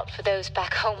runs out for those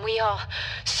back home, we are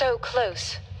so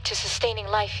close to sustaining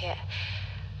life here.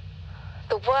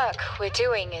 The work we're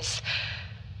doing is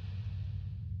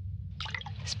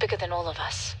bigger than all of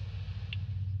us.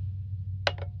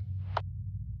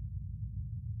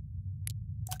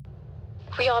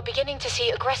 We are beginning to see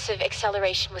aggressive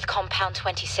acceleration with Compound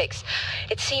 26.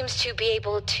 It seems to be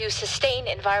able to sustain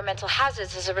environmental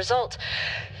hazards as a result.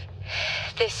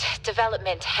 This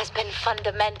development has been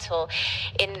fundamental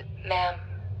in... Ma'am,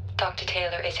 Dr.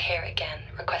 Taylor is here again,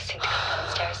 requesting to come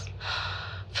downstairs.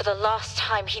 For the last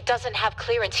time, he doesn't have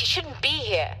clearance. He shouldn't be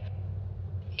here.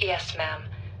 Yes, ma'am.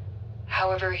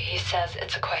 However, he says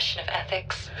it's a question of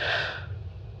ethics.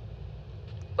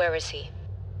 Where is he?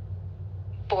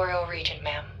 Boreal region,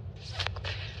 ma'am.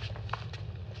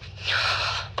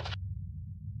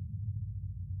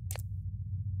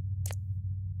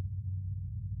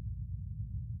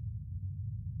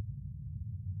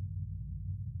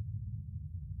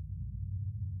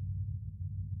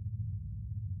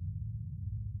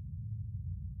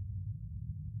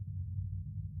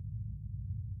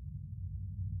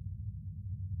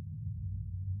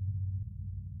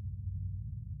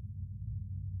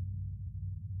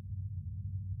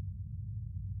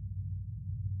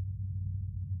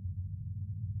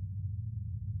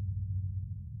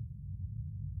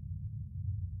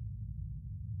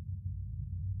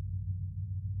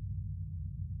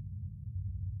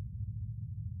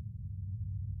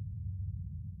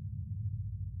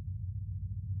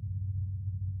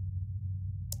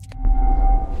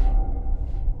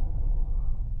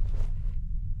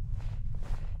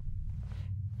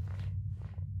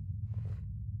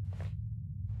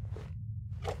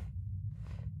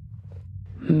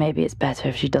 Maybe it's better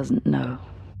if she doesn't know.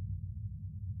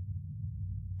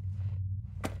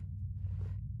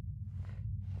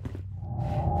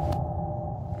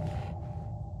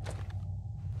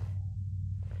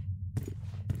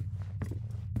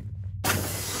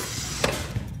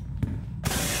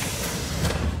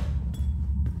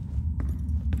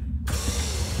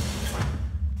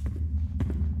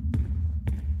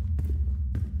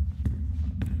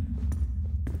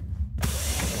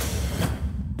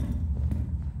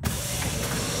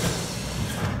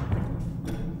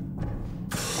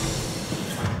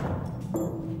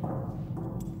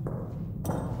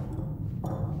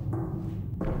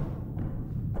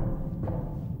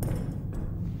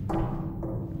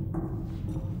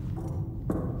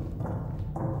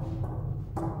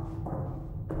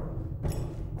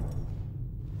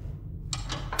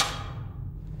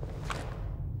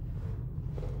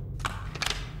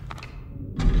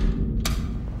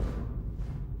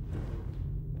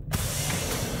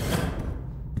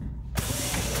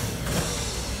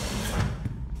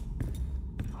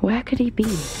 Where could he be?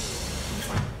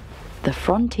 The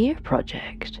Frontier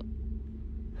Project?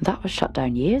 That was shut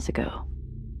down years ago.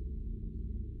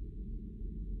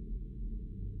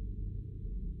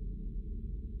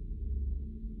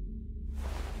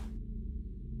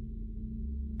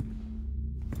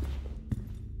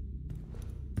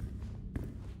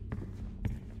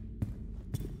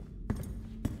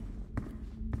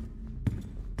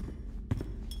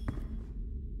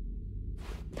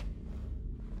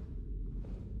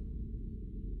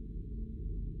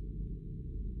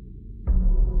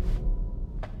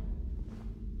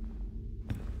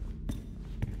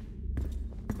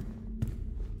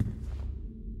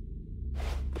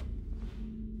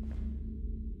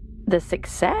 The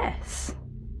success?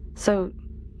 So,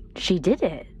 she did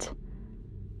it?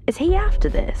 Is he after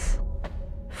this?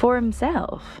 For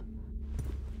himself?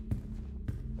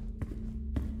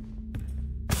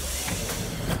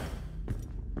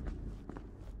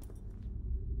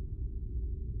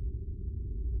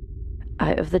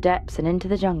 Out of the depths and into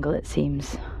the jungle, it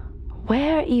seems.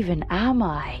 Where even am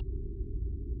I?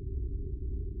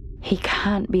 He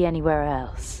can't be anywhere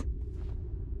else.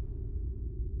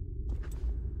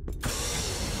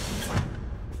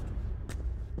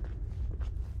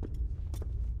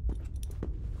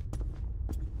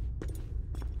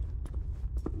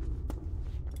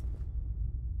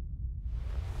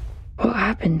 What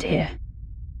happened here?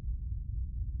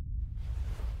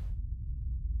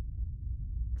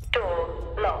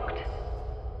 Door locked.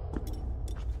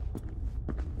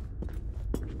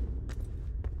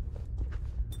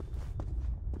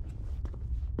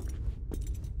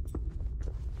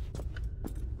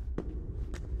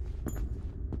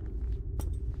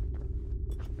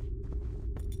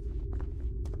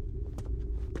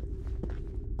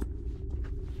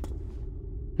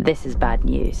 This is bad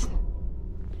news.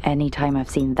 Anytime I've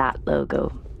seen that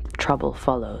logo, trouble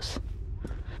follows.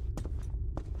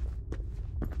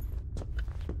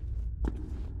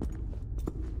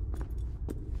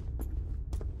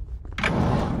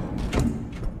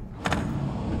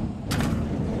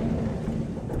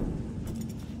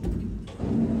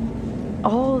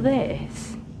 All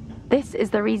this? This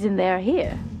is the reason they're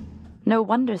here. No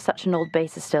wonder such an old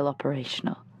base is still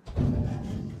operational.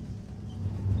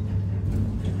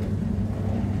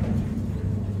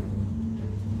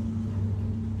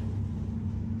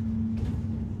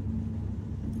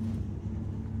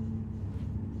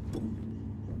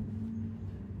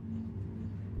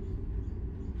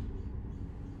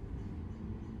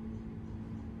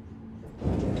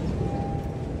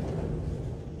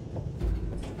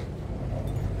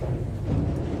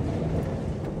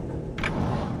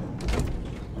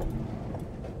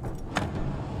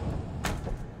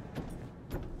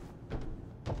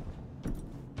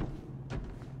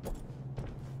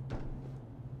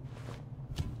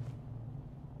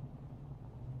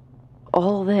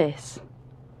 all this.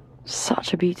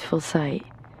 Such a beautiful sight,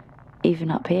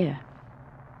 even up here.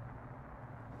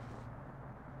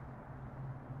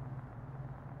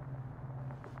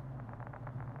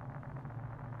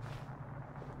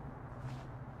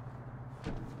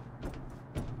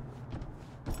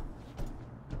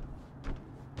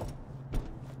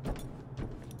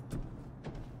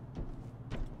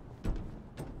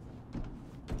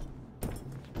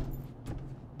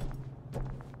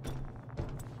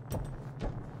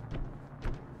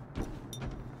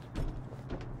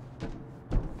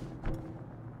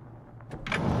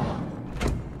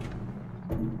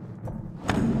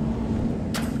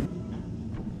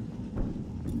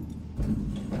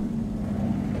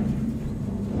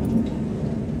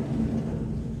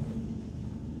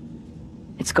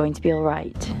 It's going to be all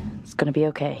right. It's going to be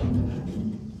okay.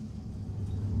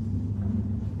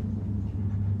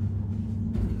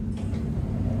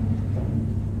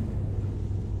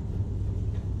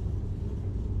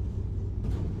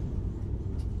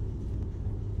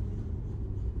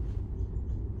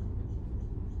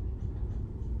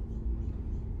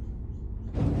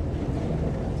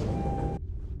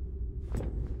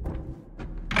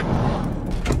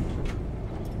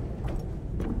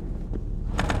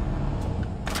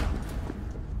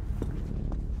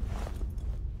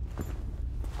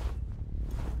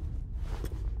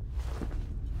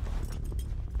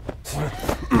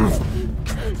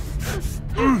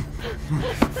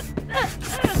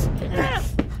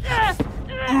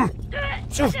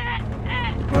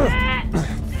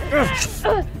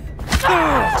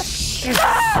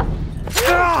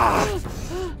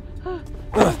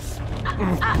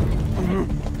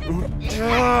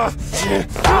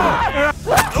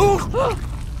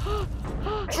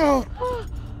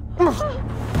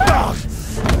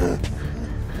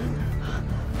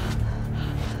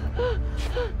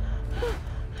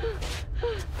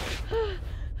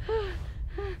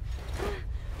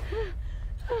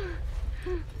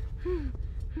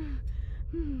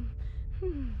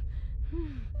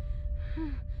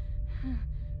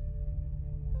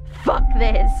 Fuck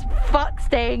this. Fuck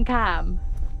staying calm.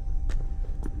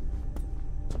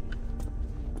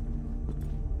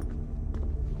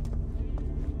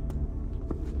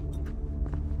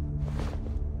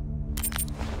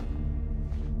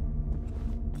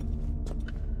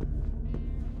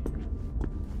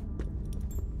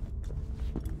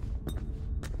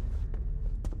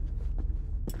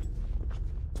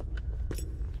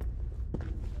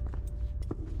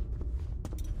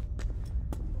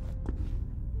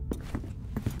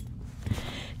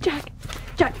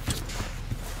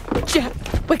 Jack,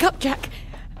 wake up, Jack.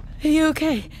 Are you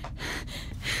okay?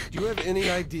 Do you have any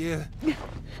idea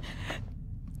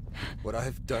what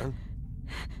I've done?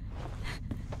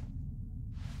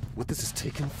 What this has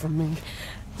taken from me?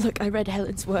 Look, I read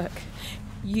Helen's work.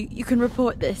 You can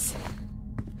report this.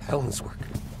 Helen's work?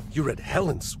 You read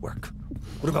Helen's work?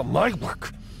 What about my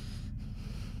work?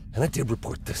 And I did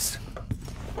report this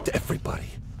to everybody.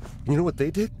 You know what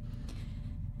they did?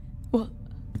 What?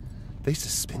 They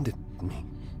suspended me.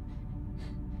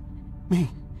 Me,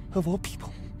 of all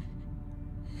people.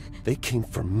 They came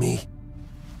for me.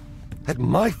 At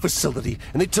my facility,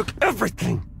 and they took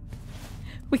everything.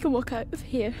 We can walk out of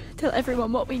here, tell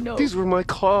everyone what we know. These were my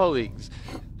colleagues.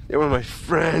 They were my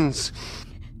friends.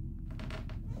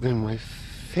 They're my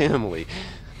family.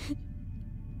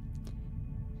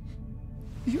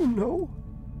 You know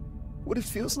what it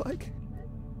feels like?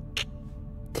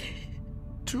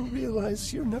 To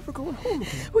realize you're never going home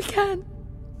again. We can.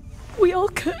 We all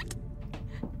could.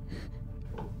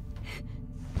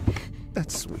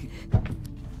 That's sweet.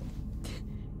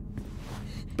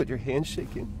 But your hand's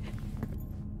shaking.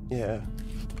 Yeah.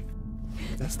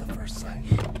 That's the first sign.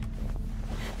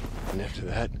 And after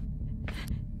that,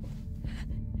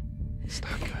 it's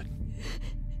not good.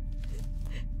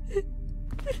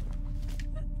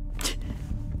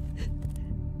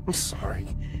 I'm sorry.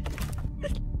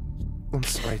 I'm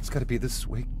sorry it's gotta be this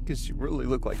way, because you really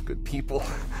look like good people.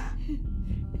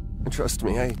 And trust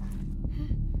me,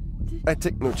 I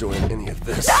take no joy in any of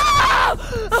this.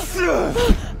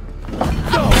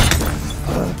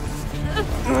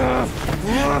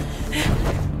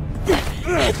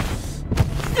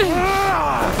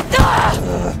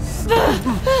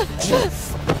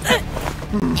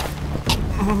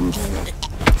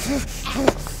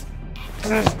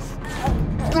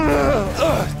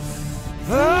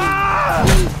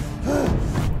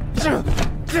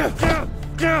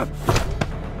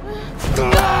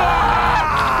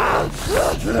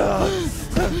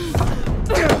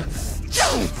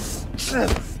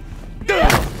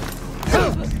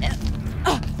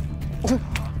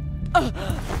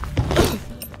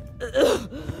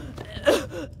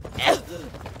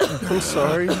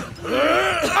 sorry.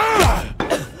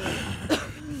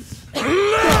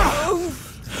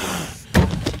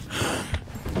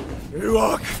 You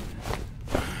walk.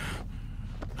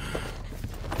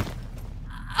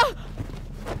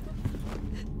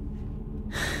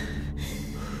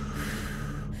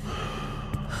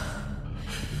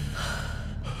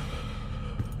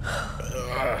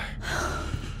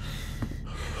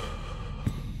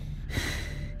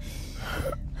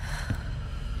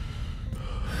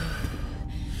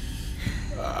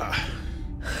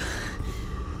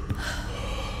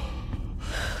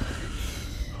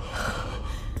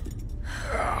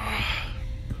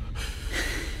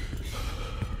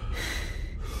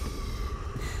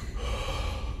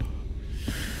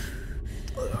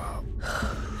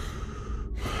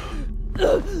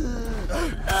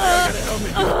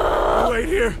 Wait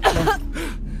here.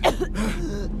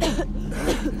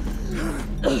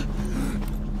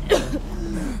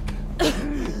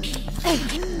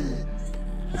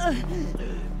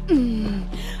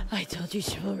 I told you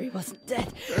chivalry wasn't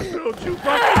dead. Don't you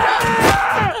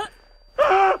fucking...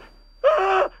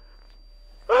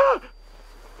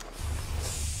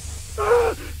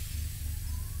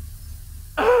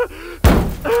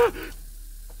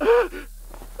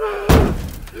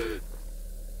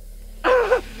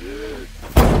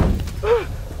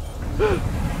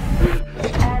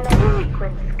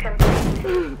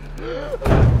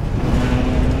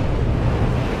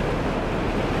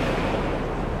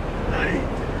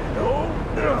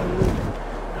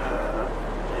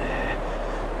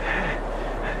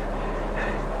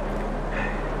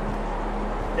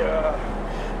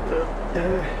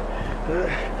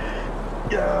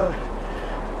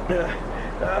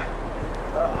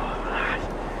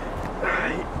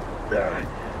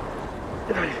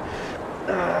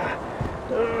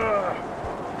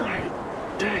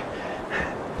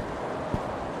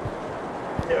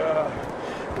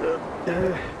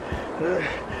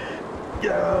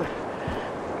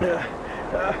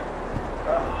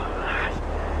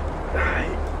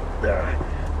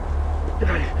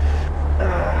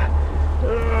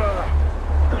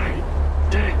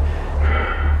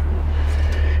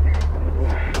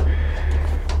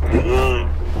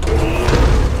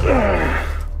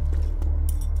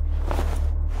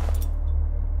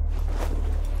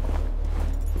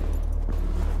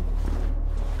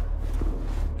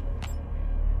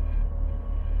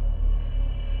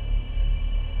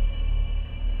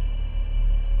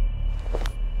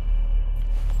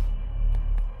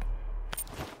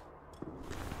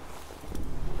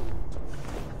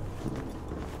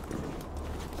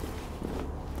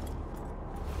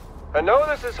 I know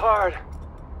this is hard.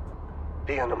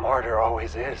 Being a martyr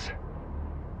always is.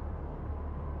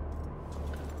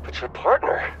 But your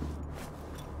partner,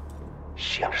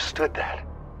 she understood that.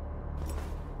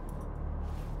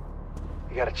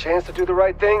 You got a chance to do the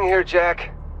right thing here,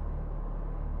 Jack.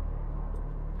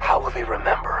 How will they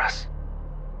remember us?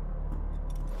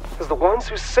 As the ones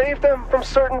who saved them from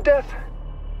certain death?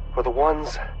 Or the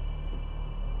ones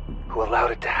who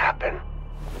allowed it to happen?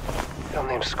 They'll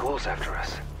name schools after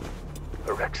us.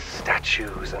 Erect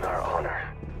statues in our honor.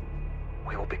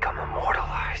 We will become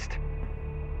immortalized.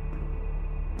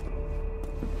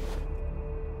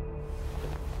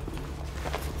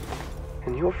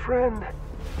 And your friend...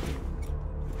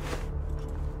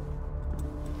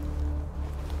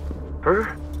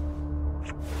 her?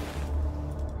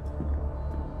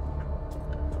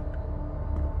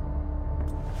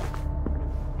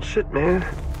 Shit, man.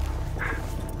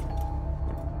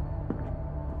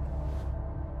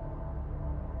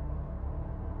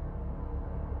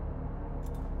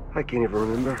 I can't even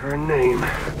remember her name.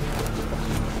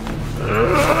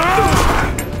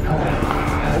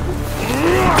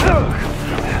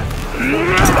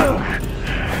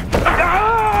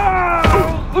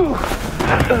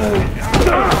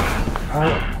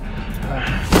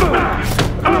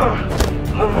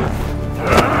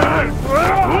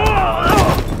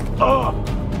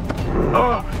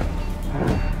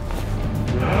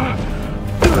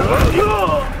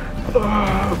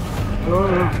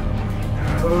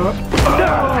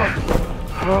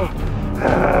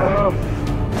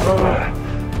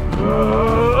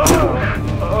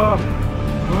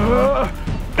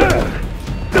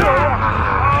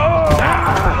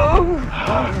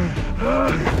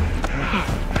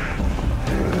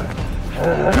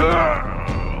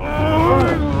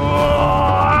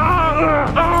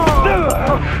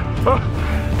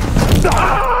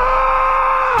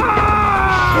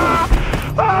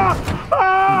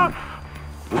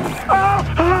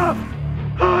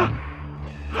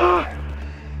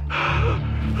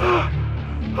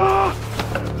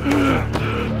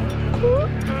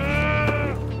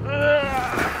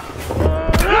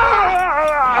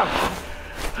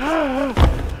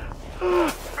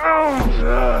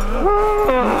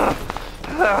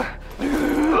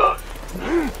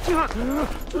 We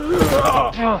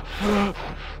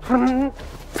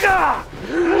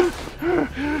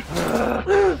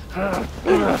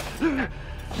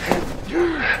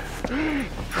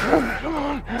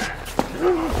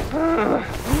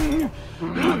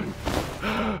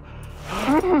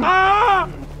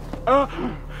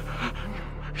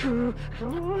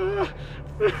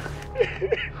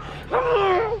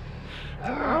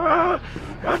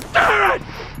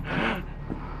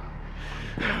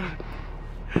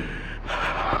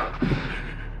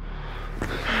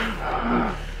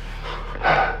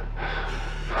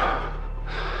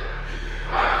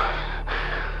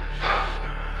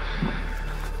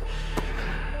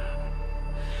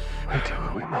do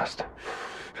what we must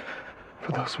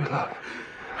for those we love.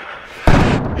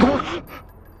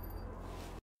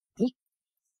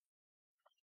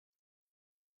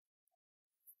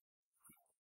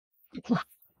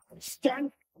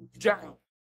 Stand down.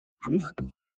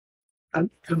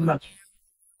 I'm too much.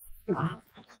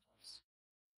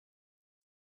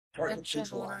 Target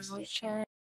visualized.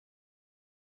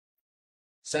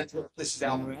 Central, this is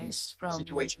Alvin.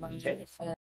 Situation okay.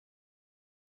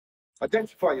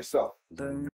 Identify yourself.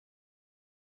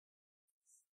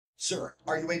 Sir,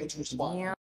 are you able to respond?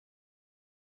 Yeah.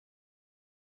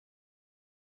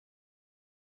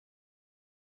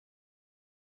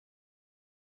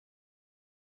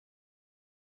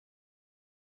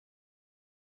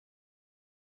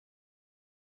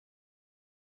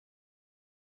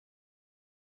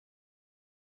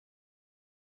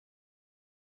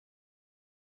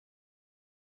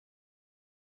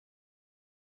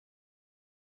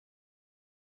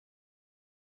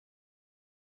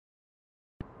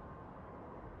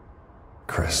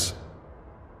 Chris,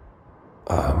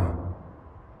 I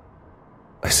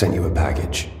sent you a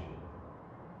package.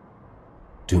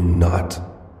 Do not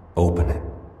open it.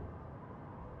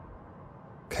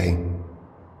 Okay?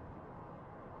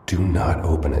 Do not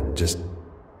open it. Just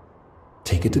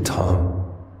take it to Tom.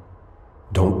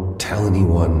 Don't tell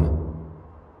anyone,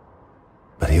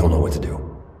 but he'll know what to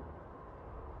do.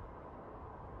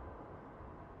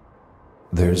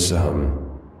 There's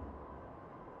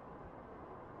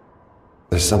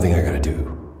something I gotta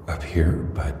do up here,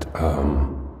 but,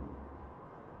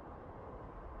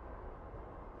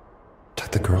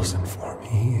 tuck the girls in for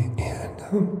me, and,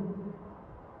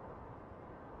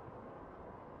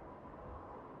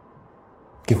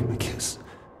 give them a kiss.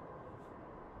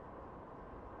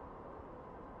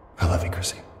 I love you,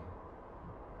 Chrissy.